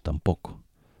griegos tampoco.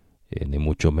 Ni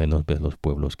mucho menos, ves, los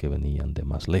pueblos que venían de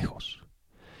más lejos.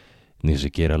 Ni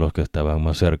siquiera los que estaban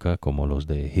más cerca, como los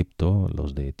de Egipto,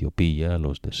 los de Etiopía,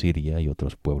 los de Siria y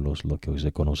otros pueblos, lo que hoy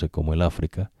se conoce como el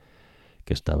África,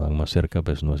 que estaban más cerca,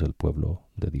 pues no es el pueblo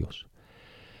de Dios.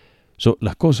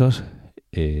 Las cosas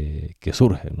que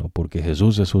surgen, ¿no? Porque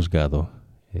Jesús es juzgado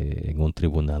en un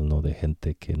tribunal, ¿no? De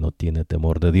gente que no tiene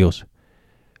temor de Dios,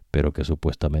 pero que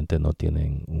supuestamente no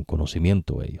tienen un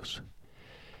conocimiento ellos.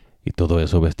 Y todo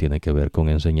eso, ves, tiene que ver con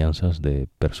enseñanzas de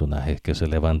personajes que se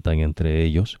levantan entre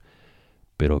ellos,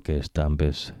 pero que están,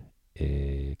 ves,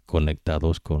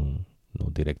 conectados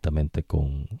no directamente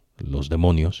con los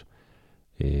demonios,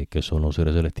 que son los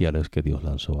seres celestiales que Dios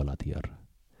lanzó a la tierra.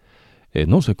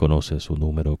 No se conoce su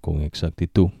número con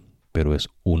exactitud, pero es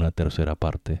 1/3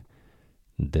 parte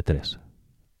de 3.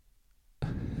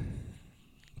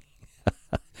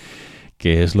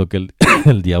 Que es lo que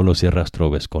el diablo se arrastró,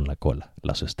 ves, con la cola,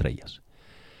 las estrellas.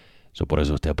 Por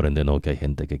eso usted aprende, ¿no? Que hay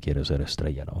gente que quiere ser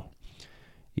estrella, ¿no?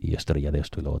 Y estrella de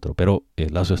esto y lo otro. Pero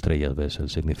las estrellas, ves, el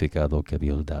significado que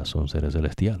Dios da son seres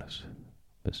celestiales.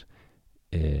 ¿Ves?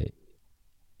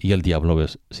 Y el diablo,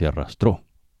 ves, se arrastró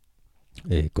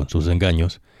con sus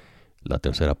engaños la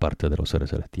 1/3 parte de los seres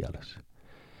celestiales.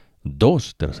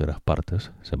 2/3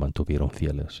 partes se mantuvieron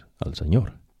fieles al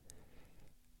Señor.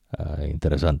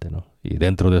 Interesante, ¿no? Y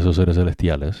dentro de esos seres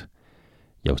celestiales,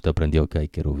 ya usted aprendió que hay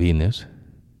querubines,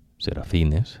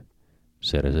 serafines,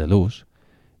 seres de luz,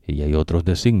 y hay otros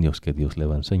designios que Dios le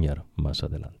va a enseñar más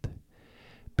adelante.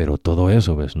 Pero todo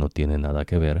eso, ves, no tiene nada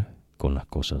que ver con las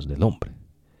cosas del hombre.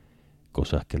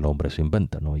 Cosas que el hombre se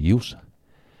inventa, ¿no? Y usa.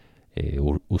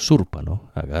 Usurpa,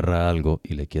 ¿no? Agarra algo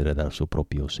y le quiere dar su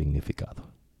propio significado.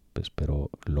 Pues, pero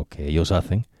lo que ellos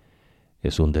hacen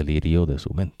es un delirio de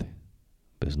su mente.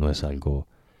 Pues no es algo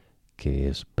que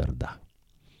es verdad.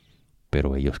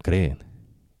 Pero ellos creen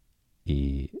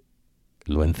y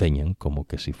lo enseñan como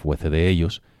que si fuese de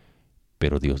ellos,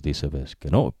 pero Dios dice, ves, que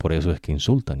no. Por eso es que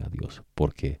insultan a Dios,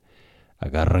 porque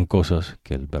agarran cosas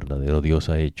que el verdadero Dios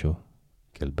ha hecho,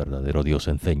 que el verdadero Dios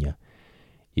enseña,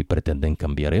 y pretenden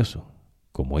cambiar eso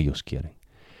como ellos quieren.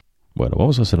 Bueno,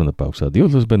 vamos a hacer una pausa.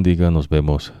 Dios les bendiga, nos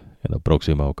vemos en la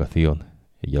próxima ocasión.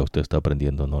 Y ya usted está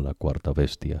aprendiendo, ¿no? La cuarta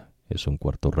bestia es un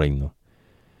cuarto reino.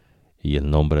 Y el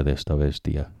nombre de esta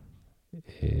bestia,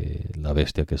 la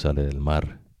bestia que sale del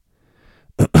mar,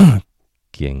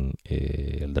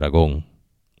 el dragón,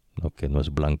 ¿no? Que no es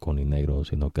blanco ni negro,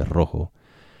 sino que es rojo,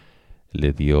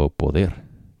 le dio poder,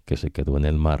 que se quedó en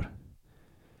el mar.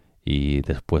 Y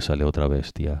después sale otra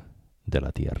bestia de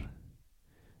la tierra.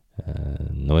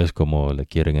 No es como le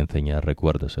quieren enseñar,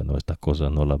 recuérdese, ¿no? Estas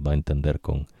cosas no las va a entender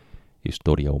con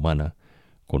historia humana,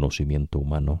 conocimiento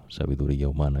humano, sabiduría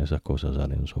humana. Esas cosas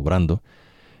salen sobrando.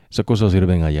 Esas cosas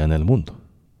sirven allá en el mundo,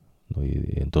 ¿no? Y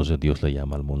entonces Dios le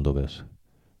llama al mundo, ves,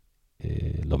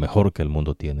 lo mejor que el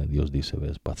mundo tiene, Dios dice,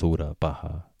 ves, basura,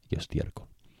 paja y estiércol.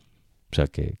 O sea,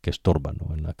 que estorban,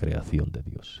 ¿no? En la creación de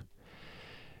Dios.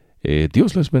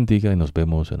 Dios les bendiga y nos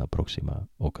vemos en la próxima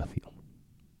ocasión.